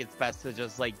point, like, it's best to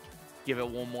just, like, give it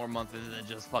one more month and then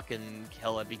just fucking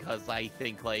kill it, because I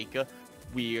think, like,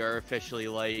 we are officially,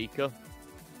 like,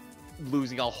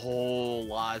 losing a whole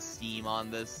lot of steam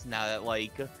on this now that,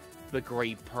 like, the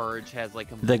Great Purge has, like,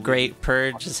 The completely Great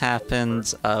Purge has fucking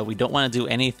happened. We don't want to do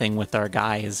anything with our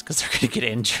guys because they're going to get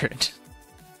injured.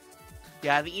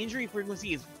 Yeah, the injury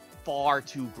frequency is far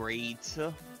too great.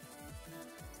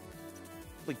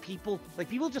 Like people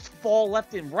just fall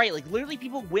left and right. Like literally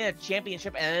people win a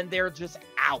championship and then they're just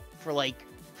out for like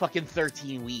fucking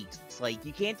 13 weeks. Like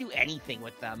you can't do anything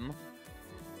with them.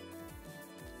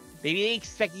 Maybe they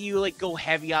expect you to like go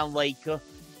heavy on like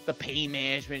the pain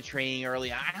management training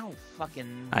early. I don't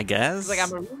fucking... I guess. Like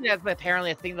I'm reading that's apparently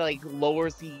a thing that like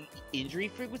lowers the injury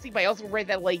frequency, but I also read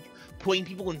that like putting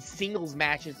people in singles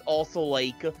matches also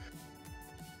like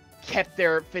kept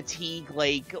their fatigue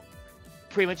like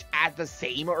pretty much at the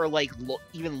same or like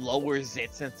even lowers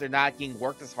it since they're not getting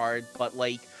worked as hard. But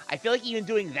like I feel like even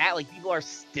doing that, like people are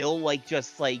still like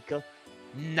just like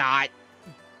not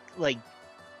like...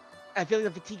 I feel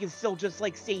like the fatigue is still just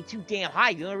like staying too damn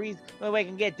high. The only way I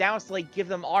can get it down is to like give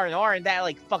them R&R, and that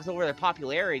like fucks over their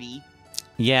popularity.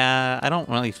 Yeah, I don't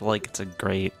really feel like it's a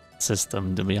great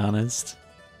system, to be honest.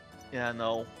 Yeah,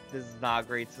 no, this is not a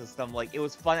great system. Like, it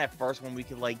was fun at first when we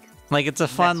could like... Like, it's a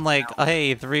fun, like, around.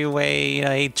 hey,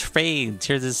 three-way trades.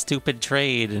 Here's this stupid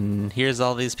trade, and here's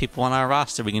all these people on our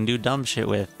roster we can do dumb shit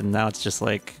with. And now it's just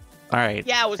like, all right,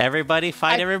 Yeah, it was... everybody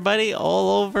fight everybody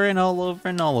all over and all over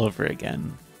and all over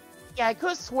again. Yeah, I could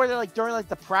have swore that like during like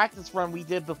the practice run we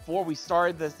did before we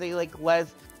started this, they like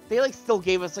still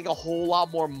gave us like a whole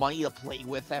lot more money to play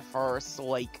with at first. So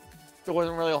like there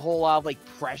wasn't really a whole lot of like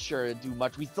pressure to do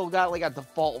much. We still got like a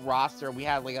default roster. We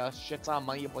had like a shit ton of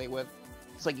money to play with.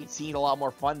 So like it seemed a lot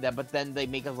more fun then. But then they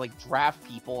make us like draft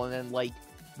people, and then like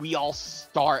we all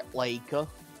start like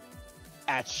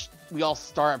we all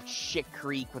start up Shit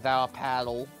Creek without a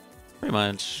paddle. Pretty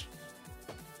much.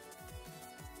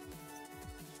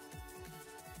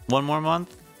 One more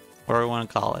month? Or we want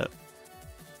to call it?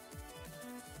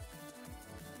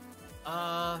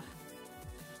 I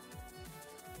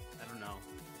don't know.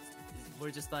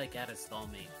 We're just like at a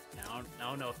stalemate. I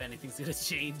don't know if anything's gonna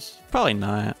change. Probably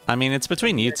not. I mean, it's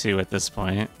between you two at this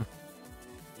point.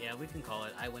 Yeah, we can call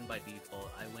it. I win by default.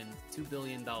 I win $2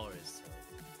 billion.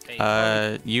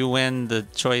 So You win the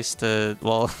choice to,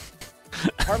 well...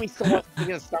 Part of me still wants to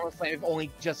get a SummerSlam if only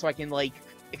just so I can like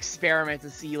experiment to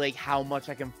see like how much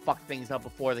I can fuck things up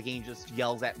before the game just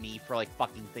yells at me for like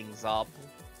fucking things up.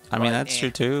 I mean, But, that's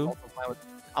true too.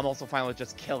 I'm also fine with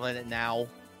just killing it now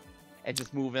and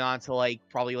just moving on to like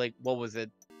probably like what was it,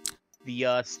 the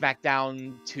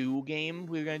Smackdown 2 game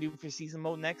we were gonna do for season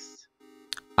mode next.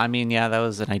 I mean, yeah, that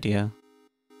was an idea.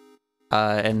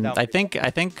 And No. I think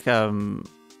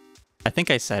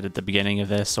I said at the beginning of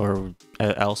this or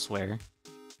elsewhere,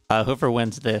 whoever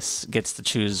wins this gets to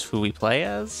choose who we play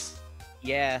as.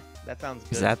 Yeah, that sounds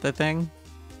good. Is that the thing?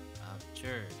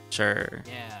 sure. Sure.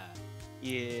 Yeah.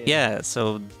 Yeah. Yeah.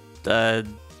 So,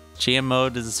 GM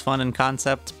mode is fun in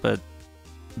concept, but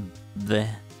the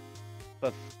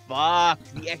But fuck,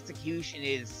 the execution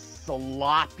is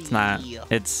sloppy. it's not.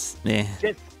 It's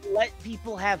Just let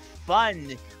people have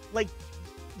fun. Like,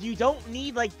 you don't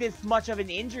need like this much of an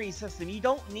injury system. You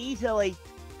don't need to like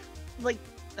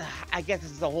I guess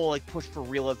this is the whole like push for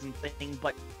realism thing,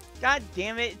 but god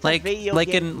damn it, it's like a video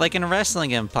game. in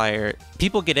Wrestling Empire,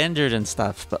 people get injured and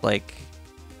stuff, but like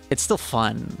it's still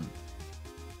fun.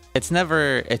 it's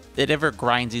never it never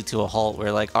grinds you to a halt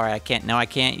where like, all right, I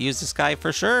can't use this guy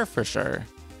for sure,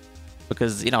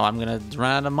 because you know I'm gonna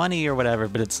run out of money or whatever.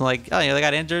 But it's like, oh yeah, they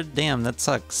got injured. Damn, that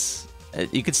sucks.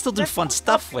 You can still do fun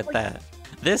stuff with that.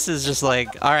 This is just like,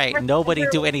 all right, nobody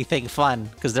do anything fun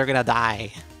because they're gonna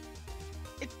die.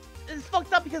 It's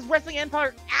fucked up because Wrestling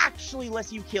Empire actually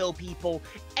lets you kill people,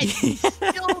 and you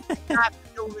still not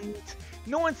feel the need.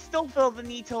 No one still felt the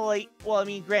need to like. Well, I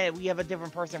mean, granted, we have a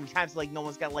different person every time, so like, no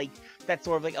one's got like that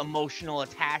sort of like emotional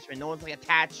attachment. No one's like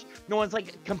attached. No one's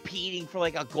like competing for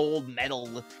like a gold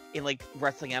medal in like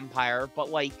Wrestling Empire. But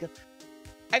like,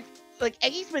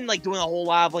 Eggy's been like doing a whole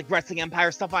lot of like Wrestling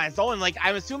Empire stuff on his own. Like,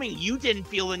 I'm assuming you didn't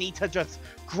feel the need to just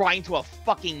grind to a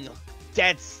fucking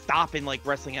dead stop in like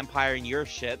Wrestling Empire and your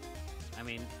shit. I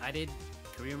mean, I did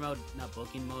career mode, not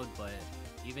booking mode, but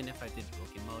even if I did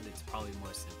booking mode, it's probably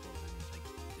more simple than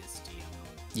like this GM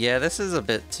mode. Yeah, this is a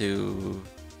bit too.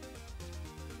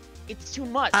 It's too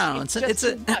much. I don't know.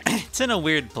 It's in a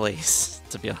weird place,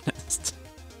 to be honest.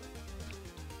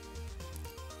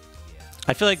 Yeah.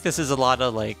 I feel like this is a lot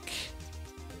of like,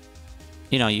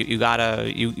 you know, you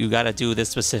gotta do this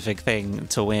specific thing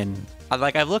to win.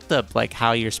 Like, I've looked up like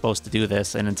how you're supposed to do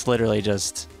this, and it's literally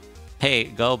just, hey,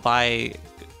 go buy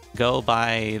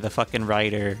the fucking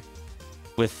rider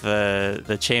with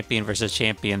the champion versus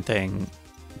champion thing.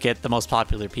 Get the most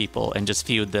popular people and just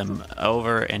feud them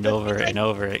over and over and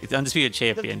over. Undisputed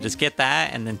champion. Just get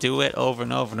that and then do it over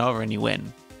and over and over and you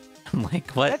win. I'm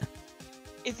like, what?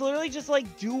 It's literally just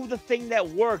like do the thing that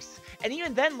works. And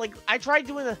even then, like, I tried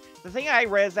doing the thing I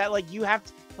read is that like you have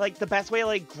to, like, the best way to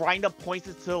like grind up points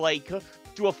is to like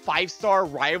do a 5-star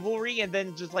rivalry and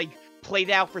then just like play it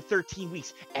out for 13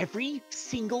 weeks. Every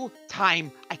single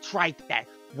time I tried that,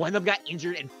 one of them got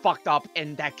injured and fucked up,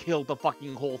 and that killed the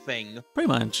fucking whole thing. Pretty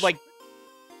much. Like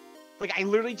I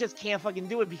literally just can't fucking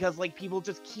do it because like people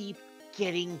just keep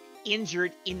getting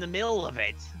injured in the middle of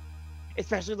it.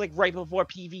 Especially like right before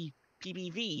PBV.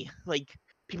 Like,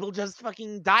 people just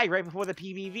fucking die right before the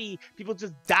PBV. People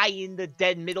just die in the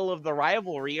dead middle of the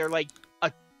rivalry, or like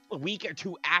a week or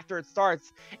two after it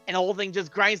starts, and the whole thing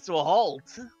just grinds to a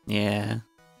halt. Yeah.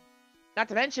 Not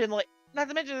to mention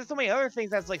there's so many other things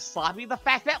that's like sloppy. The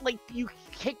fact that like you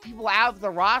kick people out of the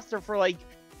roster for like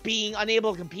being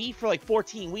unable to compete for like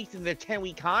 14 weeks in their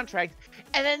 10-week contract,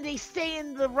 and then they stay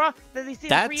in the free agency.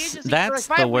 That's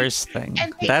for like the 5 worst weeks, thing.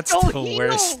 and they That's don't the heal.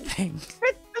 worst thing.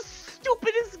 That's the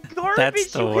stupidest garbage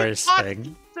That's the you worst can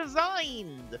thing.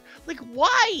 designed. Like,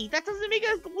 why? That doesn't make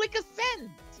a lick of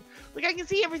sense. Like, I can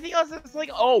see everything else that's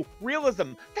like, oh,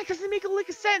 realism. That doesn't make a lick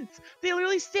of sense. They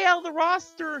literally stay out of the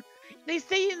roster. They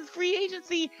stay in free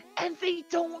agency, and they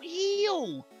don't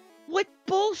heal. What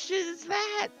bullshit is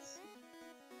that?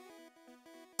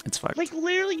 It's fucked. Like,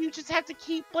 literally, you just have to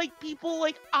keep, like, people,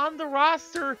 like, on the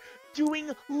roster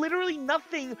doing literally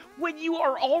nothing when you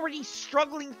are already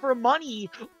struggling for money,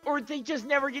 or they just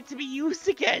never get to be used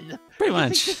again. Pretty Because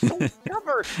much. They just don't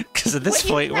cover. Because at this What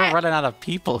is point, we're that? running out of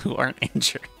people who aren't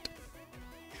injured.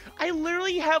 I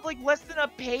literally have like less than a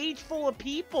page full of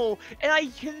people, and I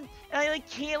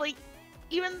can't like,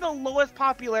 even the lowest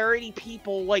popularity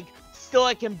people, like, still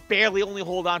I can barely only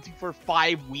hold on to for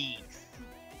 5 weeks.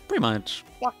 Pretty much.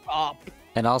 Fuck up.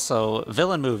 And also,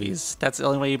 villain movies. That's the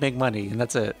only way you make money, and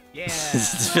that's it. Yeah.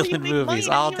 It's No, you villain make money, movies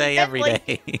and all even day, then, every like,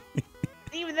 day.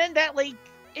 Even then, that like,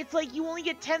 it's like you only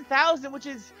get 10,000, which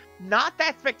is not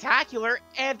that spectacular.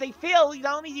 And if they fail,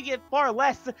 not only do you get far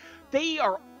less, they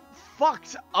are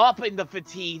fucked up in the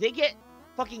fatigue. They get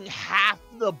fucking half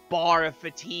the bar of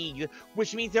fatigue,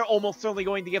 which means they're almost certainly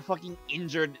going to get fucking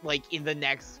injured, like, in the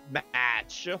next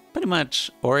match. Pretty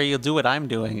much. Or you'll do what I'm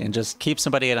doing and just keep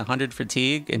somebody at 100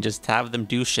 fatigue and just have them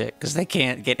do shit because they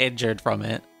can't get injured from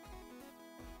it.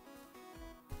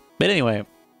 But anyway,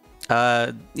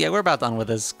 yeah, we're about done with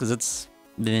this because it's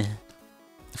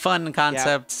fun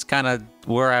concept, kind of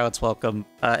where I was welcome.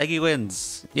 Eggy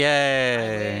wins.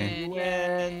 Yay!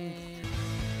 Win.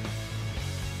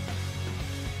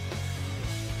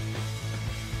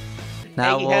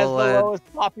 Now Eggy has the we'll,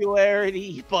 lowest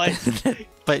popularity, but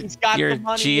but he's got you're the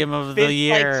money, GM of Vince the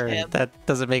year. likes him. That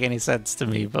doesn't make any sense to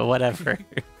me, but whatever.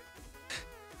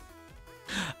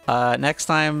 Next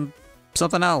time,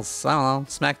 something else. I don't know.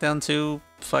 Smackdown 2,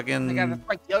 fucking. that's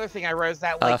like the other thing I read is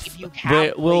that like if you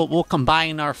have we'll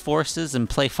combine our forces and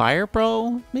play Fire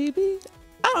Pro, maybe.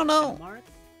 I don't know.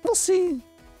 We'll see.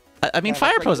 I mean, Yeah,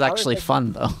 Fire that's Pro is like the other actually thing.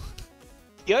 fun though.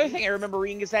 The other thing I remember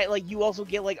reading is that like you also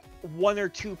get like 1 or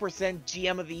 2%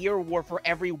 GM of the Year award for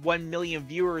every 1 million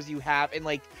viewers you have, and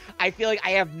like I feel like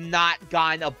I have not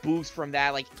gotten a boost from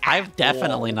that. Like I've at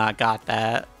definitely all. not got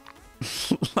that.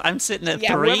 I'm sitting at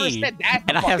Yeah, whoever 3, said that's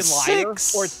and a I have fucking liar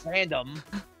 6. or it's random.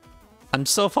 I'm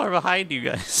so far behind you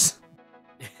guys.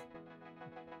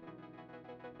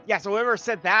 Yeah, so whoever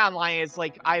said that online is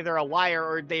like either a liar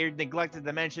or they neglected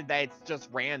to mention that it's just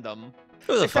random.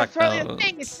 Who the It's fuck probably the knows?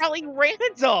 thing. It's probably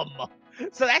random.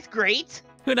 So that's great.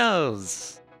 Who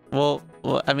knows? Well,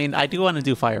 I mean, I do want to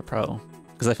do Fire Pro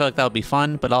because I feel like that would be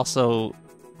fun, but also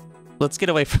let's get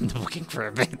away from the booking for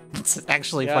a bit. Let's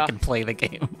actually fucking play the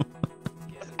game.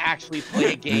 Actually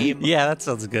play a game. Yeah, that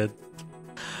sounds good.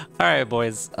 All right,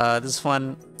 boys. This is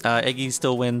fun. Eggy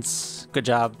still wins. Good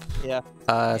job. Yeah.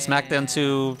 Smackdown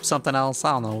 2, something else.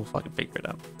 I don't know. We'll fucking figure it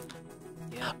out.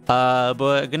 Yeah.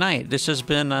 But good night. This has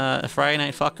been a Friday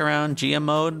night fuck around GM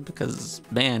mode because,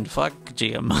 man, fuck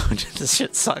GM mode. This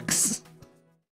shit sucks.